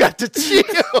 You got to chill.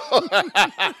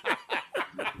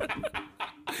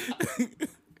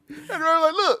 And I was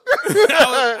like, look.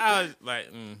 I was like,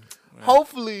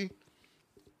 Hopefully,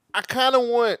 I kind of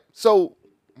want, so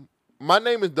my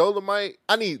name is Dolomite.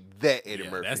 I need that Eddie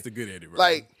Murphy. That's the good Eddie Murphy.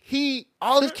 Like,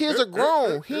 all his kids are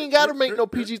grown. He ain't got to make no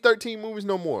PG-13 movies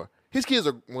no more. His kids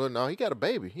are, well, no, he got a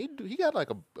baby. He got like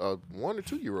a 1 or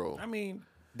 2 year old.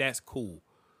 That's cool.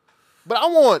 But I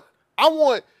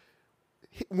want,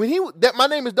 when My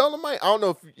Name is Dolomite, I don't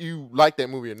know if you like that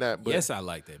movie or not. But, yes, I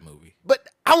like that movie. But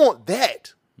I want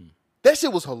that. That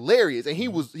shit was hilarious. And he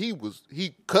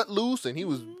cut loose and he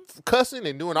was cussing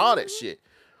and doing all that shit.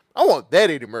 I want that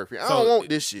Eddie Murphy. I don't want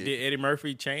this shit. Did Eddie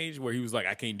Murphy change where he was like,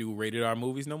 I can't do rated R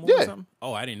movies no more Yeah. or something?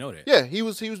 Oh, I didn't know that. Yeah, he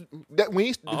was when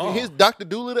his Dr.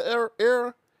 Doolittle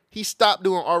era, he stopped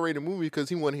doing R-rated movies because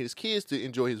he wanted his kids to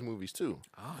enjoy his movies too.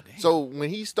 Oh, damn. So when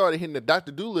he started hitting the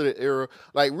Dr. Doolittle era,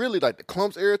 like really like the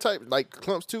Clumps era type, like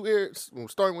Clumps 2 era,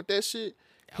 starting with that shit.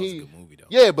 That was a good movie though.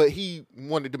 Yeah, but he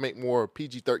wanted to make more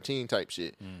PG-13 type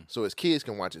shit so his kids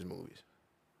can watch his movies.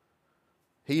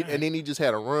 And then he just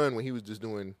had a run when he was just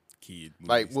doing kid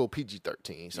movies. like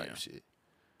PG-13 type shit.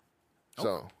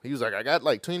 So he was like, I got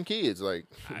like 10 kids. Like,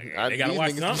 they gotta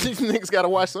watch something. These niggas gotta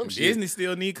watch some shit. Disney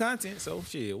still need content, so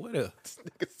shit, what up?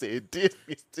 Nigga said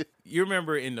Disney still. You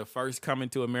remember in the first Coming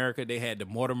to America, they had the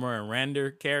Mortimer and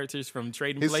Rander characters from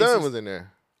Trading His Places? son was in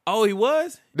there. Oh, he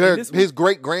was? His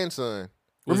great-grandson.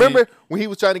 Remember when he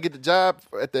was trying to get the job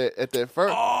at that firm?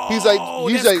 Oh, he's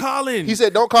like Colin. He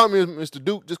said, "Don't call me Mr.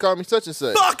 Duke, just call me such and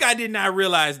such." Fuck, I did not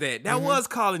realize that. That was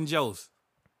Colin Jost.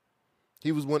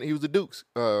 He was the Duke's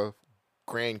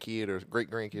grandkid or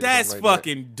great grandkid. That's like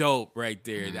fucking dope right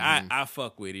there. I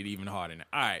fuck with it even harder now.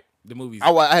 All right, the movie's.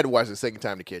 I had to watch it the second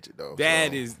time to catch it though.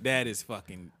 That is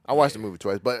fucking. I watched the movie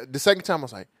twice, but the second time I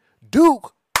was like,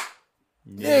 Duke.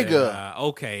 Yeah, nigga.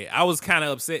 Okay, I was kind of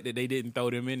upset that they didn't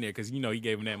throw them in there because he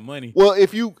gave him that money. Well,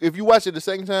 if you watch it the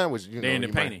second time, which they're in the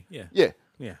painting, yeah,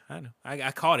 I know.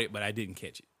 I caught it, but I didn't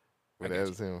catch it. But that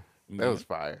was him. That was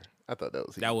fire. I thought that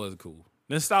was him. That was cool.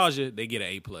 Nostalgia, they get an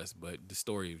A+, but the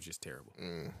story was just terrible.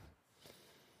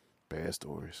 Bad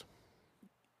stories.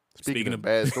 Speaking of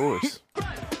bad stories.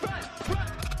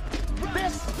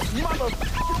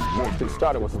 It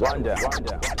started with Rundown.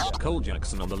 Cole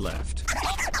Jackson on the left.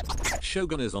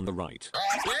 Shogun is on the right.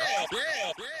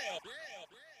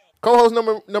 Co-host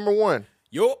number one.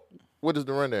 Yo. What is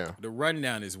the rundown? The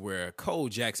rundown is where Cole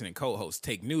Jackson and co-hosts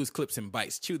take news clips and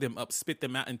bites, chew them up, spit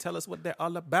them out, and tell us what they're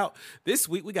all about. This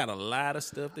week we got a lot of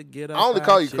stuff to get up. I only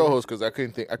call you co-host because I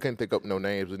couldn't think up no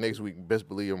names. But next week, best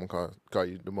believe I'm gonna call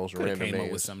you the most random came names.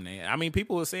 Up with some name. I mean,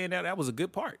 people were saying that was a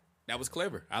good part. That was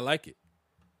clever. I like it.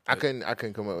 I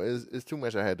couldn't come up. It's too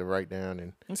much I had to write down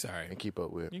and I'm sorry and keep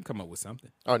up with. You can come up with something.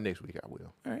 Oh, next week I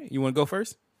will. All right. You want to go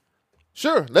first?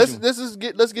 Sure. Let's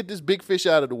get this big fish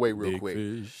out of the way real quick.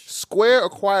 Fish. Square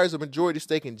acquires a majority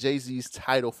stake in Jay-Z's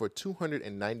title for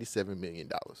 $297 million.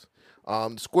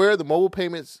 Square, the mobile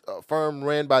payments firm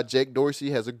ran by Jack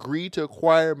Dorsey, has agreed to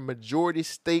acquire majority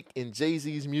stake in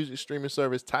Jay-Z's music streaming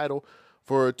service title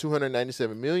for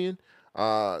 $297 million.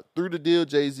 Through the deal,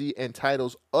 Jay-Z and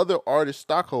Tidal's other artist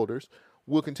stockholders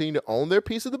will continue to own their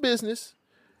piece of the business,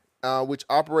 which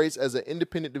operates as an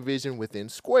independent division within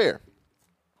Square.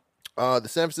 The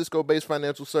San Francisco-based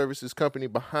financial services company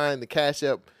behind Cash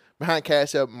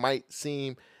App might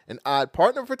seem an odd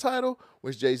partner for Tidal,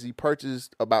 which Jay-Z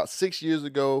purchased about 6 years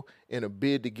ago in a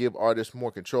bid to give artists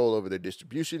more control over their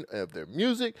distribution of their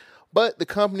music. But the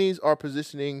companies are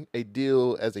positioning a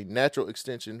deal as a natural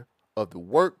extension of the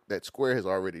work that Square has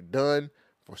already done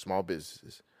for small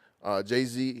businesses.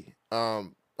 Jay-Z,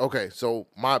 okay, so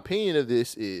my opinion of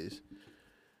this is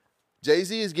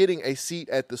Jay-Z is getting a seat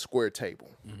at the Square table.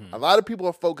 A lot of people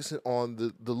are focusing on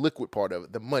the liquid part of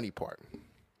it, the money part.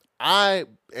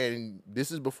 And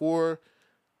this is before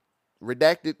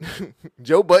Redacted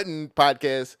Joe Budden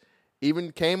podcast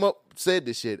even came up, said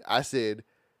this shit. I said,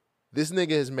 this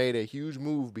nigga has made a huge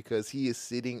move because he is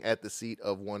sitting at the seat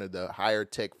of one of the higher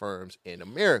tech firms in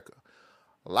America.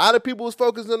 A lot of people was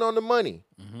focusing on the money.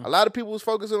 A lot of people was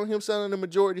focusing on him selling the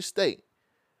majority stake.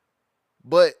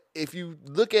 But if you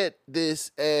look at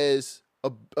this as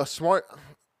a smart,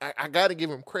 I got to give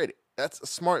him credit. That's a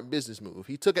smart business move.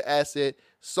 He took an asset,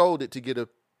 sold it to get a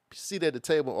seat at the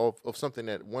table of something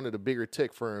that one of the bigger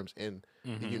tech firms in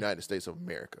the United States of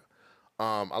America.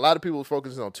 A lot of people were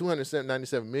focusing on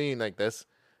 $297 million. Like that's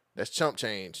chump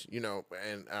change, you know.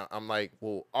 And I'm like,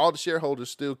 well, all the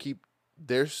shareholders still keep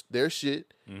their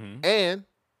shit, and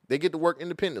they get to work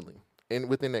independently and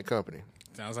within that company.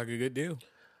 Sounds like a good deal.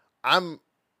 I'm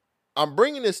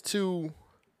bringing this to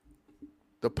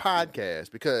the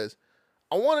podcast because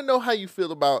I want to know how you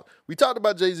feel about. We talked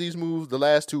about Jay-Z's moves the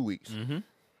last 2 weeks.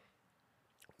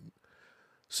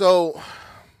 So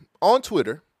on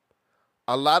Twitter,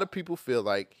 a lot of people feel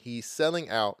like he's selling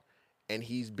out, and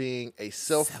he's being a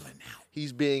self-serving,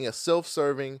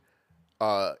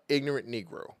 ignorant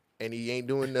Negro, and he ain't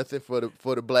doing nothing for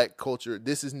the black culture.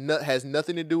 This has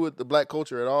nothing to do with the black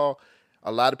culture at all.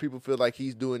 A lot of people feel like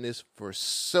he's doing this for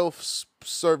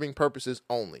self-serving purposes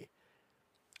only.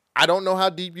 I don't know how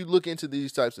deep you look into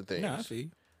these types of things. No, I see.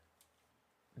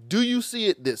 Do you see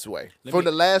it this way for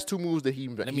the last two moves that he's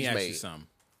made? Let me ask you something.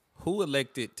 Who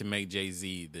elected to make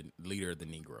Jay-Z the leader of the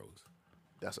Negroes?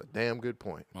 That's a damn good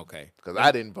point. Okay. Because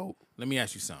I didn't vote. Let me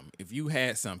ask you something. If you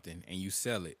had something and you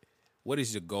sell it, what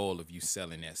is your goal of you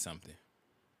selling that something?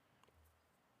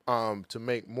 To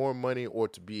make more money or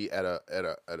to be at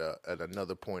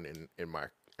another point in my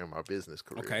business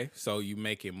career. Okay, so you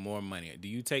making more money. Do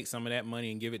you take some of that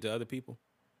money and give it to other people?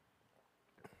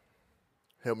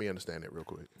 Help me understand that real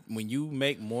quick. When you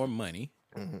make more money,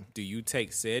 do you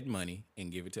take said money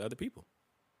and give it to other people?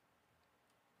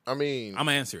 I mean, I'm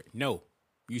gonna answer it. No,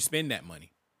 you spend that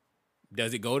money.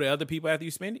 Does it go to other people after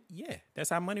you spend it? Yeah,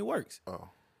 that's how money works. Oh,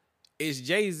 is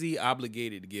Jay-Z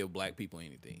obligated to give black people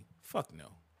anything? Fuck no.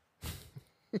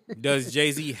 Does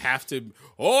Jay-Z have to,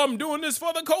 I'm doing this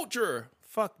for the culture?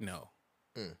 Fuck no.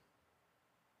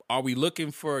 Are we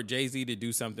looking for Jay-Z to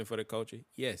do something for the culture?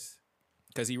 Yes,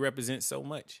 because he represents so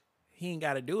much. He ain't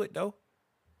got to do it, though.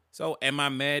 So am I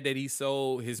mad that he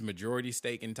sold his majority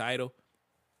stake in Tidal?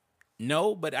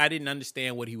 No, but I didn't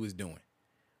understand what he was doing.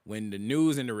 When the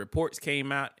news and the reports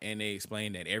came out and they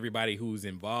explained that everybody who's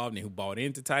involved and who bought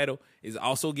into Tidal is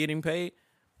also getting paid,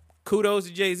 kudos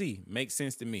to Jay-Z. Makes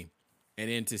sense to me. And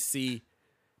then to see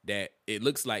that it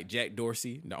looks like Jack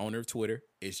Dorsey, the owner of Twitter,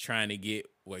 is trying to get,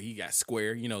 he got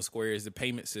Square. You know, Square is the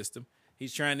payment system.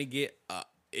 He's trying to get,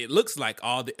 it looks like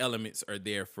all the elements are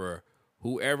there for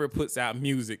whoever puts out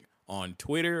music on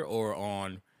Twitter or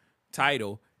on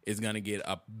Tidal is going to get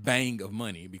a bang of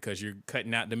money because you're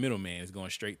cutting out the middleman. It's going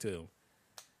straight to them.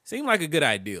 Seemed like a good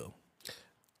idea.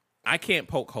 I can't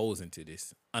poke holes into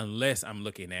this unless I'm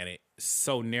looking at it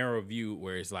so narrow view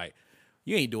where it's like,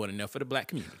 you ain't doing enough for the black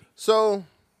community. So,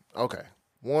 okay.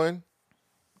 One,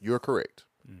 you're correct.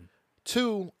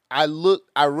 Two, I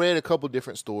read a couple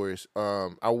different stories.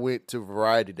 I went to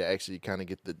Variety to actually kind of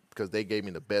get because they gave me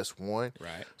the best one.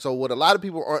 Right. So what a lot of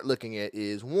people aren't looking at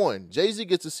is, one, Jay-Z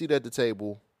gets a seat at the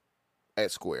table at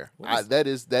Square. That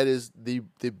is the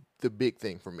big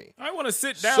thing for me. I want to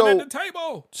sit down at the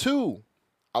table. Two,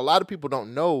 a lot of people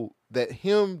don't know that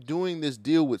him doing this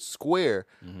deal with Square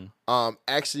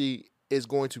actually is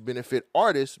going to benefit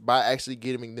artists by actually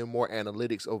giving them more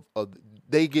analytics of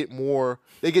they get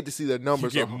to see their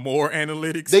numbers. You get more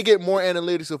analytics? They get more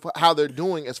analytics of how they're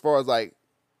doing as far as like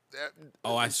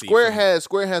I see. Square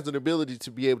has an ability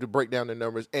to be able to break down the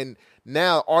numbers, and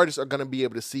now artists are going to be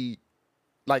able to see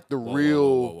like the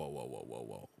real.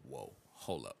 Whoa.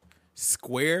 Hold up.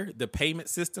 Square, the payment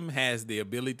system, has the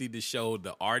ability to show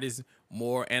the artists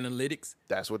more analytics.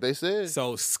 That's what they said.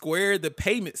 So Square, the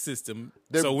payment system.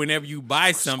 So whenever you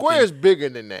buy something, Square is bigger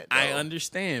than that. Though. I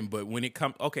understand, but when it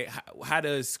comes, okay, how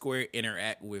does Square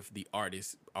interact with the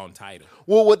artists on Tidal?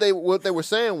 Well, what they were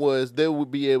saying was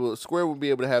Square would be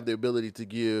able to have the ability to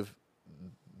give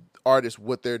artists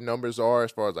what their numbers are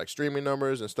as far as like streaming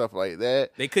numbers and stuff like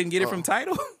that. They couldn't get it from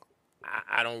Tidal?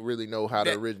 I don't really know how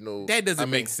the original... That doesn't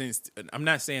make sense. I'm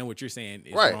not saying what you're saying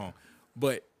is wrong,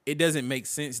 but it doesn't make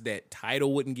sense that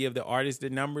Tidal wouldn't give the artist the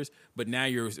numbers, but now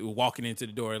you're walking into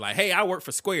the door like, hey, I work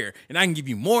for Square, and I can give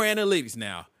you more analytics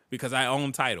now because I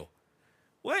own Tidal.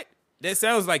 What? That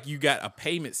sounds like you got a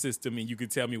payment system and you can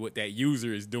tell me what that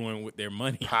user is doing with their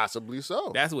money. Possibly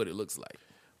so. That's what it looks like.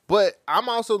 But I'm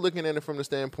also looking at it from the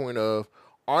standpoint of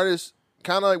artists,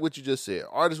 kind of like what you just said.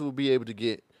 Artists will be able to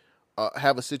get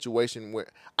have a situation where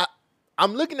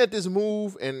I'm looking at this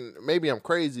move, and maybe I'm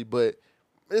crazy, but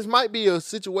this might be a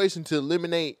situation to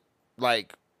eliminate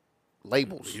like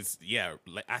labels.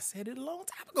 I said it a long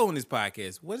time ago in this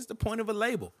podcast. What is the point of a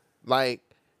label? Like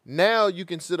now you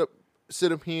can sit up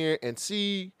here and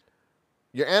see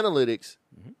your analytics,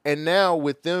 and now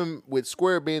with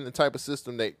Square being the type of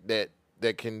system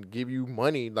that can give you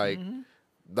money, like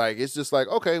it's just like,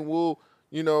 okay, well,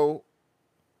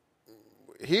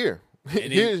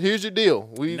 here's your deal.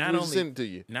 We send it to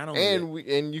you.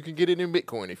 And you can get it in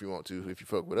Bitcoin if you want to, if you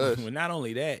fuck with us. Well, not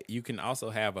only that, you can also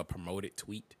have a promoted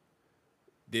tweet.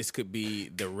 This could be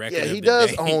the record. Yeah, he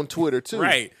does own Twitter too.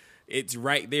 Right. It's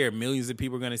right there. Millions of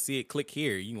people are going to see it. Click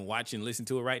here. You can watch and listen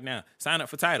to it right now. Sign up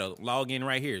for Tidal. Log in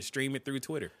right here. Stream it through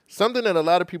Twitter. Something that a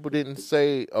lot of people didn't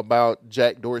say about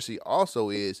Jack Dorsey also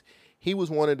is he was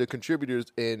one of the contributors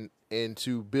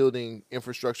into building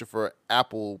infrastructure for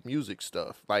Apple Music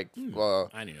stuff. Like, I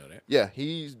didn't know that. Yeah,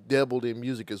 he's dabbled in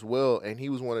music as well, and he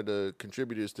was one of the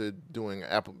contributors to doing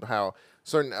Apple, how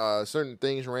certain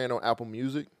things ran on Apple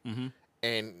Music,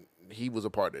 and he was a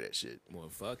part of that shit. Well,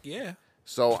 fuck yeah.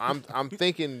 So I'm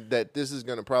thinking that this is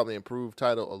gonna probably improve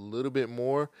Tidal a little bit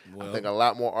more. Well, I think a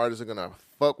lot more artists are gonna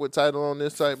fuck with Tidal on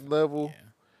this type level.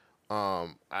 Yeah.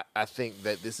 I think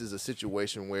that this is a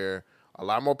situation where a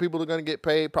lot more people are gonna get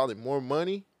paid, probably more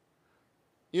money.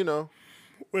 Well,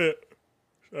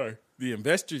 sorry. The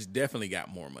investors definitely got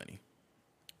more money.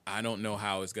 I don't know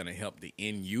how it's gonna help the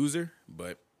end user,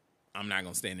 but I'm not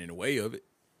gonna stand in the way of it.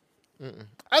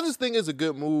 I just think it's a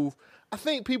good move. I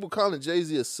think people calling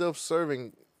Jay-Z a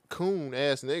self-serving coon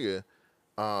ass nigga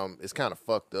is kind of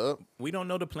fucked up. We don't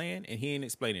know the plan, and he ain't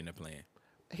explaining the plan.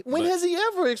 When has he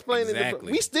ever explained it?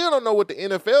 We still don't know what the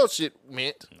NFL shit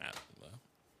meant.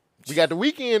 We got the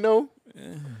weekend though.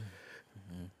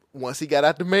 Once he got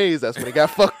out the maze, that's when he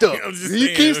got fucked up.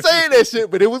 He keeps saying that shit,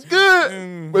 but it was good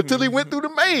until he went through the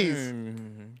maze.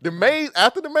 The maze,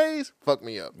 after the maze, fucked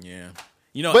me up. Yeah.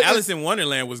 But Alice in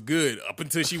Wonderland was good up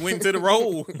until she went into the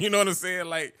role. You know what I'm saying?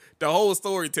 Like, the whole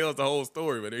story tells the whole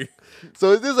story. But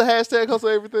so is this a hashtag hustle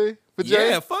everything for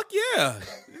Jay? Yeah, fuck yeah.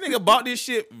 This nigga bought this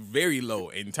shit very low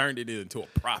and turned it into a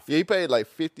profit. Yeah, he paid like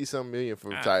 50-some million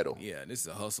for Tidal. Yeah, this is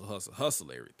a hustle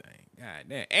everything. God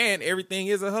damn. And everything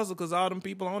is a hustle because all them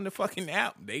people on the fucking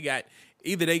app,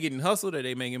 either they getting hustled or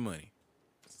they making money.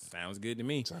 Sounds good to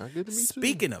me. Sounds good to me too.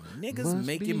 Speaking of niggas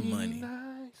making money. Nice.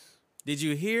 Did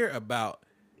you hear about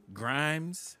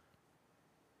Grimes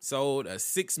sold a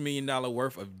 $6 million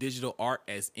worth of digital art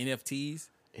as NFTs?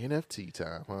 NFT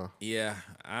time, huh? Yeah.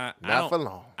 Not for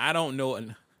long. I don't know.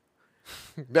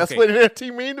 That's what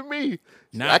NFT mean to me.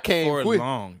 Not for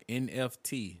long.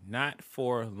 NFT. Not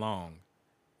for long.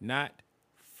 Not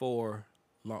for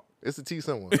long. It's a T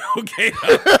somewhere. Okay.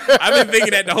 I've been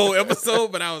thinking that the whole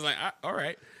episode, but I was like, all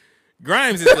right.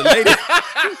 Grimes is the latest.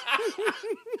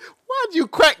 Why'd you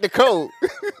crack the code?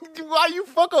 Why you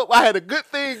fuck up? I had a good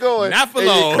thing going. Not for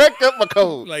long. You cracked up my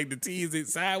code. Like the T is it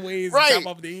sideways right. and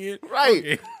top off the end?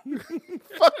 Right. Okay.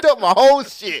 Fucked up my whole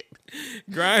shit.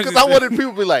 Grimes. Because I wanted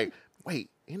people to be like, wait,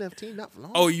 NFT not for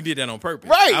long? Oh, you did that on purpose.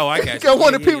 Right. Oh, I got you. I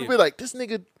wanted people to be like, this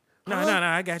nigga. No,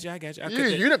 I got you.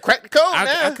 You done cracked the code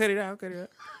now. I cut it out.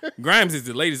 Grimes is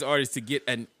the latest artist to get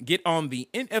on the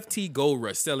NFT gold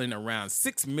rush, selling around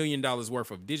 $6 million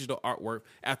worth of digital artwork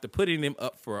after putting them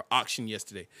up for auction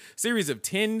yesterday. Series of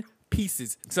 10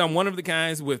 pieces, some one of the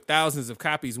kinds with thousands of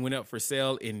copies, went up for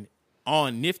sale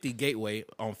on Nifty Gateway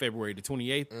on February the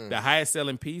 28th. The highest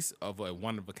selling piece of a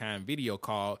one-of-a-kind video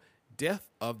called Death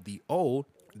of the Old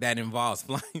that involves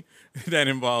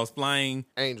flying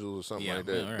angels or something like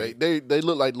that. Right. They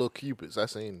look like little cupids. I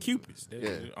seen cupids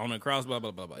on a cross. Blah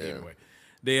blah blah blah. Yeah. Anyway,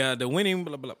 the winning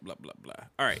blah blah blah blah blah.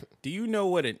 All right. Do you know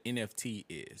what an NFT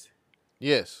is?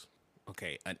 Yes.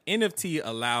 Okay. An NFT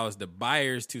allows the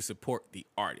buyers to support the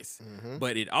artist,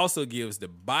 but it also gives the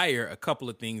buyer a couple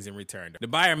of things in return. The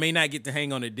buyer may not get to hang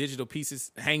the digital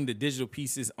pieces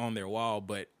on their wall,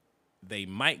 but they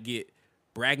might get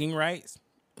bragging rights.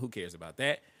 Who cares about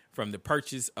that? From the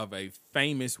purchase of a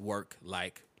famous work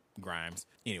like Grimes.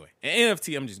 Anyway, an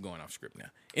NFT, I'm just going off script now.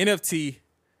 NFT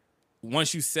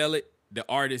once you sell it, the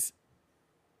artist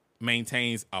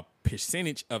maintains a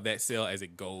percentage of that sale as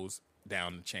it goes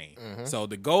down the chain. Mhm. So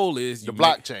the goal is the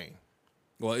blockchain.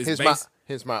 Well, it's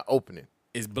here's my opening.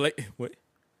 It's what?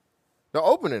 The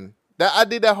opening. That I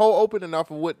did that whole opening off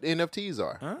of what NFTs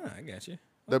are. I got you.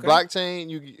 The Okay. blockchain,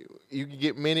 you can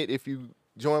get minted if you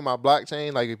join my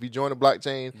blockchain. Like if you join the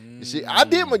blockchain, I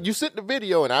did. You sent the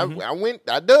video, and I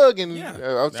dug, and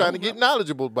I was trying to get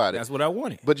knowledgeable about it. That's what I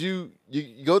wanted. But you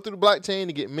go through the blockchain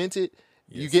to get minted.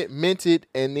 You get minted,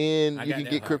 and then you can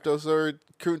get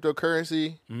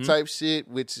cryptocurrency type shit,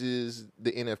 which is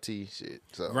the NFT shit.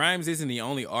 So Grimes isn't the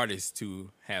only artist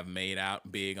to have made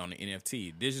out big on the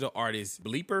NFT. Digital artist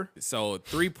Bleeper sold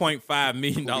 $3.5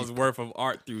 million worth of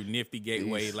art through Nifty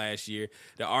Gateway last year.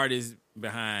 The artist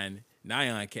behind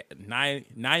Nyan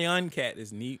Cat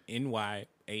is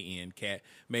NYAN Cat,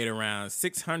 made around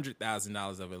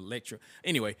 $600,000 of electro.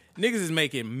 Anyway, niggas is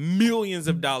making millions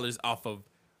of dollars off of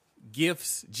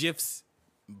GIFs,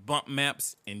 bump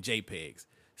maps, and JPEGs.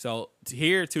 So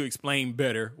here to explain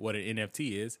better what an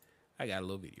NFT is, I got a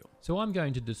little video. So I'm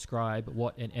going to describe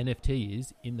what an NFT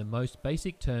is in the most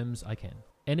basic terms I can.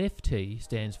 NFT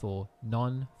stands for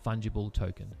non-fungible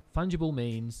token. Fungible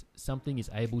means something is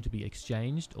able to be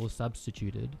exchanged or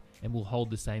substituted and will hold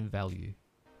the same value.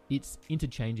 It's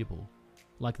interchangeable,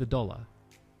 like the dollar,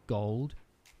 gold,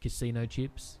 casino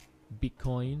chips,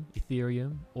 Bitcoin,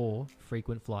 Ethereum, or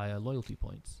frequent flyer loyalty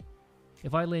points.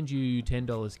 If I lend you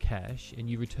 $10 cash and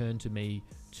you return to me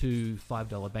 2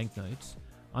 $5 banknotes,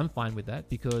 I'm fine with that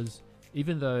because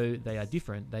even though they are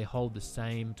different, they hold the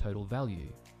same total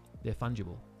value. They're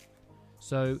fungible.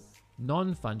 So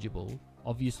non-fungible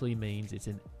obviously means it's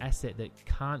an asset that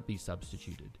can't be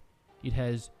substituted. It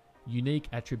has unique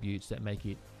attributes that make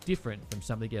it different from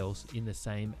something else in the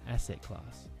same asset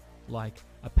class, like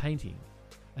a painting,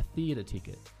 a theatre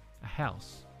ticket, a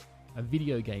house, a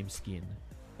video game skin,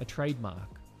 a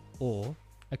trademark, or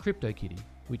a CryptoKitty,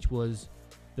 which was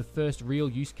the first real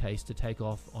use case to take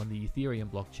off on the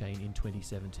Ethereum blockchain in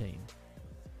 2017.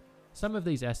 Some of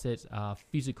these assets are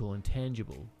physical and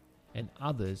tangible, and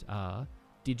others are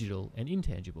digital and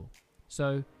intangible.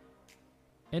 So,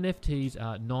 NFTs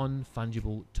are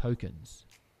non-fungible tokens.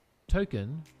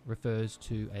 Token refers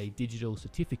to a digital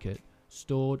certificate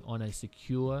stored on a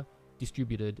secure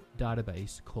distributed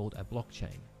database called a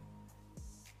blockchain.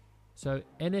 So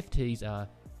NFTs are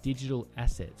digital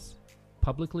assets,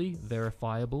 publicly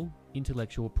verifiable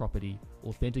intellectual property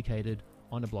authenticated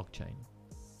on a blockchain.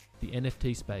 The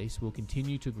NFT space will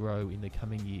continue to grow in the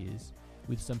coming years,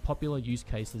 with some popular use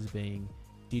cases being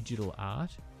digital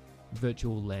art,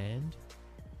 virtual land,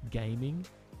 gaming,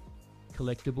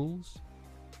 collectibles,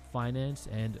 finance,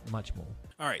 and much more.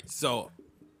 All right, so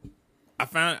I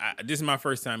found this is my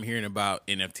first time hearing about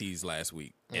NFTs last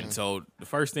week. And so the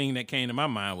first thing that came to my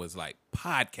mind was like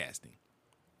podcasting.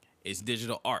 It's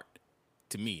digital art.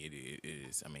 To me, it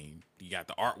is. I mean, you got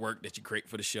the artwork that you create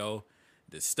for the show,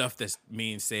 the stuff that's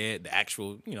being said, the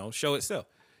actual, show itself.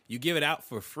 You give it out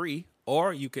for free,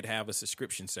 or you could have a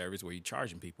subscription service where you're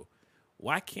charging people.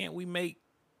 Why can't we make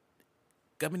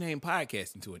Government Name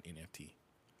Podcast into an NFT?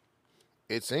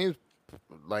 It seems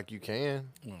like you can.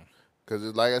 Because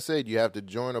like I said, you have to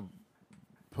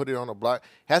put it on a block.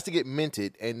 It has to get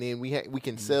minted, and then we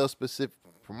can sell specific,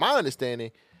 from my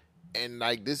understanding, and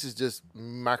like this is just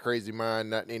my crazy mind,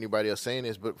 not anybody else saying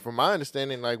this, but from my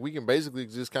understanding, like we can basically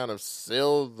just kind of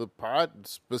sell the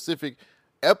specific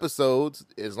episodes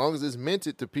as long as it's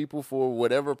minted to people for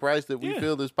whatever price that we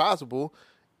feel is possible.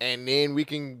 And then we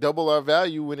can double our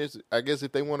value when it's, I guess,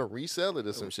 if they want to resell it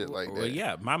or some shit like that. Well,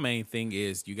 yeah, my main thing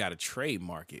is you got to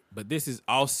trademark it. But this is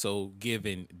also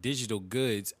giving digital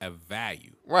goods a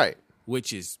value. Right.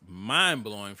 Which is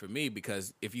mind-blowing for me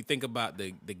because if you think about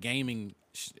the gaming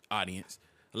audience,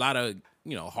 a lot of,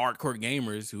 hardcore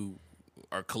gamers who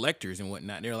are collectors and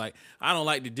whatnot, they're like, I don't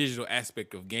like the digital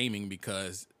aspect of gaming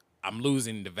because I'm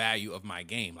losing the value of my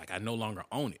game. Like, I no longer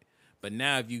own it. But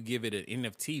now if you give it an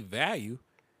NFT value,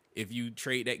 if you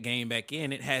trade that game back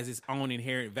in, it has its own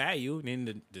inherent value, and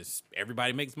then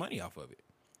everybody makes money off of it.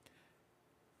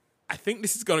 I think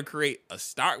this is going to create a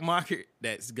stock market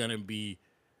that's going to be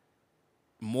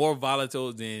more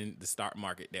volatile than the stock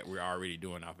market that we're already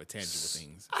doing off of tangible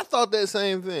things. I thought that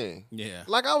same thing. Yeah.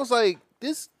 Like I was like,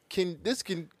 this can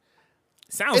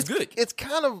sounds good. It's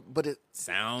kind of, but it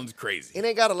sounds crazy. It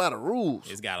ain't got a lot of rules.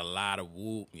 It's got a lot of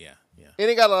yeah. It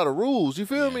ain't got a lot of rules. You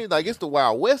feel me? Like it's the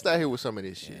Wild West out here with some of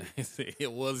this shit. Yeah.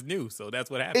 It was new, so that's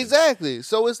what happened. Exactly.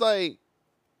 So it's like,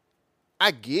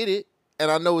 I get it, and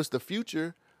I know it's the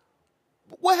future.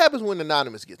 What happens when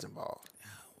Anonymous gets involved?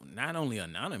 Not only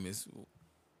Anonymous.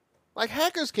 Like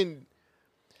hackers can.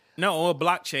 No, a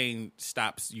blockchain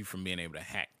stops you from being able to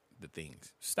hack the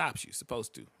things. Stops you,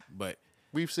 supposed to. But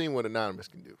we've seen what Anonymous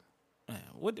can do.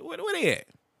 What they at?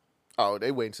 Oh,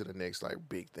 they wait until the next like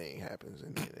big thing happens,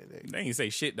 and then they ain't say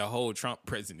shit the whole Trump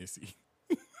presidency.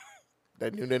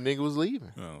 They knew that nigga was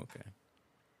leaving. Oh, okay.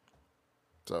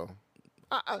 So,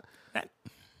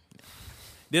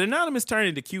 did Anonymous turn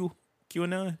into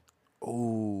QAnon?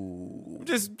 Ooh,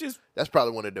 just that's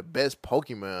probably one of the best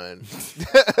Pokemon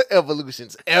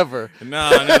evolutions ever. No.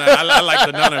 I like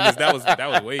Anonymous. That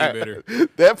was way better.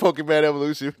 That Pokemon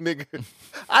evolution, nigga.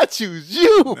 I choose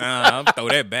you. Nah, I'm throw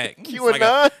that back.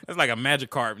 QAnon. It's like a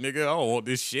Magikarp, nigga. I don't want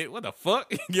this shit. What the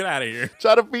fuck? Get out of here.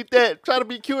 Try to beat that. Try to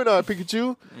beat QAnon,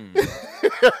 Pikachu.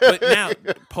 But now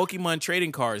Pokemon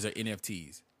trading cards are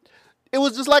NFTs. It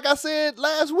was just like I said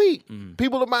last week.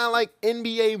 People are buying like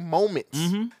NBA moments.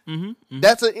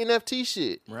 That's an NFT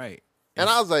shit. Right. And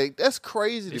I was like, that's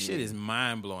crazy to me. This shit is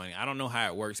mind-blowing. I don't know how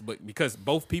it works, but because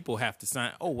both people have to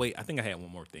sign. Oh, wait. I think I had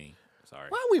one more thing. Sorry.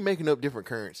 Why are we making up different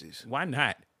currencies? Why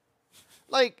not?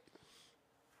 Like,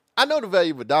 I know the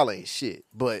value of a dollar ain't shit,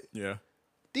 but yeah,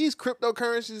 these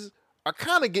cryptocurrencies are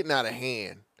kind of getting out of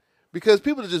hand because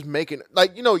people are just making,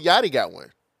 like, Yachty got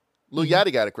one. Lil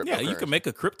Yachty got a cryptocurrency. Yeah, you can make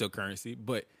a cryptocurrency,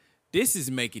 but this is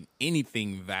making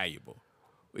anything valuable.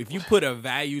 If you put a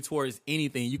value towards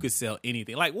anything, you could sell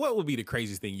anything. Like, what would be the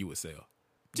craziest thing you would sell?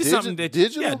 Just something that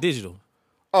digital. Yeah, digital.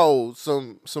 Oh,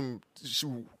 some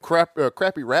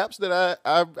crappy raps that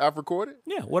I've recorded.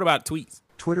 Yeah. What about tweets?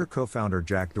 Twitter co-founder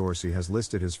Jack Dorsey has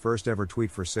listed his first ever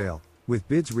tweet for sale, with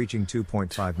bids reaching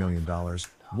 $2.5 million,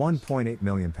 1.8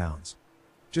 million pounds.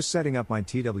 Just setting up my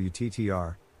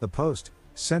TWTTR. The post,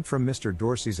 sent from Mr.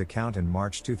 Dorsey's account in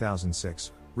March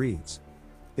 2006, reads,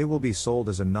 "It will be sold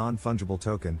as a non-fungible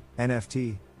token,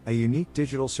 NFT, a unique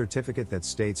digital certificate that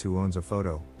states who owns a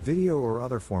photo, video or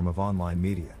other form of online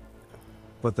media.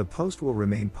 But the post will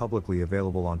remain publicly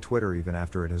available on Twitter even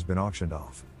after it has been auctioned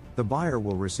off. The buyer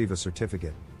will receive a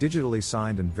certificate, digitally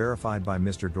signed and verified by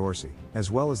Mr. Dorsey,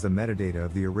 as well as the metadata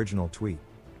of the original tweet.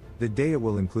 The data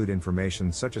will include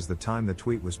information such as the time the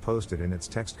tweet was posted and its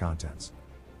text contents.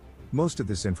 Most of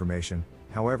this information,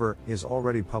 however, is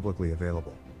already publicly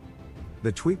available."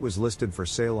 The tweet was listed for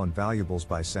sale on Valuables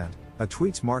by Cent, a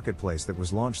tweets marketplace that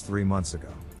was launched 3 months ago.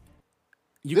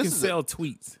 You can sell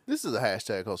tweets. This is a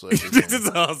hashtag hustle everything. This is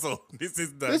a hustle. This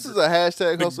is a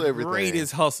hashtag hustle everything.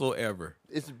 Greatest hustle ever.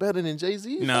 It's better than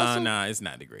Jay-Z's hustle? Nah, it's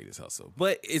not the greatest hustle.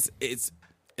 But it's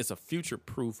a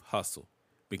future-proof hustle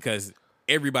because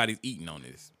everybody's eating on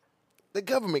this. The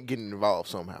government getting involved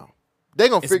somehow. They're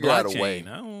going to figure out a way.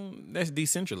 That's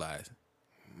decentralized.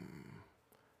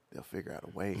 They'll figure out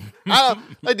a way.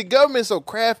 Like the government's so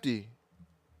crafty.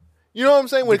 You know what I'm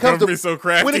saying? When it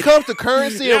comes to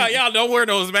currency, y'all don't wear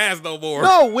those masks no more.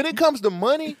 No, when it comes to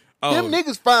money, them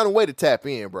niggas find a way to tap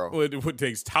in, bro. Well, it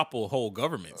takes topple whole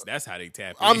governments. That's how they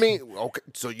tap in. I mean, okay.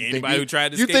 So anybody who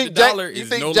tried to escape the dollar is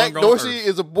no longer on Jack Dorsey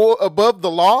is above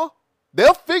the law?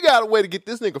 They'll figure out a way to get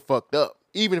this nigga fucked up,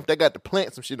 even if they got to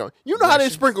plant some shit on. You know how they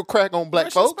sprinkle crack on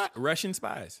black folks? Russian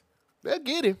spies. They'll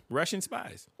get him. Russian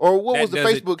spies. Or what was the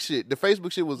Facebook shit? The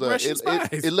Facebook shit was Russian spies.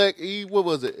 What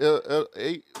was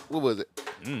it? What was it?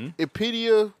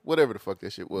 Epedia, whatever the fuck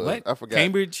that shit was. What? I forgot.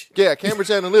 Cambridge? Yeah, Cambridge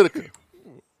Analytica.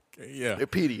 Yeah.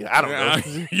 Epedia. I don't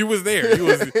know. You was there. You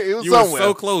was you was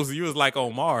so close. You was like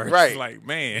on Mars. Right. Like,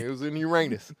 man. It was in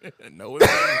Uranus. No, it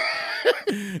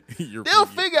wasn't. They'll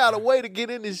figure out a way to get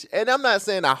in this. And I'm not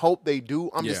saying I hope they do.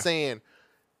 I'm just saying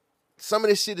some of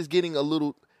this shit is getting a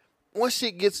little. Once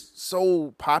shit gets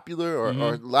so popular or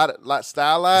a lot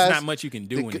stylized, there's not much you can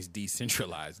do when it's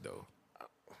decentralized, though.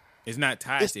 It's not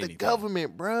tied it's to the anything.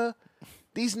 Government, bruh.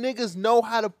 These niggas know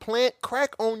how to plant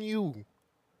crack on you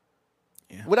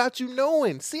without you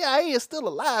knowing. CIA is still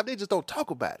alive. They just don't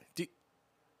talk about it.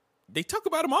 They talk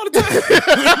about them all the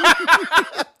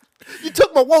time. You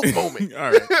took my woke moment.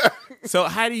 All right. So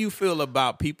how do you feel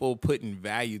about people putting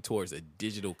value towards a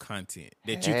digital content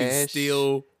that you can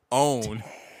still own?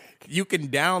 You can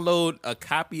download a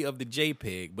copy of the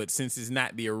JPEG, but since it's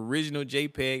not the original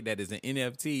JPEG that is an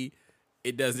NFT,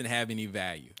 it doesn't have any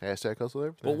value. Hashtag hustle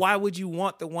everything. But why would you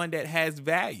want the one that has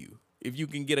value if you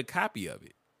can get a copy of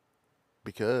it?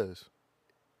 Because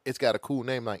it's got a cool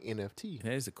name like NFT.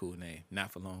 That is a cool name.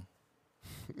 Not for long.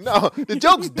 No, the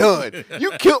joke's done.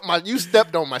 You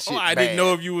stepped on my shit. I didn't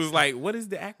know if you was like, what is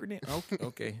the acronym?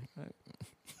 Okay.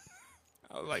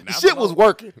 I was like, the shit was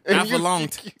working. Not for long.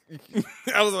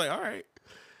 I was like, all right.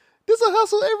 This a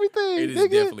hustle everything. It is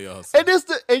nigga. definitely a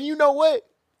hustle. And you know what?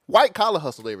 White collar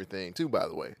hustle everything too. By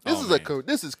the way,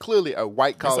 this is clearly a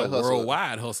white collar hustle.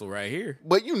 Worldwide hustle right here.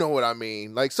 But you know what I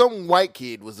mean? Like some white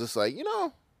kid was just like,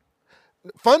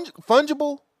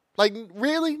 fungible? Like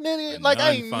really, nigga? Like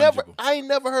I ain't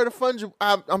never heard of fungible.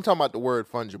 I'm talking about the word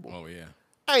fungible. Oh yeah.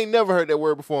 I ain't never heard that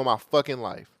word before in my fucking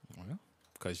life. Well,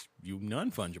 because you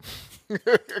non-fungible.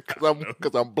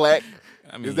 Because I'm black.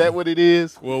 I mean, is that what it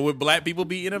is? Well, would black people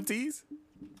be NFTs?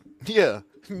 Yeah,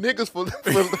 niggas for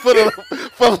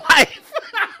life.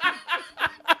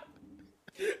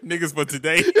 Niggas for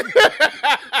today.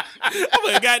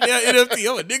 I'm a goddamn NFT.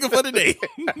 I'm a nigga for today.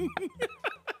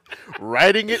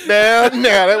 Writing it down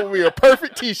now. That would be a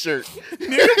perfect T-shirt. Nigga for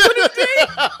the day.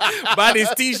 Buy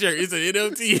this T-shirt. It's an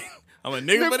NFT. I'm a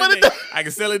nigga for the day. I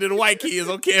can sell it to the white kids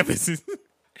on campuses.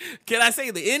 Can I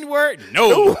say the N-word?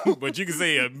 No. But you can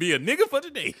say be a nigga for the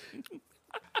day.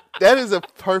 That is a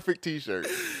perfect T-shirt.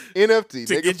 NFT.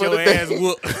 To nigga get for your the day. ass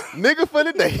whooped. Nigga for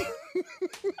the day.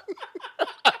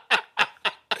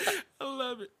 I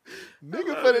love it.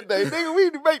 Nigga for the day. Nigga, we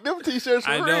need to make them T-shirts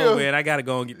for real. I know, man. I got to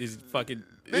go and get this fucking...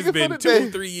 It's been 2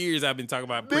 or 3 years I've been talking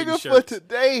about printing shirts. Nigga for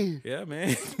today. Yeah, man.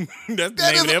 That's the name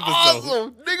of the episode.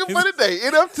 Awesome. Nigga for the day.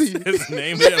 NFT. That's the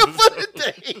name of the episode. Nigga for the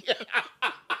day.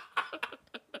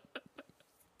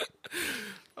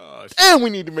 Oh, shit. And we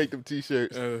need to make them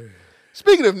T-shirts.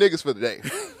 Speaking of niggas for the day.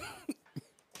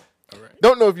 All right.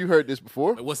 Don't know if you heard this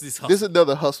before. What's this hustle? This is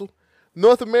another hustle.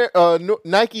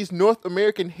 Nike's North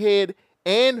American head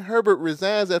Ann Herbert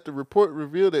resigns after report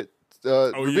revealed that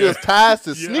reveals ties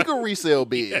to sneaker resale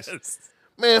biz. Yes.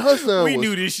 Man, her son we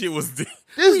knew this shit was. This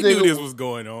we nigga knew this was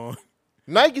going on.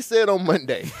 Nike said on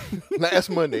last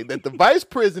Monday, that the vice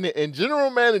president and general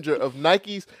manager of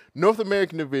Nike's North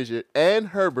American division, Ann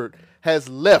Herbert, has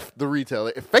left the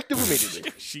retailer effective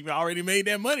immediately. She already made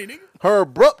that money, nigga. Her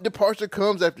abrupt departure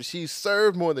comes after she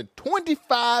served more than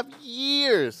 25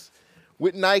 years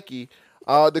with Nike.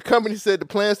 The company said the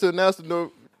plans to announce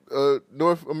the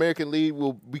North American lead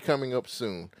will be coming up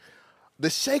soon. The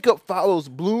shakeup follows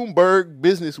Bloomberg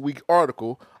Business Week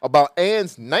article about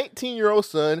Ann's 19-year-old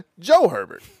son, Joe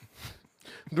Herbert.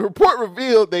 The report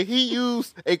revealed that he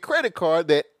used a credit card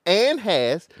that Ann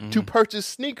has to purchase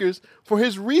sneakers for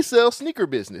his resale sneaker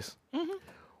business.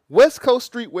 West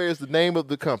Coast Streetwear is the name of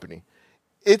the company.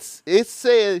 It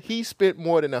said he spent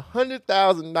more than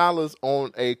 $100,000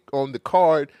 on the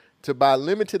card to buy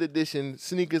limited edition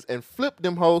sneakers and flip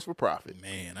them hoes for profit.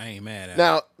 Man, I ain't mad at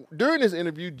Now, during this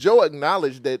interview, Joe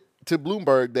acknowledged that to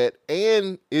Bloomberg that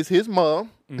Ann is his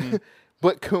mom,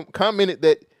 but commented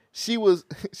that she was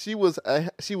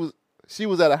at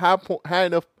a high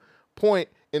enough point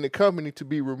in the company to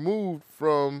be removed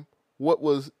from what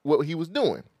he was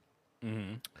doing.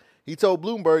 He told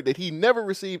Bloomberg that he never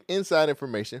received inside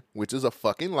information, which is a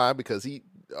fucking lie because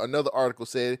another article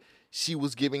said she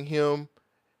was giving him.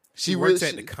 She works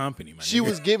at the company, man. She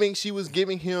was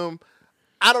giving him.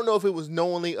 I don't know if it was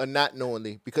knowingly or not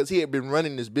knowingly because he had been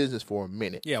running this business for a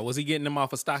minute. Yeah, was he getting them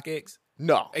off of StockX?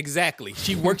 No, exactly.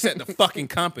 She works at the fucking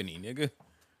company, nigga.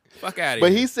 Fuck out of here.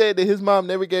 But he said that his mom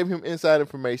never gave him inside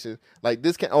information like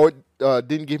discount or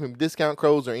didn't give him discount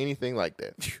codes or anything like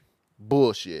that.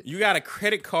 Bullshit. You got a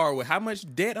credit card with how much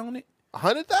debt on it?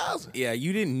 $100,000. Yeah,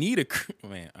 you didn't need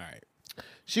man. All right.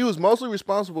 She was mostly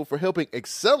responsible for helping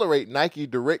accelerate Nike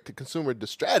direct-to-consumer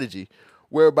strategy,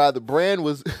 whereby the brand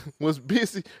was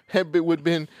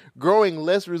been growing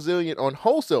less resilient on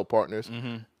wholesale partners,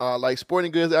 like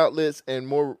sporting goods outlets, and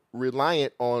more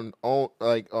reliant on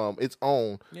its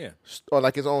own, or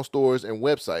like its own stores and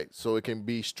websites, so it can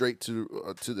be straight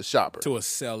to the shopper, to a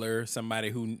seller, somebody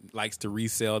who likes to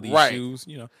resell these shoes.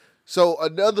 You know. So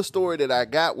another story that I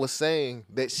got was saying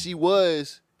that she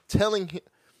was telling him.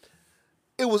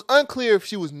 It was unclear if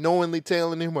she was knowingly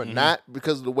telling him or not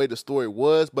because of the way the story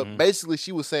was, but basically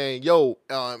she was saying, "Yo,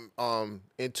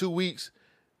 in 2 weeks,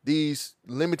 these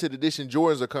limited edition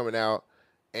Jordans are coming out,"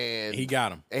 and he got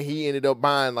them, and he ended up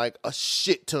buying like a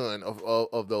shit ton of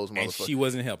those motherfuckers. And she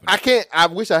wasn't helping. I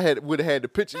wish I would have had the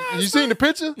picture. You seen the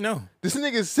picture? No. This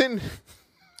nigga's sitting.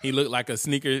 He looked like a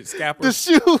sneaker scalper. The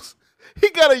shoes.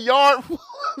 He got a yard full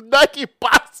of Nike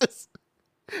boxes,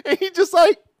 and he just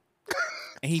like.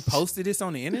 And he posted this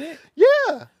on the internet?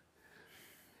 Yeah.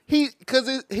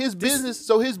 Because his business,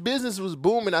 so his business was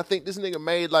booming. I think this nigga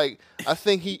made I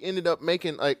think he ended up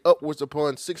making like upwards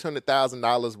upon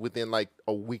 $600,000 within like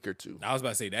a week or two. I was about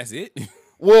to say, that's it?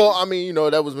 Well, I mean,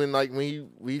 that was when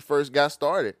we first got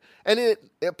started. And it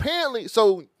apparently,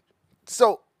 so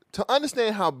to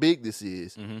understand how big this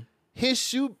is, his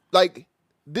shoe, like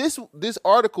this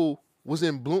article was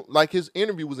in his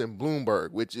interview was in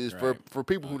Bloomberg, which is for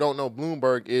people who don't know,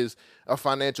 Bloomberg is a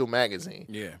financial magazine.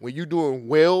 Yeah. When you're doing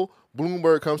well,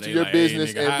 Bloomberg comes to your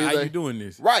business hey, nigga, and how you doing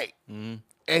this? Right.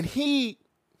 And he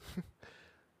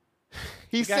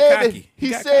He said cocky.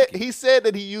 he said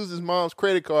that he used his mom's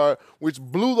credit card, which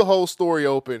blew the whole story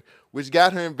open, which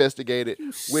got her investigated,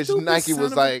 which Nike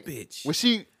was like, when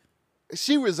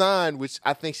she resigned, which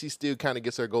I think she still kind of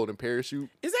gets her golden parachute.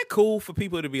 Is that cool for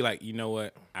people to be like, you know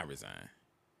what? I resign.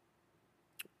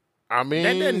 I mean,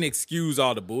 that doesn't excuse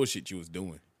all the bullshit you was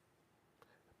doing.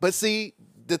 But see,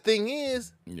 the thing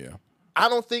is, yeah, I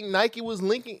don't think Nike was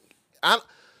linking.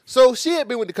 So she had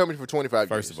been with the company for 25 years.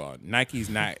 First of all, Nike's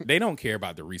not. They don't care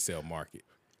about the resale market.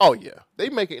 Oh yeah, they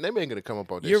making it come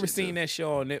up on. You ever seen that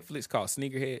show on Netflix called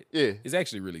Sneakerhead? Yeah, it's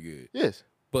actually really good. Yes,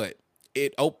 but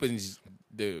it opens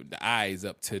the eyes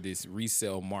up to this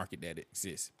resale market that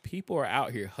exists. People are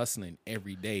out here hustling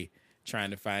every day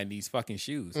trying to find these fucking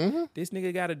shoes. Mm-hmm. This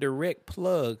nigga got a direct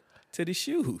plug to the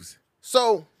shoes.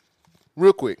 So,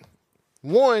 real quick,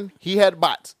 one, he had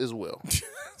bots as well.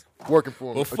 Working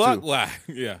for him. Well, fuck why?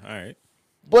 Yeah, all right.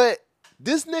 But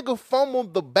this nigga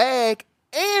fumbled the bag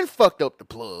and fucked up the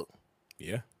plug.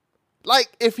 Yeah. Like,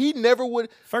 if he never would...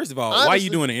 First of all, honestly, why are you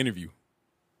doing an interview?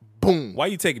 Boom. Why are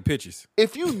you taking pictures?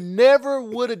 If you never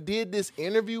would have did this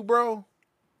interview, bro,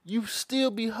 you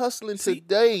still be hustling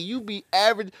today. You be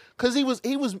average. Because he was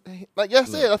like I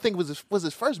said, I think it was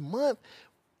his first month,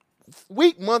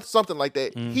 something like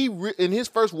that. In his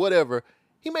first whatever...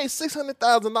 He made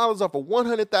 $600,000 off a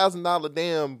 $100,000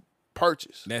 damn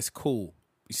purchase. That's cool.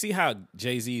 You see how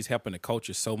Jay-Z is helping the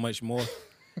culture so much more?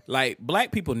 Like,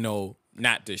 black people know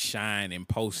not to shine and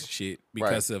post shit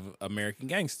because of American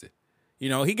Gangster. You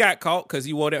know, he got caught because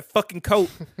he wore that fucking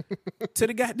coat to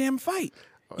the goddamn fight.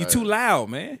 You too loud,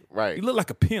 man. Right. You look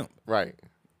like a pimp. Right.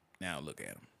 Now look at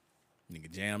him. Nigga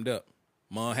jammed up.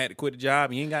 Mom had to quit the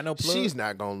job. He ain't got no plug. She's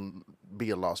not going to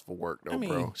be a loss for work, though,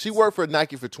 bro. She worked for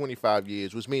Nike for 25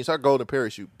 years, which means her golden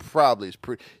parachute probably is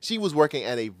pretty. She was working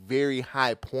at a very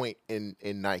high point in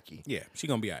Nike. Yeah, she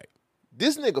going to be all right.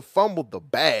 This nigga fumbled the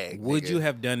bag. Would you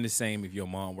have done the same if your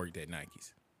mom worked at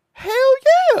Nike's? Hell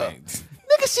yeah.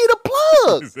 Nigga, she the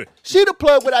plug. She the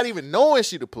plug without even knowing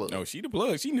she the plug. No, she the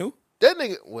plug. She knew. That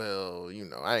nigga, well, you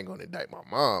know, I ain't going to indict my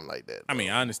mom like that. I mean,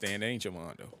 I understand. That ain't your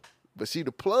mom, though. But she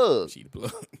the plug. She the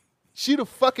plug. She the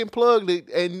fucking plug.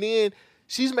 And then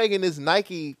she's making this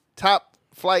Nike top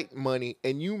flight money,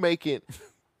 and you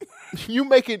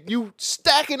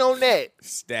stacking on that.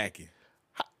 Stacking.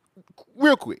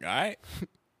 Real quick. All right.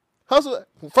 Hustle.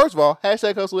 First of all,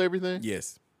 hashtag hustle everything.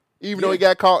 Yes. Even though he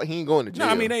got caught, he ain't going to jail.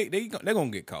 No, I mean, they're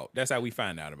going to get caught. That's how we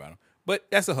find out about him. But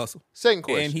that's a hustle. Second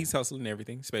question. And he's hustling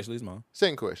everything, especially his mom.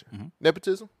 Second question.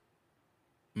 Nepotism?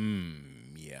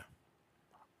 Yeah.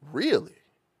 Really?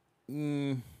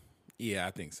 Yeah,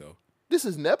 I think so. This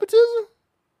is nepotism?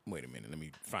 Wait a minute. Let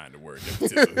me find the word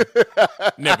nepotism.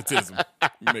 Nepotism.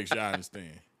 Make sure I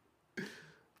understand.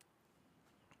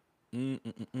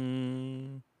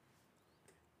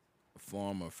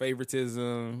 Form of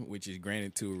favoritism, which is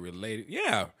granted to related.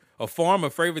 Yeah, a form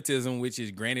of favoritism, which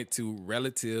is granted to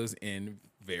relatives in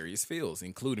various fields,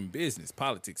 including business,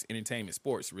 politics, entertainment,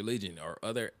 sports, religion, or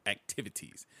other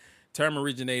activities. Term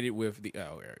originated with the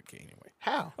anyway.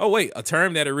 How? Oh wait, a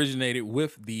term that originated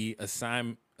with the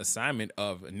assignment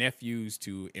of nephews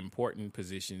to important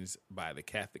positions by the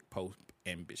Catholic Pope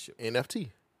and Bishop.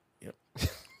 NFT. Yep.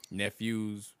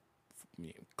 Nephews.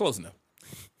 Yeah, close enough.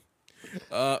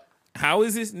 How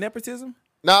is this nepotism?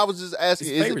 No, I was just asking.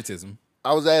 It's favoritism.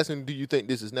 I was asking, do you think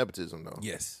this is nepotism, though?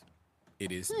 Yes,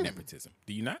 it is nepotism.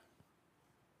 Do you not?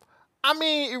 I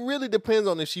mean, it really depends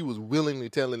on if she was willingly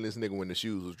telling this nigga when the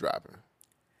shoes was dropping.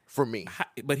 For me.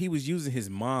 But he was using his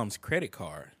mom's credit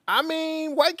card. I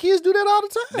mean, white kids do that all the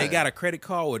time. They got a credit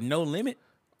card with no limit.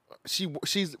 She's.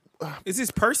 Is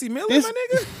this Percy Miller, my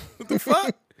nigga? What the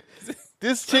fuck?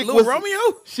 This chick was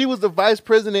Romeo. She was the vice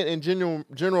president and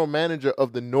general manager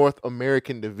of the North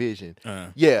American division.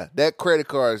 Yeah, that credit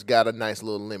card's got a nice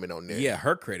little limit on there. Yeah,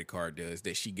 her credit card does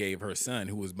that she gave her son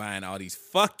who was buying all these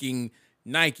fucking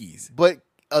Nikes. But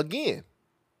again,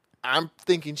 I'm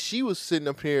thinking she was sitting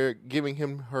up here giving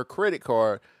him her credit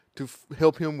card to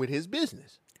help him with his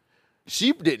business.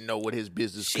 She didn't know what his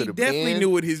business could have been. She definitely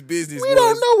knew what his business was. We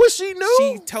don't know what she knew.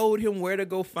 She told him where to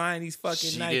go find these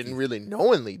fucking Nikes. She didn't really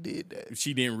knowingly did that.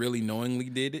 She didn't really knowingly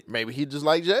did it? Maybe he just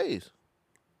like Jay's.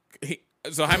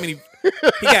 So how many?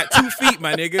 He got 2 feet,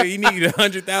 my nigga. He needed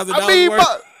 $100,000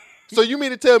 worth. So you mean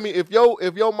to tell me if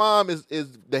your mom is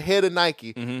the head of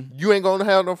Nike, you ain't gonna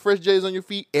have no fresh J's on your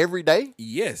feet every day?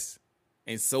 Yes.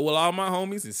 And so will all my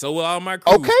homies, and so will all my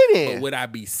crew. Okay then. But would I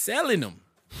be selling them?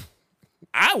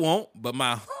 I won't, but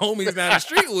my homies down the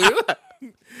street will.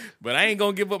 But I ain't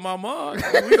gonna give up my mom.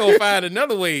 We gonna find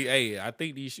another way. Hey, I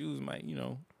think these shoes might,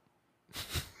 I'm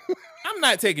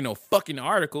not taking no fucking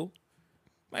article.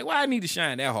 Like, why I need to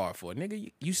shine that hard for? Nigga,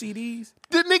 you see these?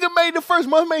 The nigga made the first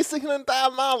month made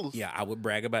 $600,000. Yeah, I would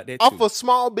brag about that too. Off a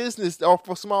small business or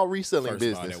for small reselling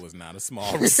business. First of all, that was not a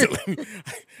small reselling.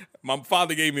 My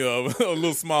father gave me a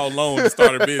little small loan to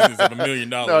start a business of $1 million.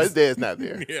 No, his dad's not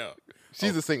there. Yeah.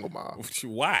 She's a single mom.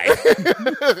 Why?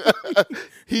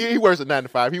 he works at 9 to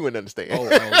 5. He wouldn't understand.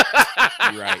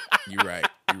 You're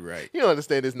right. You don't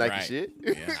understand this Nike shit.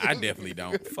 Yeah, I definitely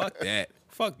don't. Fuck that.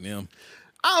 Fuck them.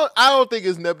 I don't think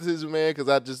it's nepotism, man,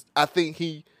 because I think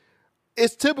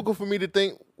it's typical for me to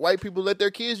think white people let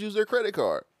their kids use their credit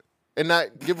card and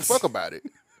not give a fuck about it.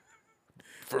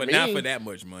 Not for that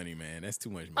much money, man. That's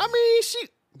too much money. I mean,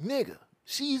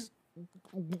 she's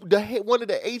one of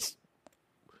the HWICs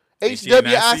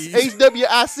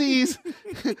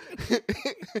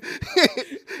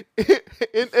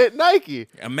at Nike.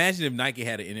 Imagine if Nike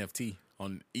had an NFT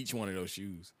on each one of those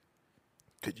shoes.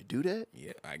 Could you do that?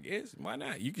 Yeah, I guess. Why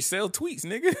not? You can sell tweets,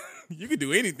 nigga. You can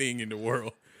do anything in the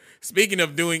world. Speaking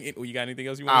of doing it, you got anything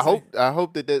else you want to say? I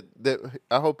hope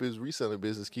I hope his reselling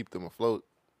business keep them afloat.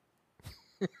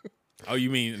 Oh, you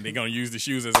mean they're gonna use the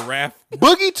shoes as a raft?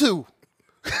 Boogie 2.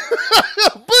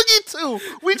 Boogie 2.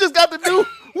 We just got to do.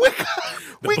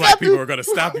 The black people are gonna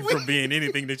stop you from being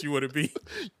anything that you want to be.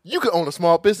 You can own a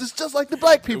small business just like the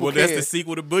black people. Well, that's the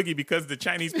sequel to Boogie because the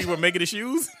Chinese people are making the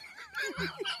shoes.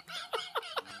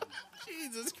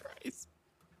 Jesus Christ.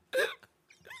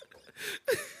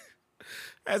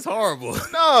 That's horrible.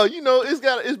 No, it's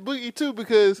Boogie 2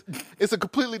 because it's a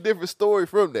completely different story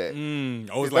from that.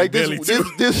 It's like Billy too.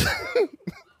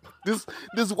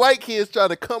 This white kid's trying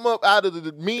to come up out of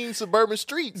the mean suburban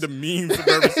streets. The mean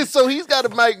suburban streets. So he's got to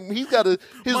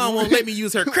his mom won't let me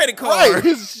use her credit card. Right.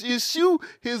 His shoe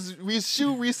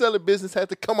reselling business had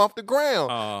to come off the ground.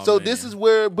 Oh, so man. this is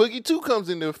where Boogie 2 comes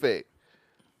into effect.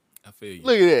 I feel you.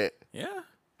 Look at that. Yeah.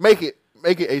 Make it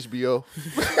HBO.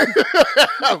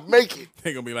 Make it.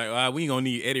 They're gonna be like, we ain't gonna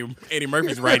need Eddie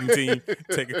Murphy's writing team.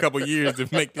 Take a couple years to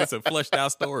make this a flushed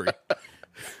out story.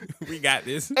 We got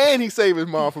this. And he saved his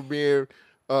mom from being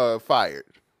fired.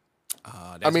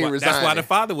 Resigning. That's why the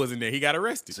father wasn't there. He got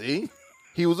arrested. See?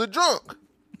 He was a drunk.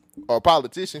 Or a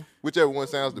politician. Whichever one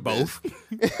sounds the both.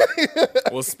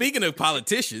 best. Well, speaking of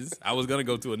politicians, I was gonna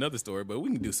go to another story, but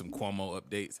we can do some Cuomo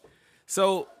updates.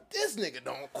 So this nigga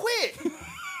don't quit.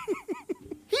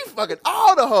 He fucking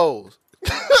all the hoes.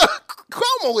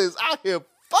 Cuomo is out here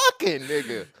fucking,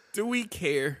 nigga. Do we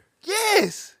care?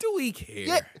 Yes. Do we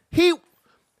care? Yeah.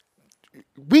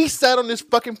 We sat on this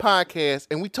fucking podcast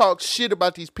and we talked shit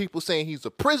about these people saying he's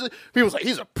a president. People say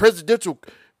he's a presidential.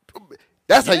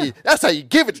 That's how you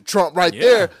give it to Trump right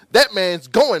there. That man's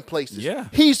going places. Yeah.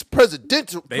 He's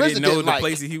presidential. They didn't know the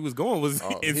places he was going was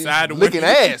inside the licking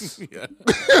ass.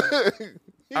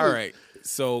 All right.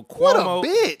 So Cuomo, what a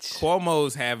bitch.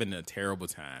 Cuomo's having a terrible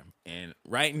time. And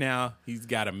right now, he's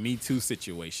got a Me Too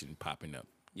situation popping up.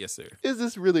 Yes, sir. Is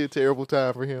this really a terrible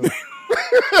time for him?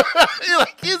 You're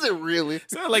like, is it really?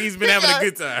 Sounds like he's been having a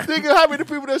good time. Think of how many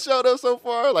people that showed up so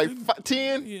far? Like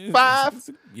 10? 5?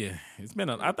 Yeah. It's been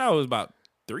I thought it was about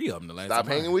 3 of them the last time. Stop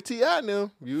hanging with T.I.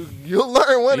 now. You'll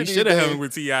learn one of these He should have days. hung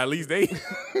with T.I. At least they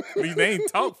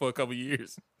ain't talked for a couple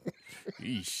years.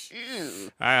 Yeesh.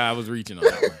 I was reaching on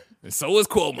that one. And so is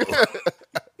Cuomo.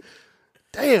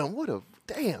 Damn. What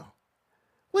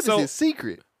is his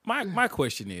secret? My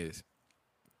question is,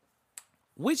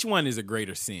 which one is a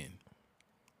greater sin?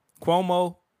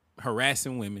 Cuomo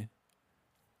harassing women,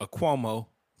 or Cuomo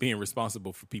being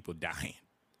responsible for people dying?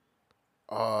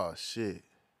 Oh, shit.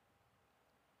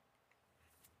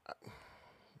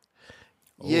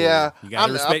 Yeah, you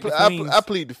gotta respect the queens. I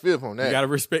plead the fifth on that. You gotta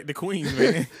respect the queens,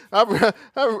 man.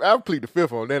 I plead the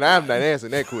fifth on that. I'm not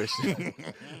answering that question.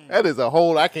 That is a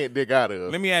hole I can't dig out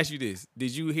of. Let me ask you this: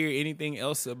 did you hear anything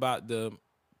else about the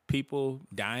people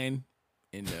dying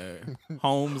in the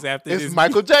homes after this? It's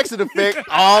Michael Jackson effect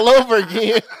all over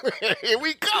again. Here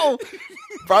we go.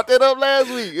 Brought that up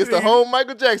last week. It's the whole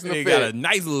Michael Jackson They effect. got a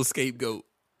nice little scapegoat.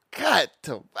 God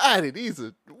almighty, these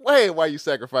are why are you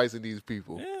sacrificing these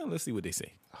people? Yeah, let's see what they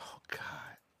say. Oh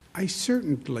God. I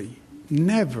certainly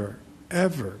never,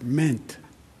 ever meant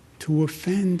to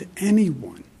offend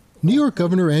anyone. New York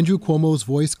Governor Andrew Cuomo's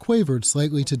voice quavered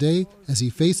slightly today as he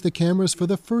faced the cameras for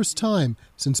the first time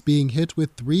since being hit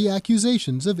with 3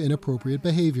 accusations of inappropriate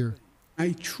behavior.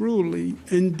 I truly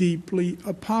and deeply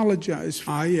apologize.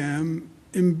 I am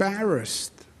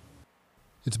embarrassed.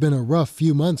 It's been a rough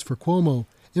few months for Cuomo,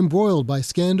 embroiled by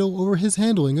scandal over his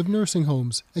handling of nursing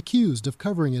homes, accused of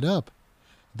covering it up.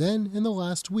 Then, in the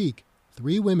last week,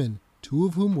 3 women, 2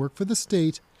 of whom work for the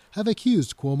state, have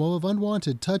accused Cuomo of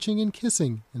unwanted touching and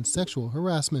kissing and sexual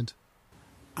harassment.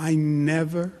 I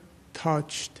never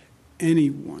touched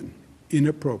anyone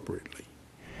inappropriately.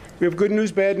 We have good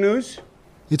news, bad news.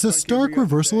 It's a stark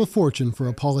reversal of fortune for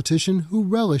a politician who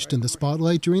relished in the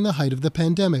spotlight during the height of the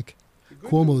pandemic.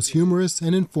 Cuomo's humorous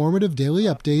and informative daily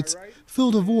updates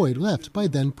filled a void left by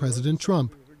then-President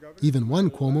Trump, even won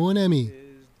Cuomo an Emmy.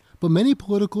 But many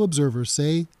political observers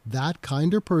say that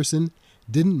kinder person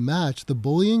didn't match the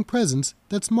bullying presence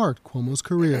that's marked Cuomo's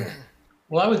career.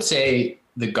 Well, I would say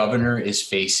the governor is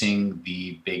facing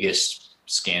the biggest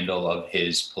scandal of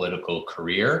his political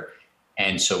career.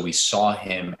 And so we saw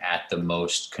him at the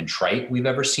most contrite we've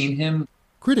ever seen him.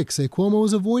 Critics say Cuomo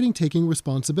is avoiding taking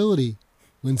responsibility.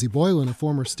 Lindsey Boylan, a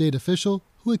former state official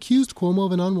who accused Cuomo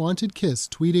of an unwanted kiss,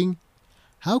 tweeting,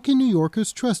 "How can New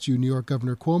Yorkers trust you, New York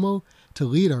Governor Cuomo, to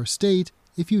lead our state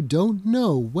if you don't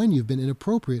know when you've been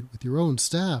inappropriate with your own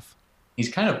staff?" He's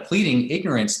kind of pleading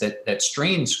ignorance that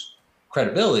strains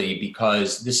credibility,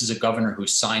 because this is a governor who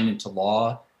signed into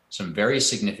law some very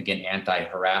significant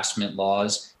anti-harassment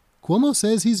laws. Cuomo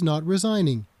says he's not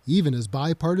resigning, even as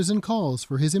bipartisan calls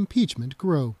for his impeachment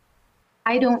grow.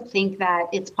 I don't think that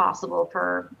it's possible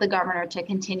for the governor to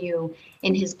continue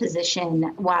in his position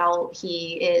while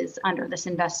he is under this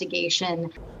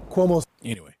investigation.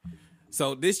 Anyway,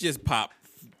 so this just popped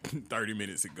 30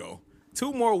 minutes ago.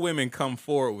 2 more women come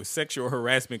forward with sexual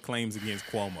harassment claims against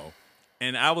Cuomo.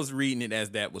 And I was reading it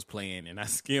as that was playing, and I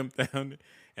skimmed down it,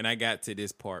 and I got to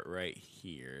this part right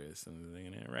here.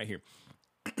 Right here.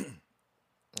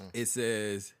 It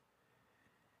says,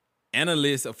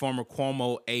 analysts, a former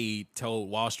Cuomo aide,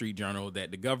 told Wall Street Journal that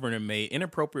the governor made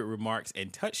inappropriate remarks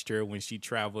and touched her when she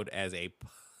traveled as a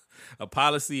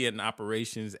policy and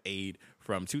operations aide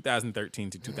from 2013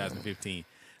 to 2015.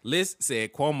 List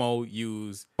said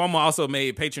Cuomo also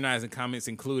made patronizing comments,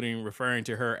 including referring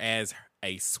to her as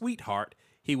a sweetheart.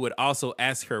 He would also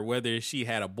ask her whether she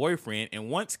had a boyfriend and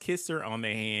once kissed her on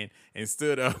the hand and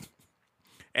stood up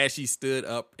as she stood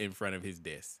up in front of his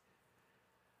desk.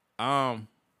 I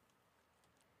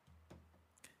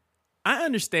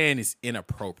understand it's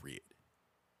inappropriate,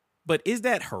 but is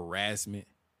that harassment?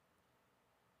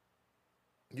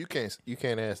 You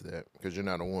can't ask that because you're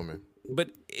not a woman.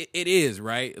 But it is,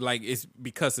 right? Like, it's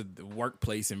because of the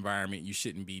workplace environment. You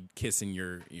shouldn't be kissing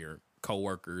your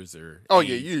coworkers or. Oh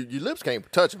yeah, your lips can't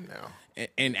touch them now.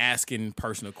 And asking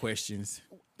personal questions,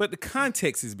 but the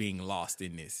context is being lost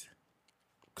in this.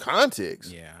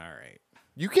 Context? Yeah, all right.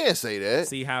 You can't say that.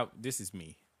 See how this is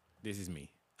me.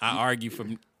 I argue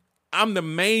from. I'm the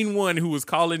main one who was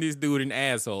calling this dude an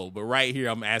asshole, but right here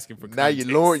I'm asking for context.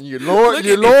 Now you're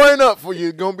lawyering up for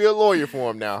you're gonna be a lawyer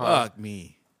for him now, huh? Fuck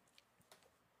me.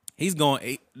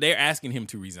 They're asking him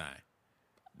to resign.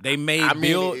 They made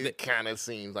Bill. It kind of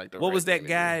seems like the. What right was that thing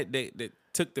guy that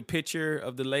took the picture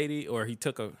of the lady, or he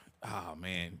took a? Oh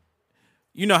man,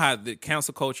 you know how the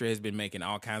council culture has been making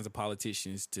all kinds of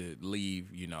politicians to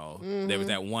leave. You know, there was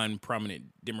that one prominent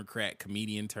Democrat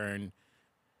comedian turn.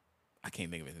 I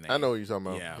can't think of his name. I know what you're talking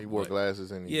about. Yeah, he wore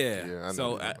glasses and I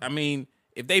know. I mean,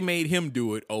 if they made him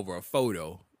do it over a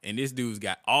photo, and this dude's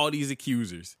got all these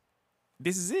accusers,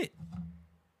 this is it.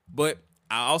 But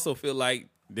I also feel like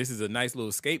this is a nice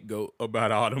little scapegoat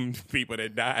about all them people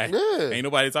that died. Yeah. Ain't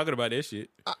nobody talking about that shit.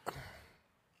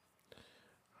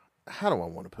 How do I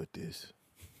want to put this?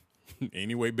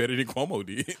 Any way better than Cuomo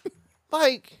did.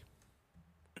 Like,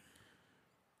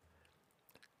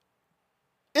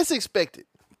 it's expected.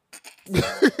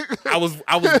 I was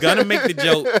gonna make the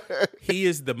joke. He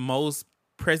is the most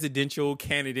presidential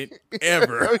candidate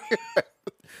ever.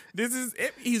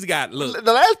 He's got, look.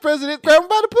 The last president grabbed him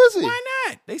by the pussy. Why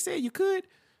not? They said you could.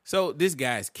 So this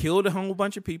guy's killed a whole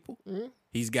bunch of people. Mm-hmm.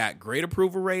 He's got great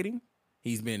approval rating.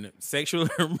 He's been sexually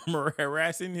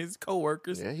harassing his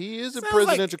coworkers. Yeah, he is a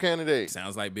presidential candidate.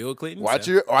 Sounds like Bill Clinton. Watch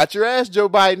your ass, Joe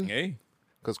Biden. Hey.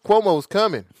 Because Cuomo's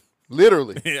coming.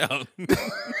 Literally. Yeah.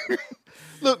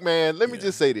 Look, man, let me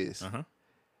just say this. Uh-huh.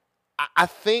 I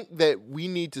think that we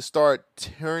need to start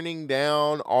turning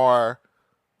down our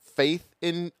faith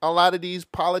in a lot of these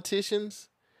politicians.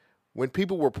 When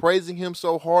people were praising him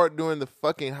so hard during the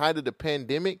fucking height of the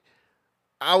pandemic,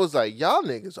 I was like, y'all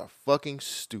niggas are fucking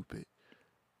stupid.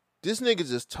 This nigga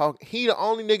just talk. He the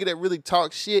only nigga that really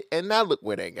talks shit, and now look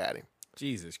where they got him.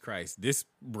 Jesus Christ. This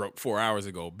broke 4 hours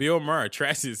ago. Bill Maher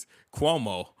trashes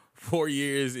Cuomo 4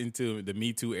 years into the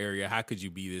Me Too area. How could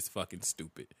you be this fucking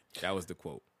stupid? That was the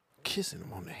quote. Kissing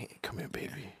him on the hand. Come here,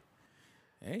 baby.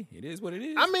 Hey, it is what it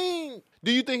is. I mean,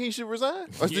 do you think he should resign?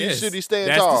 Or Yes. should he stand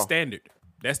That's tall? the standard.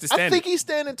 That's the standard. I think he's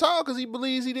standing tall because he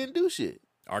believes he didn't do shit.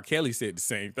 R. Kelly said the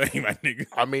same thing, my nigga.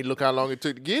 I mean, look how long it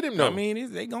took to get him, though. I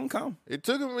mean, they gonna come. It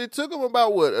took him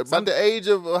about what? About the age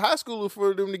of a high schooler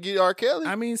for them to get R. Kelly?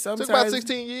 I mean, sometimes. Took about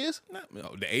 16 years? No,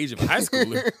 the age of a high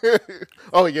schooler.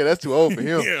 Oh, yeah, that's too old for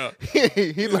him. Yeah.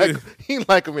 he like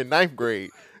him in 9th grade.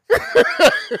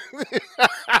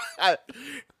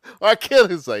 R.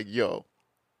 Kelly's like, yo,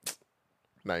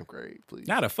 9th grade, please.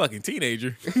 Not a fucking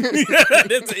teenager. That's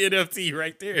an NFT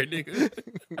right there, nigga.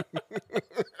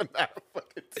 Not a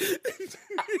fucking teenager.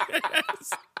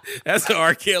 That's an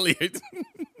R. Kelly.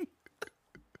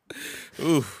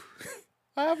 Oof.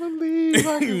 I believe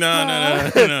I can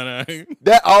No.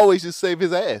 That always just save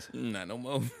his ass. Not no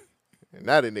more.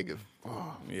 Now that nigga,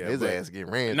 his ass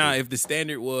getting ran. Nah, if the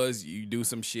standard was you do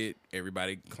some shit,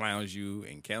 everybody clowns you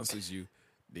and cancels you,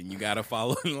 then you gotta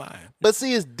follow in line. But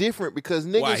see, it's different because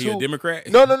niggas Why, he a Democrat?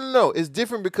 No. It's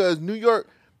different because New York.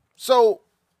 So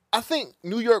I think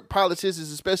New York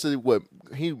politicians, especially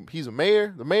he's a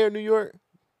mayor, the mayor of New York,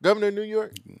 governor of New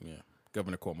York. Yeah,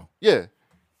 Governor Cuomo. Yeah.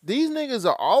 These niggas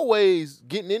are always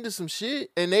getting into some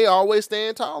shit, and they always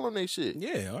stand tall on their shit.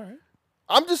 Yeah, all right.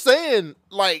 I'm just saying,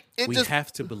 like, We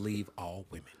have to believe all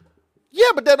women. Yeah,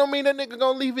 but that don't mean that nigga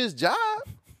gonna leave his job.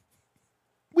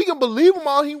 We can believe him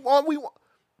all he want.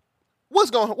 What's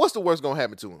the worst gonna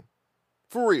happen to him?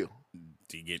 For real.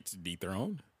 He gets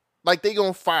dethroned. Like, they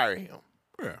gonna fire him.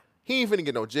 Yeah. He ain't finna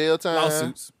get no jail time.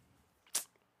 Lawsuits.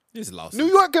 This lawsuits.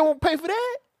 New York can't pay for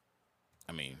that.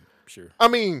 I mean, sure. I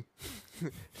mean,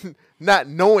 not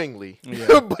knowingly,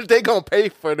 but they gonna pay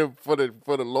for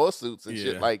the lawsuits and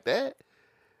shit like that.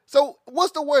 So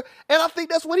what's the worst? And I think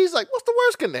that's what he's like. What's the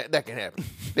worst that can happen?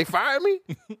 They fired me.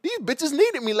 These bitches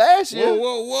needed me last year.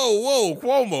 Whoa,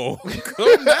 Cuomo,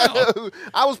 calm down.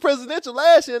 I was presidential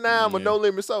last year. Now I'm a no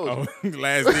limit soldier. Oh,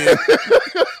 last year,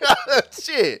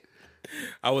 shit.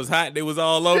 I was hot. They was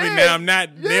all over me. Now I'm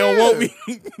not. They don't want me.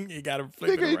 You gotta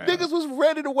flip it around. Niggas was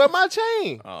ready to wear my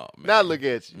chain. Oh man. Now look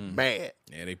at you, mad.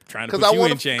 Yeah, they trying to put you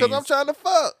in chains. Because I'm trying to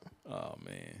fuck. Oh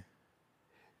man.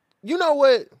 You know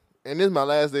what? And this is my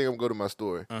last thing. I'm gonna go to my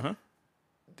story.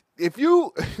 If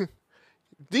you,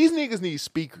 these niggas need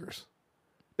speakers.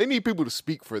 They need people to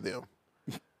speak for them.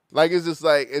 Like, it's just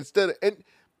like, instead of,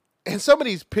 and some of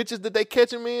these pictures that they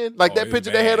catch him in, like that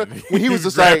picture they had when he was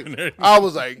just like, I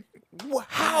was like,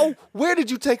 how? Where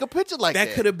did you take a picture like that?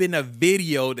 That could have been a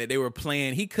video that they were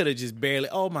playing. He could have just barely,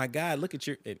 oh my God, look at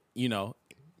your, you know.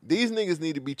 These niggas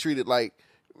need to be treated like,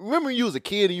 remember when you was a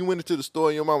kid and you went into the store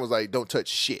and your mom was like, don't touch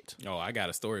shit. Oh, I got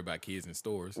a story about kids in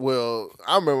stores. Well,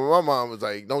 I remember my mom was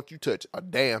like, don't you touch a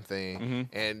damn thing.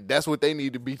 And that's what they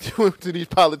need to be doing to these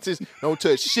politicians. Don't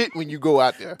touch shit when you go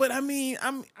out there. But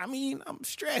I'm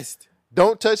stressed.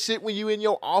 Don't touch shit when you in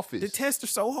your office. The tests are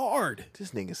so hard.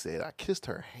 This nigga said I kissed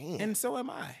her hand. And so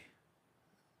am I.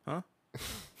 Huh?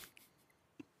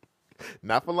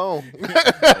 Not for long.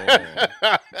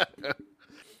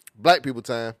 Black people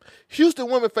time. Houston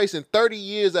woman facing 30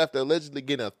 years after allegedly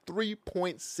getting a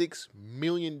 $3.6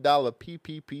 million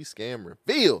PPP scam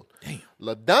revealed. Damn.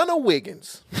 LaDonna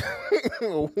Wiggins.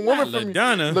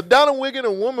 LaDonna Wiggins,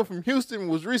 a woman from Houston,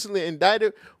 was recently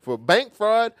indicted for bank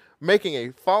fraud, making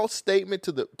a false statement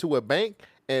to a bank,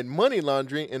 and money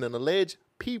laundering in an alleged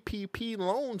PPP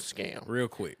loan scam. Real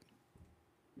quick.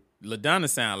 LaDonna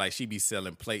sound like she be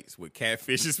selling plates with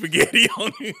catfish and spaghetti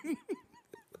on it.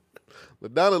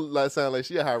 LaDonna sound like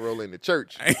she a high roller in the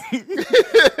church.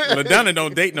 LaDonna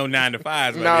don't date no 9 to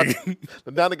 5s. Nah,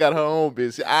 LaDonna got her own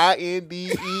business.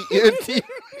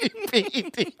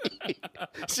 INDENTPD.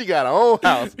 She got her own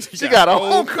house. She got her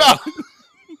own car.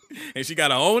 And she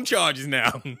got her own charges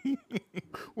now.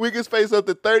 Wiggins face up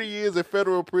to 30 years in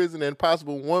federal prison and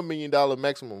possible $1 million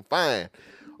maximum fine.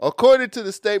 According to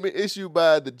the statement issued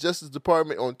by the Justice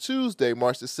Department on Tuesday,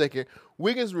 March the 2nd,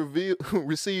 Wiggins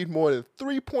received more than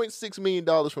 $3.6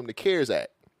 million from the CARES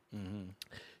Act.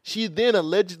 She then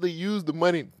allegedly used the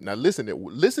money. Now listen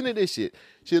to this shit.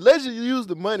 She allegedly used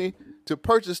the money to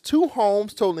purchase 2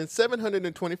 homes totaling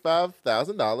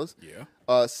 $725,000. Yeah.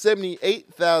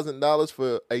 $78,000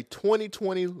 for a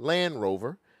 2020 Land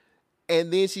Rover,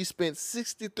 and then she spent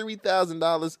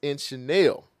 $63,000 in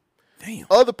Chanel. Damn.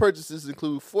 Other purchases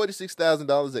include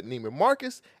 $46,000 at Neiman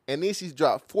Marcus, and then she's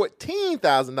dropped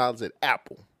 $14,000 at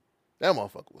Apple. That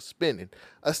motherfucker was spending.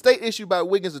 A state issued by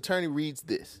Wiggins' attorney reads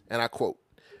this, and I quote,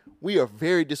 "We are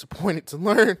very disappointed to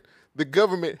learn the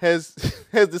government has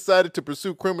decided to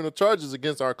pursue criminal charges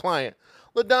against our client,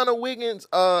 LaDonna Wiggins,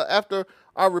 after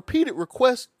our repeated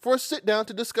request for a sit-down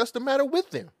to discuss the matter with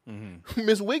them.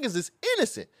 Ms. Wiggins is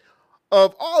innocent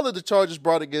of all of the charges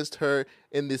brought against her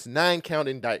in this 9-count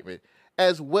indictment,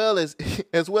 as well as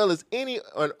any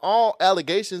and all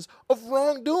allegations of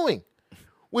wrongdoing.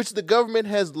 which the government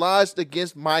has lodged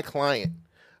against my client.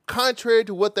 Contrary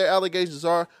to what their allegations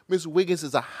are, Ms. Wiggins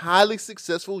is a highly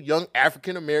successful young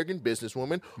African-American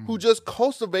businesswoman who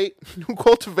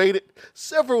cultivated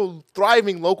several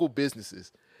thriving local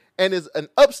businesses and is an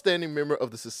upstanding member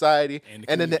of the society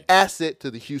and an asset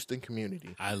to the Houston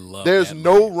community. I love There's that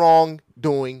no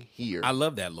wrongdoing here. I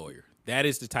love that lawyer. That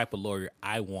is the type of lawyer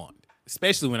I want,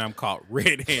 especially when I'm caught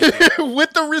red-handed.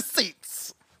 With the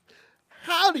receipts.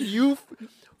 Are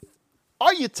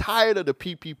you tired of the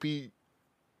PPP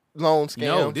loan scams?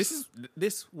 No,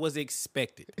 this was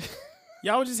expected.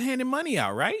 Y'all were just handing money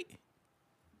out, right?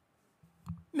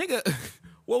 Nigga,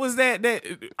 what was that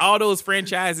all those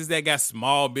franchises that got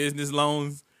small business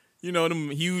loans, you know, them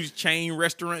huge chain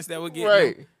restaurants that would get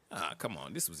right. Come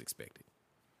on, this was expected.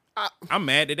 I'm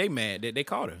mad that they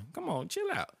caught her. Come on, chill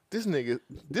out. This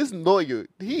lawyer,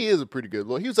 he is a pretty good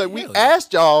lawyer. He was like, we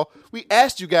asked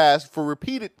you guys for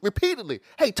repeatedly,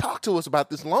 hey, talk to us about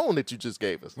this loan that you just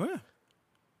gave us. Well,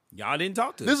 y'all didn't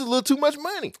talk to us. This is a little too much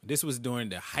money. This was during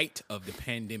the height of the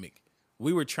pandemic.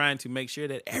 We were trying to make sure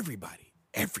that everybody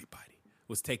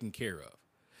was taken care of.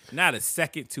 Not a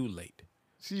second too late.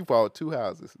 She bought 2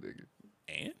 houses, nigga.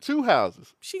 And? 2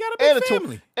 houses. She got a big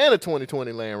family. And a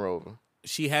 2020 Land Rover.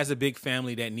 She has a big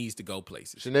family that needs to go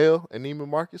places. Chanel and Neiman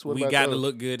Marcus, what we about got those? to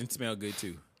look good and smell good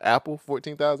too. Apple,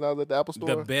 $14,000 at the Apple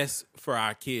store. The best for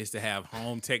our kids to have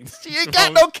home tech. She ain't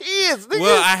got no kids, nigga.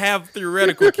 Well, I have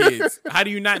theoretical kids. How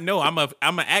do you not know? I'm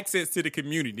an access to the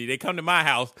community. They come to my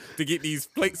house to get these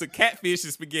plates of catfish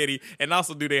and spaghetti and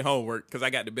also do their homework because I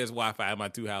got the best Wi-Fi in my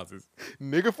 2 houses.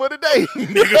 Nigga for the day.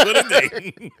 Nigga for the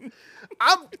day.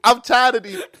 I'm tired of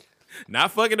these.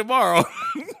 Not fucking tomorrow.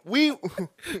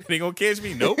 They gonna catch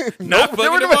me? Nope. Not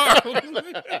fucking tomorrow.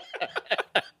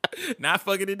 Not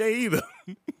fucking today either.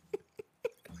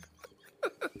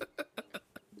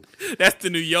 That's the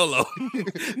new YOLO.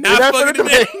 Not fucking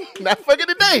today. Not fucking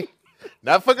today.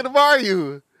 Not fucking tomorrow.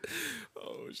 You.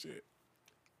 Oh shit.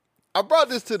 I brought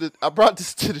this to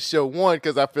the show one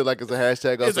because I feel like it's a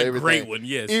hashtag. It's a everything. great one.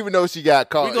 Yes. Even though she got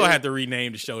caught, we're gonna have to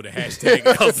rename the show to hashtag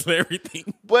hustle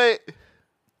everything. But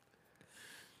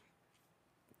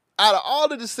out of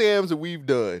all of the scams that we've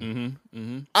done,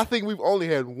 I think we've only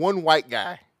had one white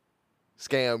guy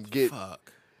scam get.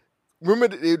 Fuck.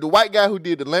 Remember the white guy who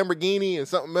did the Lamborghini and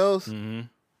something else? Mm-hmm.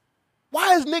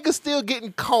 Why is niggas still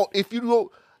getting caught if you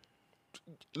don't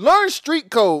learn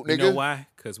street code, nigga? You know why?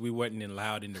 Because we wasn't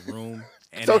allowed in the room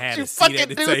and Don't had you a seat at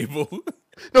the fucking table.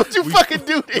 Don't you fucking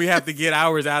do this. We have to get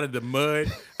ours out of the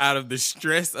mud, out of the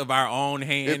stress of our own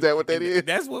hand. Is that what that is?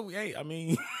 That's what we, I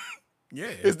mean, yeah.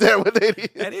 Is that what that is?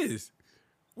 That is.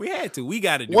 We had to. We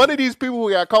got to do One of these people who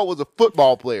got caught was a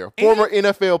football player, former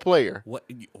NFL player.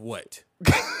 What?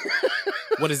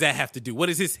 What does that have to do? What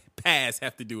does his past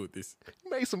have to do with this? He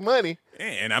made some money.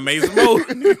 And I made some more.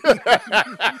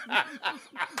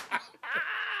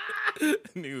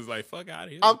 He was like, fuck out of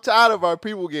here. I'm tired of our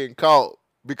people getting caught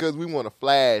because we want to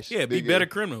flash. Yeah, be better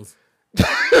criminals.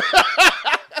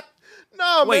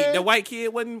 No, Wait, man. the white kid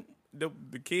wasn't the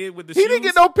kid with the He shoes? didn't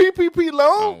get no PPP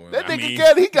loan. Oh, that I nigga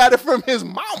mean, he got it from his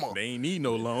mama. They ain't need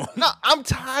no loan. No, I'm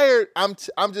tired. I'm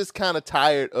just kind of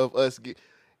tired of us.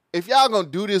 If y'all gonna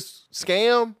do this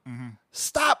scam,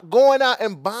 stop going out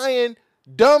and buying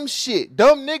dumb shit,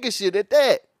 dumb nigga shit at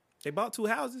that. They bought 2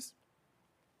 houses.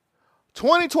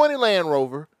 2020 Land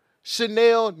Rover,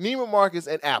 Chanel, Neiman Marcus,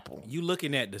 and Apple. You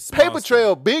looking at the paper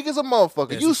trail, big as a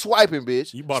motherfucker. You swiping,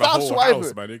 bitch. You bought Stop a whole swiping.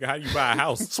 house, my nigga. How you buy a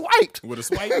house? Swiped. With a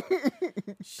swipe?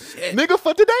 Shit. Nigga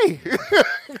for today.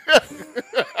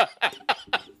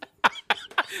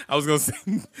 I was going to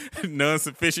say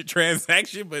non-sufficient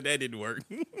transaction, but that didn't work.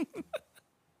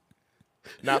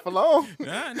 Not for long.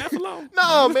 Nah, not for long.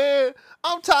 No, man.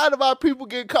 I'm tired of our people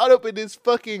getting caught up in this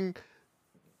fucking...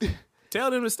 Tell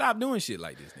them to stop doing shit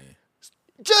like this, man.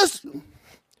 Just,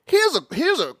 here's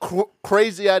a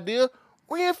crazy idea.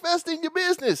 Reinvest in your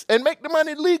business and make the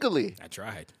money legally. I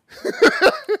tried.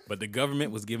 But the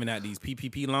government was giving out these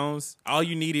PPP loans. All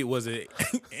you needed was a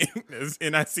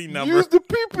NIC number. Use the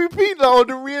PPP loan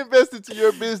to reinvest into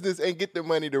your business and get the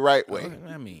money the right way.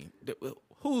 I mean,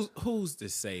 who's to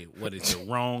say what is the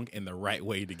wrong and the right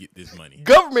way to get this money?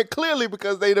 Government, clearly,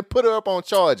 because they done put her up on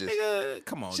charges. Nigga,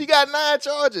 come on. She got 9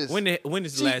 charges. When is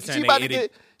the last time she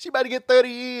about to get 30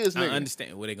 years, nigga. I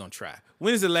understand what they gonna try.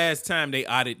 When is the last time they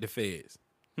audit the feds?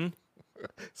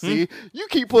 See, you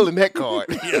keep pulling that card.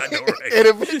 Yeah, I know, right? And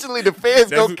eventually the feds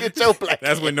gonna get your black.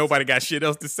 That's when nobody got shit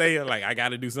else to say. Like, I got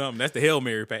to do something. That's the Hail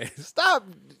Mary pass. Stop.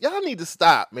 Y'all need to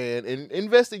stop, man, and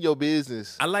invest in your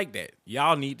business. I like that.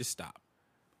 Y'all need to stop.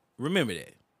 Remember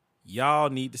that. Y'all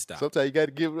need to stop. Sometimes you got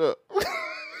to give it up.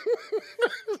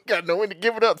 Got no when to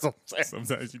give it up sometimes.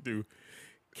 Sometimes you do.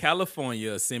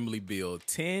 California Assembly Bill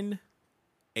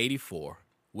 1084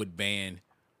 would ban.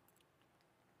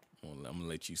 Well, I'm gonna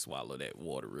let you swallow that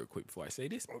water real quick before I say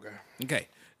this. Okay.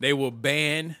 They will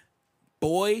ban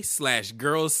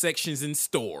boy/girls sections in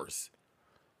stores.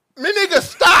 Me nigga,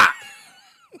 stop.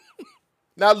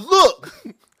 Now look.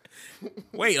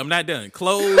 Wait, I'm not done.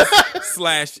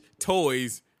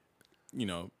 Clothes/toys. You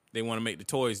know, they want to make the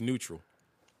toys neutral.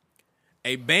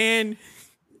 A ban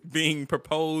being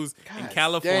proposed in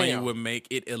California would make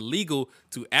it illegal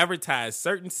to advertise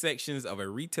certain sections of a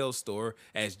retail store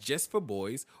as just for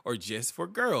boys or just for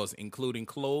girls, including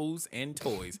clothes and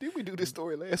toys. Did we do this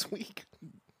story last week?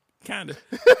 Kind of.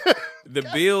 The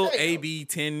bill AB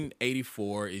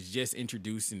 1084 is just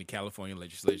introduced in the California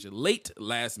legislature late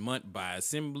last month by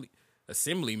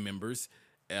assembly members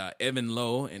Evan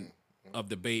Lowe and of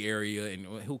the Bay Area, and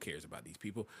who cares about these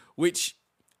people, which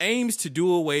aims to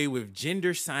do away with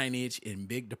gender signage in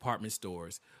big department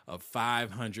stores of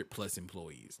 500 plus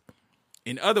employees.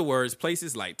 In other words,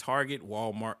 places like Target,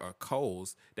 Walmart, or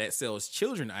Kohl's that sells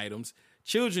children items,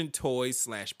 children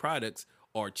toys/products,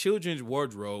 or children's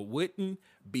wardrobe wouldn't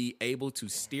be able to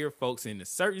steer folks into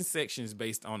certain sections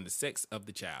based on the sex of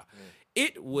the child.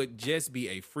 It would just be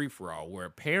a free-for-all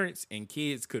where parents and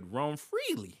kids could roam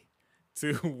freely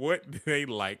to what they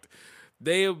liked.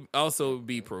 They'll also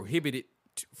be prohibited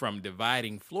from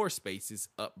dividing floor spaces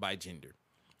up by gender.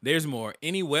 There's more.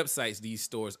 Any websites these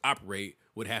stores operate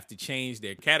would have to change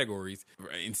their categories.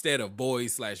 Instead of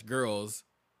boys/girls,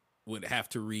 would have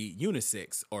to read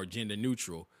unisex or gender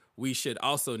neutral. We should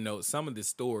also note some of the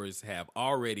stores have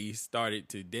already started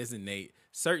to designate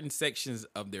certain sections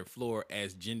of their floor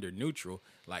as gender neutral,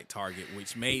 like Target,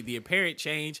 which made the apparent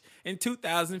change in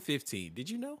 2015. Did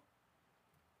you know?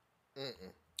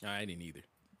 I didn't either.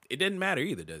 It doesn't matter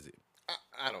either, does it?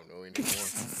 I don't know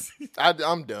anymore.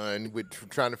 I'm done with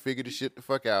trying to figure this shit the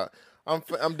fuck out. I'm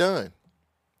done.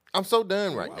 I'm so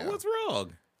done right now. What's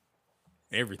wrong?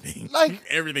 Everything. Like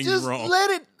everything's just wrong.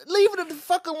 Leave it the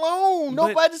fuck alone. But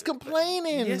Nobody's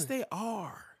complaining. Yes, they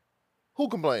are. Who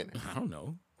complaining? I don't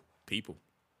know. People.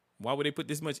 Why would they put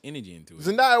this much energy into it?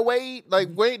 Zendaya Wade,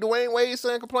 like Dwayne Wade's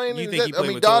son complaining. You think he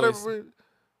playing with toys?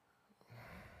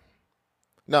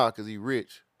 Nah, because he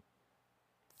rich.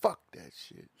 Fuck that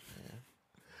shit, man.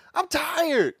 I'm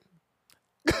tired.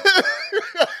 I'm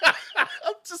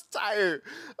just tired,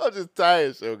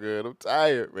 Shogun. I'm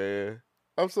tired, man.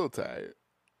 I'm so tired.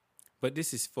 But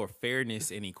this is for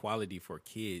fairness and equality for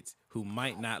kids who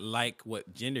might not like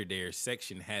what gender their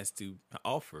section has to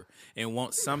offer and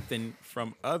want something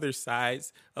from other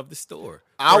sides of the store.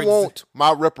 I want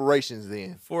my reparations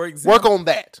then. For example, work on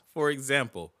that. For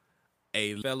example,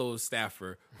 a fellow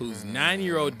staffer whose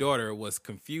 9-year-old daughter was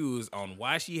confused on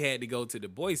why she had to go to the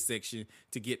boys section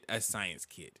to get a science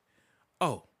kit.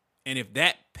 Oh, and if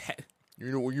that...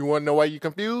 You want to know why you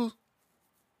confused?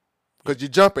 Because your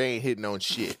jumper ain't hitting on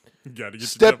shit. You gotta get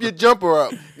Step your jumper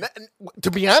up. Now,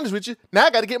 to be honest with you, now I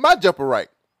got to get my jumper right.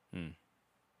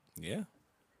 Yeah.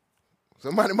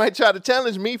 Somebody might try to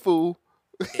challenge me, fool.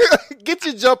 Get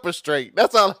your jumper straight.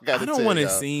 That's all I got to tell you. I don't want to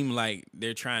seem like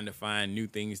they're trying to find new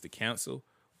things to cancel,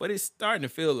 but it's starting to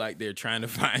feel like they're trying to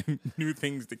find new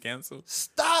things to cancel.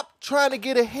 Stop trying to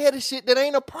get ahead of shit that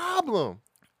ain't a problem.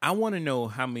 I want to know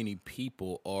how many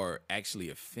people are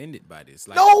actually offended by this.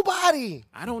 Like, nobody.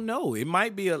 I don't know. It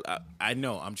might be I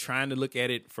know. I'm trying to look at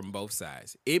it from both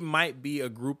sides. It might be a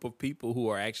group of people who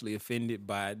are actually offended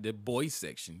by the boys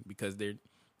section because they're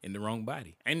in the wrong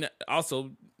body. And also,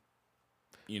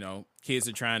 you know, kids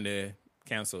are trying to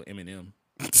cancel Eminem.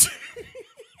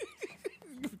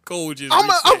 Cole just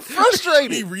I'm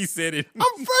frustrated. He reset it.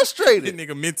 I'm frustrated. That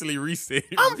nigga mentally reset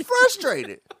it. I'm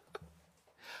frustrated.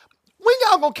 When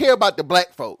y'all gonna care about the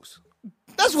black folks?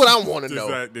 That's what I want to know.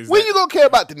 When you gonna care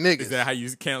about the niggas? Is that how you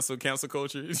cancel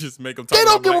culture? It's just make them talk They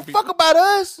don't about give a people? fuck about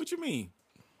us. What you mean?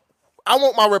 I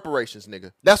want my reparations,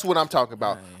 nigga. That's what I'm talking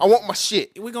about. I want my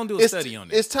shit. We're gonna do a study on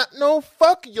this. It's time. No,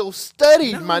 fuck your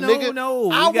study, my nigga. No,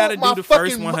 we I gotta want do my the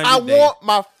first fucking, 100 I days. want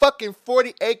my fucking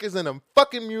 40 acres and a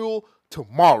fucking mule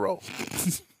tomorrow.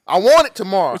 I want it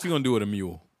tomorrow. What you gonna do with a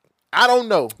mule? I don't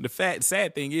know. The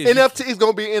sad thing is NFT is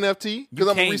gonna be NFT because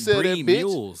I'm gonna resell that breed bitch.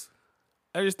 Mules.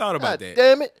 I just thought about that.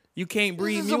 Damn it! You can't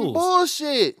breed This is mules. some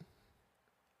bullshit.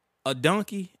 A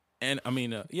donkey and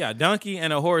a donkey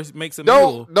and a horse makes a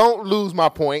mule. Don't lose my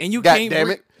point. And you God can't damn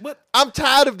breed- it! But I'm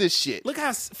tired of this shit. look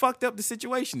how fucked up the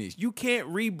situation is. You can't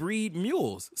rebreed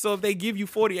mules. So if they give you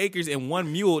 40 acres and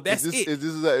one mule, that's it. Is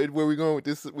this where we going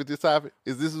with this topic?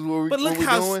 Is this where we? But look where we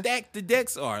how going? stacked the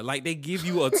decks are. Like they give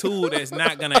you a tool that's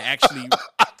not gonna actually.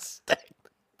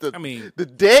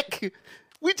 The deck.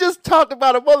 We just talked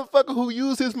about a motherfucker who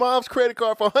used his mom's credit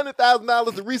card for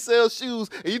 $100,000 to resell shoes,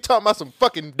 and you talking about some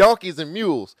fucking donkeys and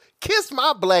mules. Kiss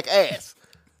my black ass.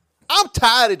 I'm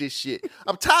tired of this shit.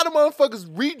 I'm tired of motherfuckers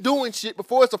redoing shit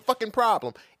before it's a fucking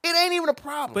problem. It ain't even a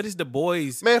problem. But it's the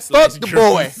boys. Man, fuck the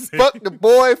boy. Fuck the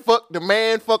boy. Fuck the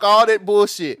man. Fuck all that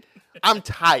bullshit. I'm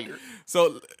tired.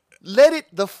 So let it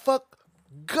the fuck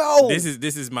go. This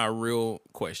is my real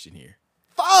question here.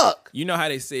 Fuck. You know how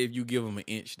they say if you give them an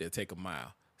inch, they'll take a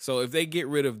mile. So if they get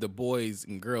rid of the boys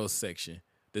and girls section,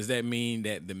 does that mean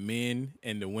that the men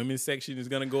and the women's section is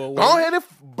gonna go away? Go ahead and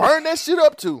burn that shit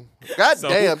up too. God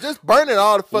damn, just burn it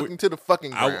all to the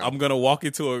fucking ground. I'm gonna walk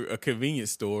into a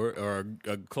convenience store or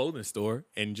a clothing store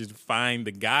and just find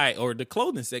the guy or the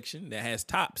clothing section that has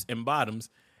tops and bottoms,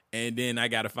 and then I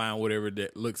gotta find whatever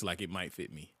that looks like it might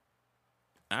fit me.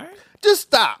 All right, just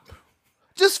stop.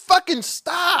 Just fucking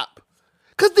stop.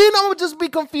 Cause then I would just be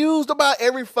confused about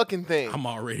every fucking thing. I'm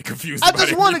already confused. I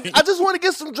just want to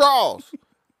get some draws.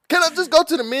 Can I just go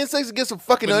to the men's section and get some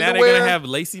fucking underwear? Now they're gonna have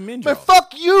lacy men draws. Man,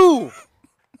 fuck you.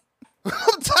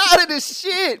 I'm tired of this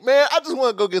shit, man. I just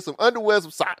want to go get some underwear,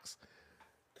 some socks.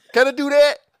 Can I do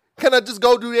that? Can I just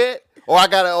go do that? Or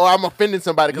I'm offending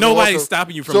somebody. Nobody's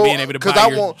stopping you from being able to buy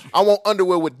Because I want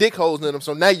underwear with dick holes in them.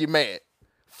 So now you're mad.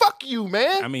 Fuck you,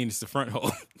 man. I mean, it's the front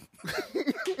hole.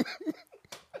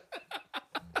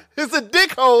 It's a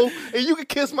dick hole, and you can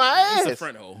kiss my ass. It's a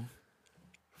front hole.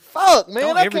 Fuck, man.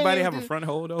 Don't everybody have a front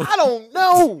hole, though? I don't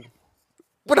know.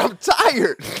 But I'm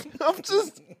tired.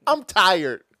 I'm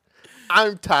tired.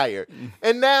 I'm tired.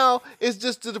 And now it's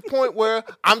just to the point where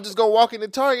I'm just going to walk into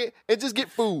Target and just get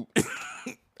food.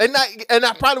 And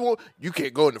I probably won't. You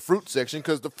can't go in the fruit section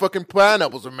because the fucking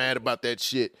pineapples are mad about that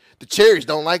shit. The cherries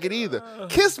don't like it either.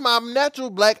 Kiss my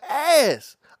natural black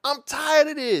ass. I'm tired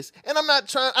of this. And I'm not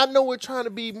trying. I know we're trying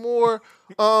to be more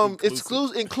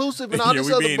inclusive and all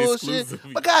this other bullshit. Exclusive.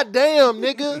 But goddamn,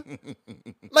 nigga.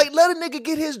 Like, let a nigga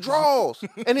get his drawers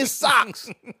and his socks.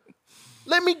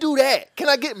 Let me do that. Can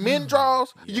I get men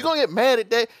draws? Yeah. You gonna get mad at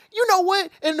that? You know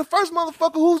what? And the first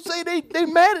motherfucker who say they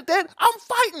mad at that, I'm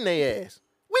fighting their ass.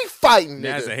 We fighting, nigga.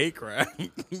 That's a hate crime.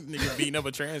 Nigga beating up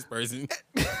a trans person.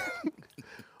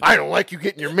 I don't like you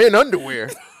getting your men underwear.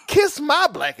 Kiss my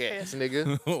black ass,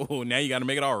 nigga. Oh, now you got to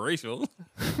make it all racial.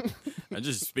 I'm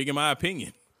just speaking my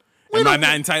opinion. Am I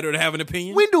not entitled to have an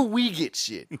opinion? When do we get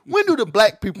shit? When do the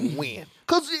black people win?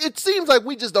 Because it seems like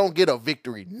we just don't get a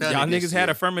victory. Y'all niggas had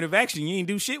affirmative action. You ain't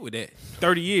do shit with that.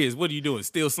 30 years. What are you doing?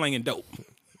 Still slinging dope.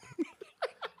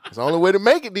 It's the only way to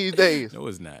make it these days. No,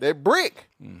 it's not. That brick.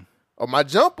 Or my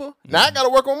jumper. Now I got to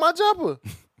work on my jumper.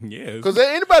 Yeah. Because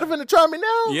anybody finna try me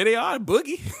now? Yeah, they are.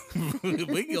 Boogie.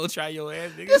 Boogie gonna try your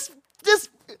ass, nigga.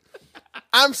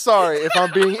 I'm sorry if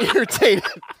I'm being irritated.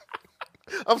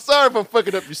 I'm sorry if I'm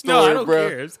fucking up your story, no, I don't bro.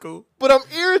 care. It's cool. But I'm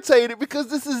irritated because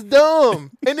this is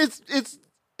dumb. And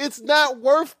it's not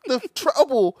worth the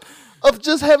trouble of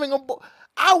just having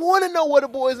I want to know what a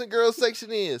boys and girls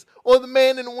section is, or the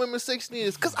man and the women's section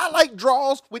is, because I like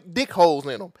draws with dick holes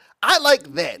in them. I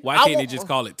like that. Why can't they just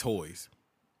call it toys?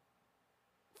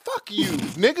 Fuck you,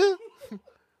 nigga.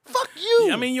 Fuck you.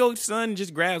 I mean, your son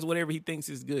just grabs whatever he thinks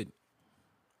is good.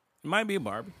 It might be a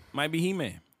Barbie. Might be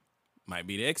He-Man. Might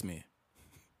be the X-Men.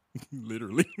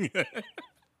 Literally.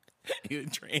 He'll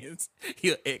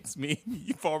He'll X-Men.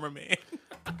 You former man.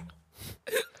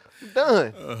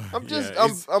 I'm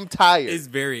done. I'm tired. It's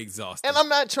very exhausting. And I'm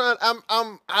not trying.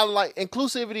 I like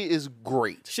inclusivity is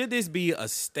great. Should this be a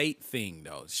state thing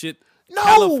though? Should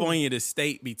California, the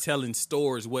state, be telling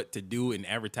stores what to do and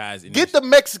advertise? Get the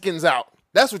Mexicans out.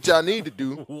 That's what y'all need to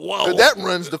do. Whoa. Because that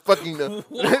runs the fucking...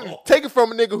 take it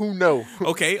from a nigga who know.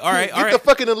 Okay, all right, Get the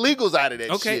fucking illegals out of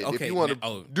that shit. Okay, if you want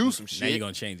to do some shit. Now you're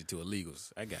going to change it to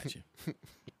illegals. I got you.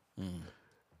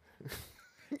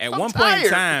 At one point in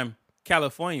time,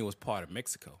 California was part of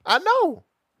Mexico. I know.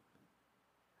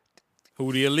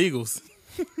 Who the illegals?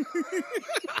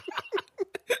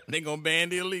 They gonna ban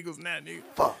the illegals now, nigga.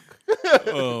 Fuck.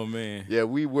 Oh man. Yeah,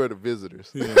 we were the visitors.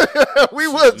 Yeah. We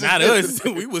was not us.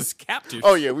 We was captives.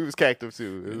 Oh yeah, we was captives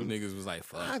too. Them niggas was like,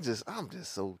 fuck. I'm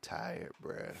just so tired,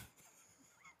 bruh.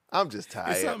 I'm just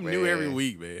tired. It's something new every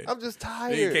week, man. I'm just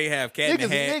tired. You can't have cat in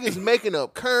the hat. Niggas making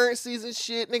up currencies and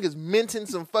shit. Niggas minting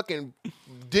some fucking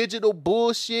digital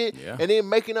bullshit, and then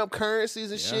making up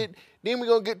currencies and shit. Then we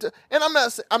gonna get to. And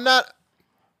I'm not.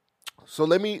 So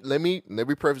let me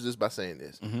preface this by saying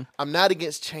this. Mm-hmm. I'm not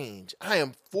against change. I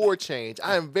am for change.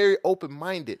 I am very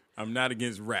open-minded. I'm not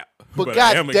against rap. But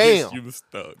I am goddamn, against you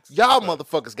thugs. Y'all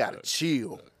motherfuckers gotta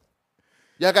chill.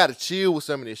 Y'all gotta chill with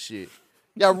some of this shit.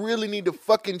 Y'all really need to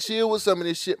fucking chill with some of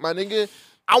this shit, my nigga.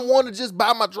 I want to just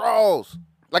buy my drawers.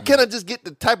 Like, can I just get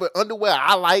the type of underwear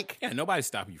I like? Yeah, nobody's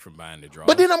stopping you from buying the drawers.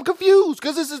 But then I'm confused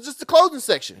because this is just the clothing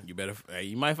section.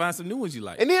 You might find some new ones you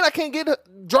like. And then I can't get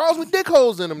drawers with dick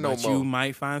holes in them no more. You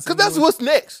might find some. Because that's what's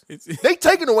next. They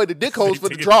taking away the dick holes for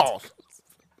the drawers.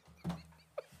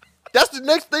 That's the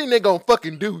next thing they gonna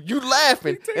fucking do. You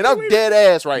laughing, and I'm dead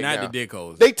ass right now. Not the dick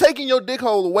holes. They taking your dick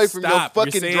hole away from your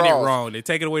fucking You're saying drawers. it wrong. They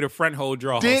taking away the front hole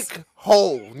drawers. Dick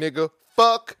hole, nigga.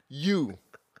 Fuck you.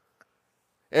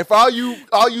 And for all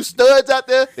you studs out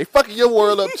there, they fucking your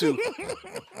world up too.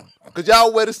 Cause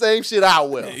y'all wear the same shit I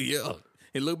wear. Yeah,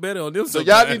 it look better on them. So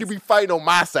y'all need to be fighting on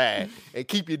my side and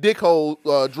keep your dick hole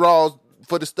draws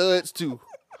for the studs too.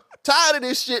 Tired of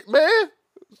this shit, man.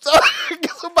 So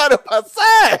get somebody on my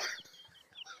side.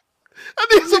 I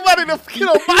need somebody to get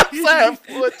on my side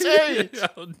for a change.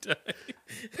 I'm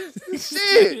dying.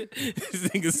 Shit. This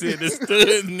nigga said the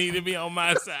studs need to be on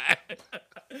my side.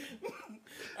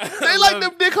 They like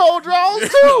them dick hole draws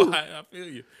too. I feel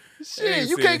you. Shit,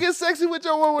 you can't get sexy with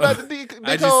your one without the dick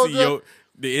I hole. just see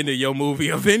the end of your movie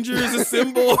Avengers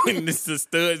assemble, and it's the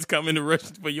studs coming to rush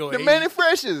for your The aid. Manny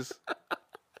Freshes.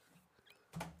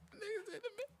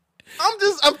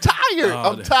 I'm tired.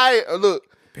 I'm tired. Look.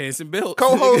 Pants and belts.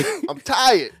 Co-host, I'm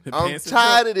tired. The I'm pants and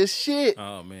tired belts. of this shit.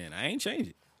 Oh man, I ain't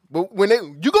changing. But when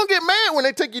you gonna get mad when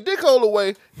they take your dick hole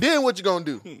away, then what you gonna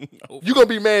do? You gonna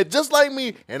be mad just like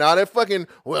me and all that fucking,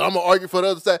 well, I'm gonna argue for the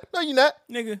other side. No, you're not.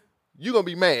 Nigga. You gonna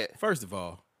be mad. First of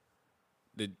all,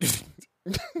 do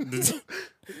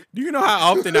you know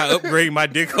how often I upgrade my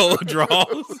dick hole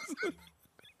drawers?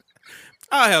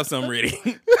 I'll have some ready.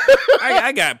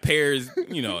 I got pairs,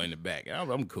 in the back.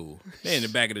 I'm cool. They're in the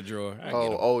back of the drawer.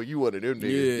 You one of them niggas.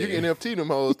 Yeah. You can NFT them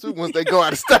hoes too once they go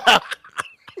out of style.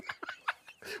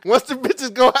 Once the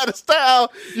bitches go out of style,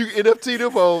 you can NFT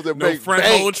them hoes and No make front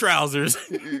bank. hole trousers.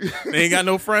 They ain't got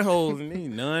no front holes.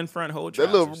 None front hole That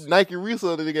trousers. little Nike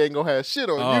reseller nigga ain't gonna have shit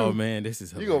on you. Oh man, this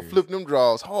is You hilarious. gonna flip them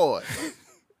draws hard.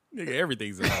 Nigga,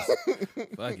 everything's awesome.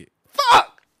 Fuck it. Fuck.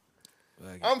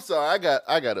 I'm sorry,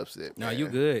 I got upset. No, man. you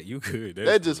good. You good.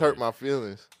 That just hurt my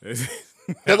feelings.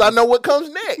 Because I know what comes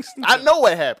next. I know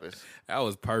what happens. That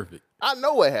was perfect. I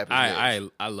know what happens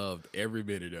next. I loved every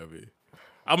minute of it.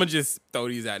 I'm going to just throw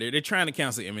these out there. They're trying to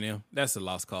cancel Eminem. That's a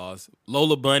lost cause.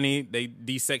 Lola Bunny, they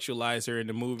desexualized her in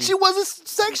the movie. She wasn't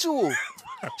sexual.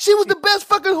 She was the best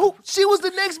fucking hoop. She was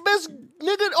the next best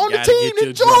nigga on the team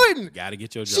in Jordan. Gotta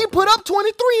get your She jump. put up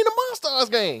 23 in the Monsters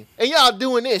game. And y'all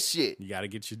doing this shit. You gotta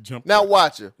get your jump. Now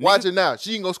watch her. Watch her now.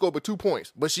 She ain't gonna score but 2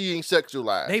 points, but she ain't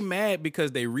sexualized. They mad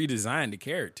because they redesigned the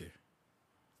character.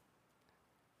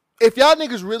 If y'all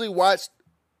niggas really watched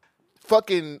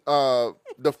fucking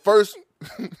the first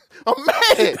I'm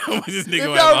mad. This nigga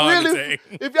gonna have a heart attack.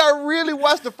 If y'all really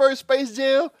watched the first Space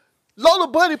Jam, Lola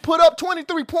Bunny put up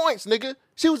 23 points, nigga.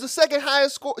 She was the second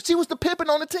highest score. She was the Pippin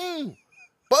on the team.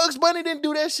 Bugs Bunny didn't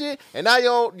do that shit, and now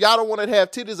y'all don't want to have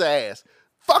titties or ass.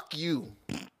 Fuck you.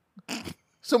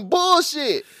 Some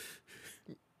bullshit.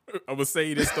 I'm gonna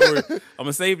save this story. I'm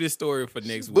gonna save this story for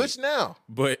next week. Butch now.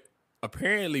 But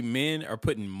apparently, men are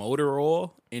putting motor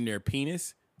oil in their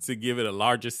penis to give it a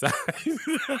larger size. This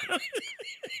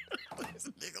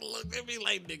nigga looked at me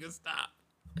like, nigga, stop.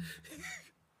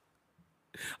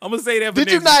 I'm gonna say that. For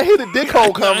Did you not hear the dick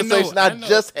hole conversation I know.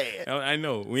 just had? I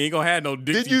know we ain't gonna have no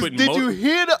dick. Did you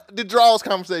hear the draws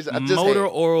conversation I just motor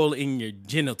had? oil in your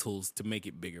genitals to make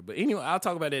it bigger? But anyway, I'll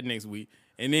talk about that next week.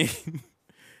 And then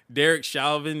Derek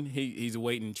Chauvin, he's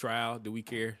awaiting trial. Do we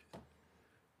care?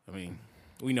 I mean,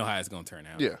 we know how it's gonna turn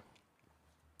out. Yeah,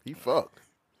 he fucked.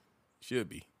 Should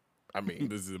be. I mean,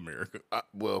 this is America.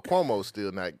 Well, Cuomo's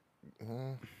still not.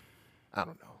 I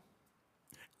don't know.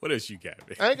 What else you got,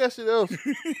 man? I ain't got shit else.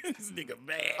 This nigga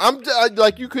mad. I'm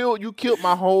like you killed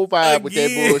my whole vibe with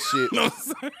that bullshit. No,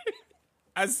 sorry.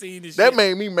 I seen this. That shit.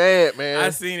 made me mad, man. I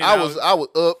seen it. I was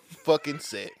up fucking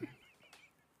set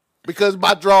because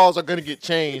my draws are gonna get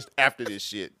changed after this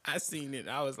shit. I seen it.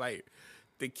 I was like,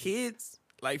 the kids,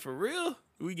 like for real,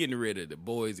 we getting rid of the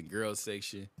boys and girls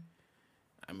section.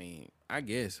 I mean, I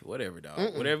guess whatever,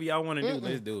 dog. Whatever y'all want to do,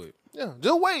 let's do it. Yeah,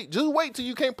 just wait till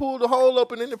you can't pull the hole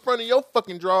open in the front of your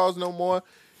fucking drawers no more,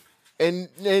 and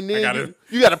then you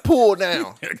gotta pull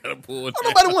down. I gotta pull down.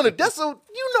 Don't nobody want to. That's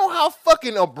you know how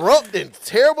fucking abrupt and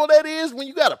terrible that is when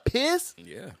you gotta piss.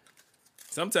 Yeah.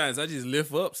 Sometimes I just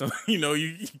lift up, so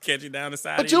you catch it down the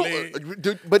side But of your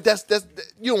leg. but that's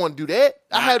you don't want to do that.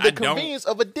 I have the I don't. convenience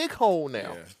of a dick hole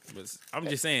now. Yeah, but I'm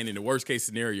just saying, in the worst case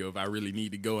scenario, if I really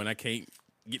need to go and I can't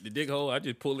get the dick hole, I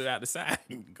just pull it out the side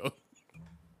and go.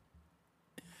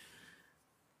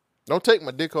 Don't take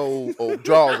my dick hole or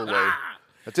drawers away.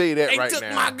 I tell you that They right took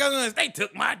now. my guns. They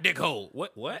took my dick hole.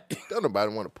 What? Don't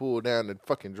nobody want to pull down the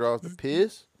fucking drawers to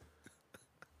piss.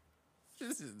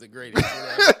 This is the greatest shit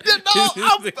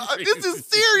ever. This is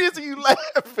serious and you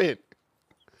laughing.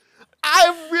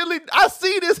 I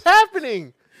see this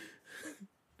happening.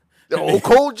 The old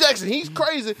Cole Jackson, he's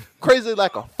crazy. Crazy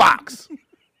like a fox.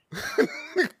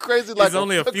 Crazy like There's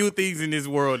only a few things in this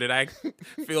world that I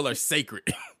feel are sacred.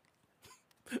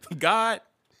 God,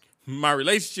 my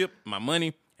relationship, my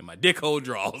money, and my dick hole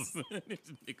draws.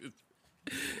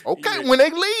 Okay, when they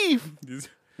leave.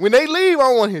 When they leave, I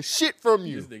don't want to hear shit from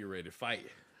you. This nigga ready to fight.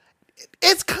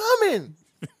 It's coming.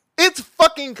 It's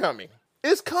fucking coming.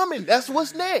 It's coming. That's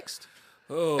what's next.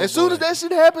 Oh, as soon as that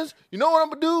shit happens, you know what I'm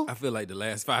gonna do? I feel like the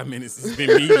last 5 minutes has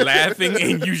been me laughing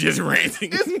and you just ranting.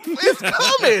 It's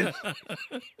coming.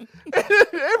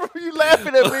 You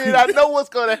laughing at me, and I know what's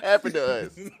gonna happen to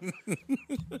us.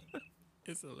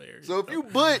 It's hilarious. So if you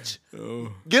butch,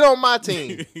 get on my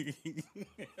team,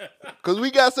 because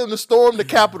we got something to storm the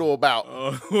Capitol about.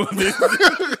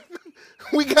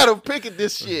 We gotta picket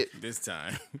this shit this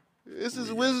time. This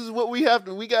is what we have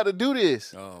to. We gotta do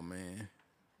this. Oh man.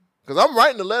 Because I'm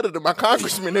writing a letter to my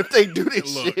congressman if they do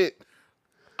this shit.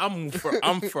 I'm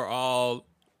for all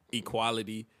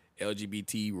equality,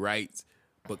 LGBT rights,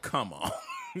 but come on.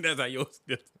 That's how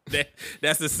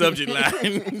that's the subject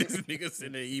line. This nigga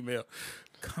sent an email.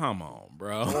 Come on,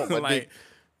 bro. Like,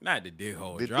 not the dick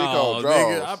hole draws,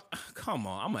 nigga. Come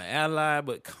on. I'm an ally,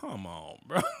 but come on,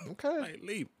 bro. Okay. Like,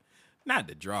 leave. Not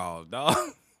the draws, dog.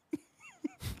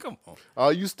 Come on.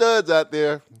 All you studs out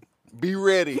there, be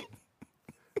ready.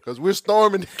 Because we're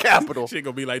storming the Capitol. Shit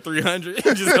gonna be like 300.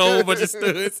 Just a whole bunch of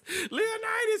studs.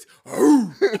 Leonidas.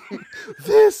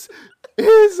 This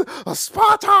is a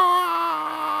Sparta.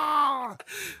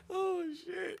 Oh,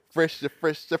 shit. Fresh.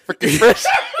 Freaking fresh.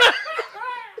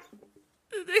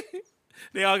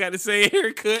 They all got the same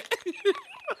haircut.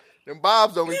 Them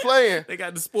bobs don't be playing. They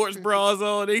got the sports bras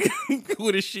on. They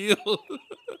with a shield.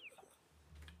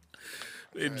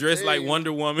 They dress like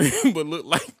Wonder Woman, but look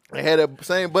like they had that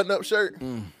same button-up shirt.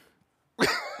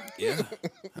 Yeah,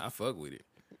 I fuck with it.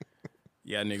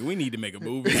 Yeah, nigga, we need to make a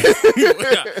movie.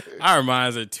 Our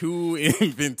minds are too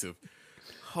inventive.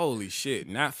 Holy shit,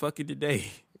 not fucking today.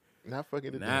 Not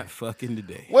fucking today. Not fucking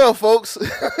today. Well, folks,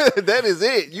 that is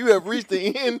it. You have reached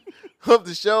the end of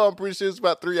the show. I'm pretty sure it's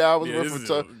about 3 hours worth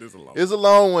of time. It's a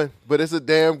long one, but it's a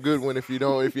damn good one if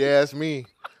you ask me.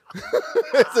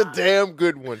 It's a damn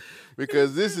good one.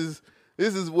 Because this is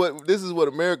what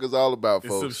America's all about,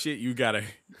 folks. It's some shit you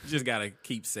just gotta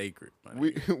keep sacred.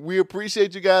 We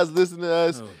appreciate you guys listening to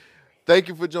us. Thank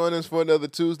you for joining us for another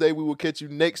Tuesday. We will catch you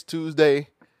next Tuesday.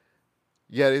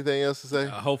 You got anything else to say?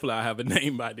 Hopefully I have a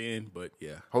name by then, but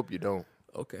yeah. Hope you don't.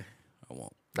 Okay, I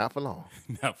won't. Not for long.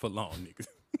 Not for long, niggas.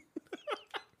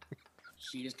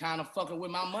 She just kind of fucking with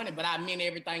my money, but I meant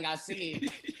everything I said,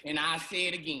 and I say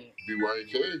it again.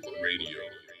 BYK Radio.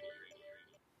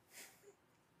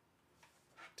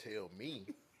 Tell me.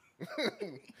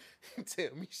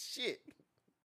 Tell me shit.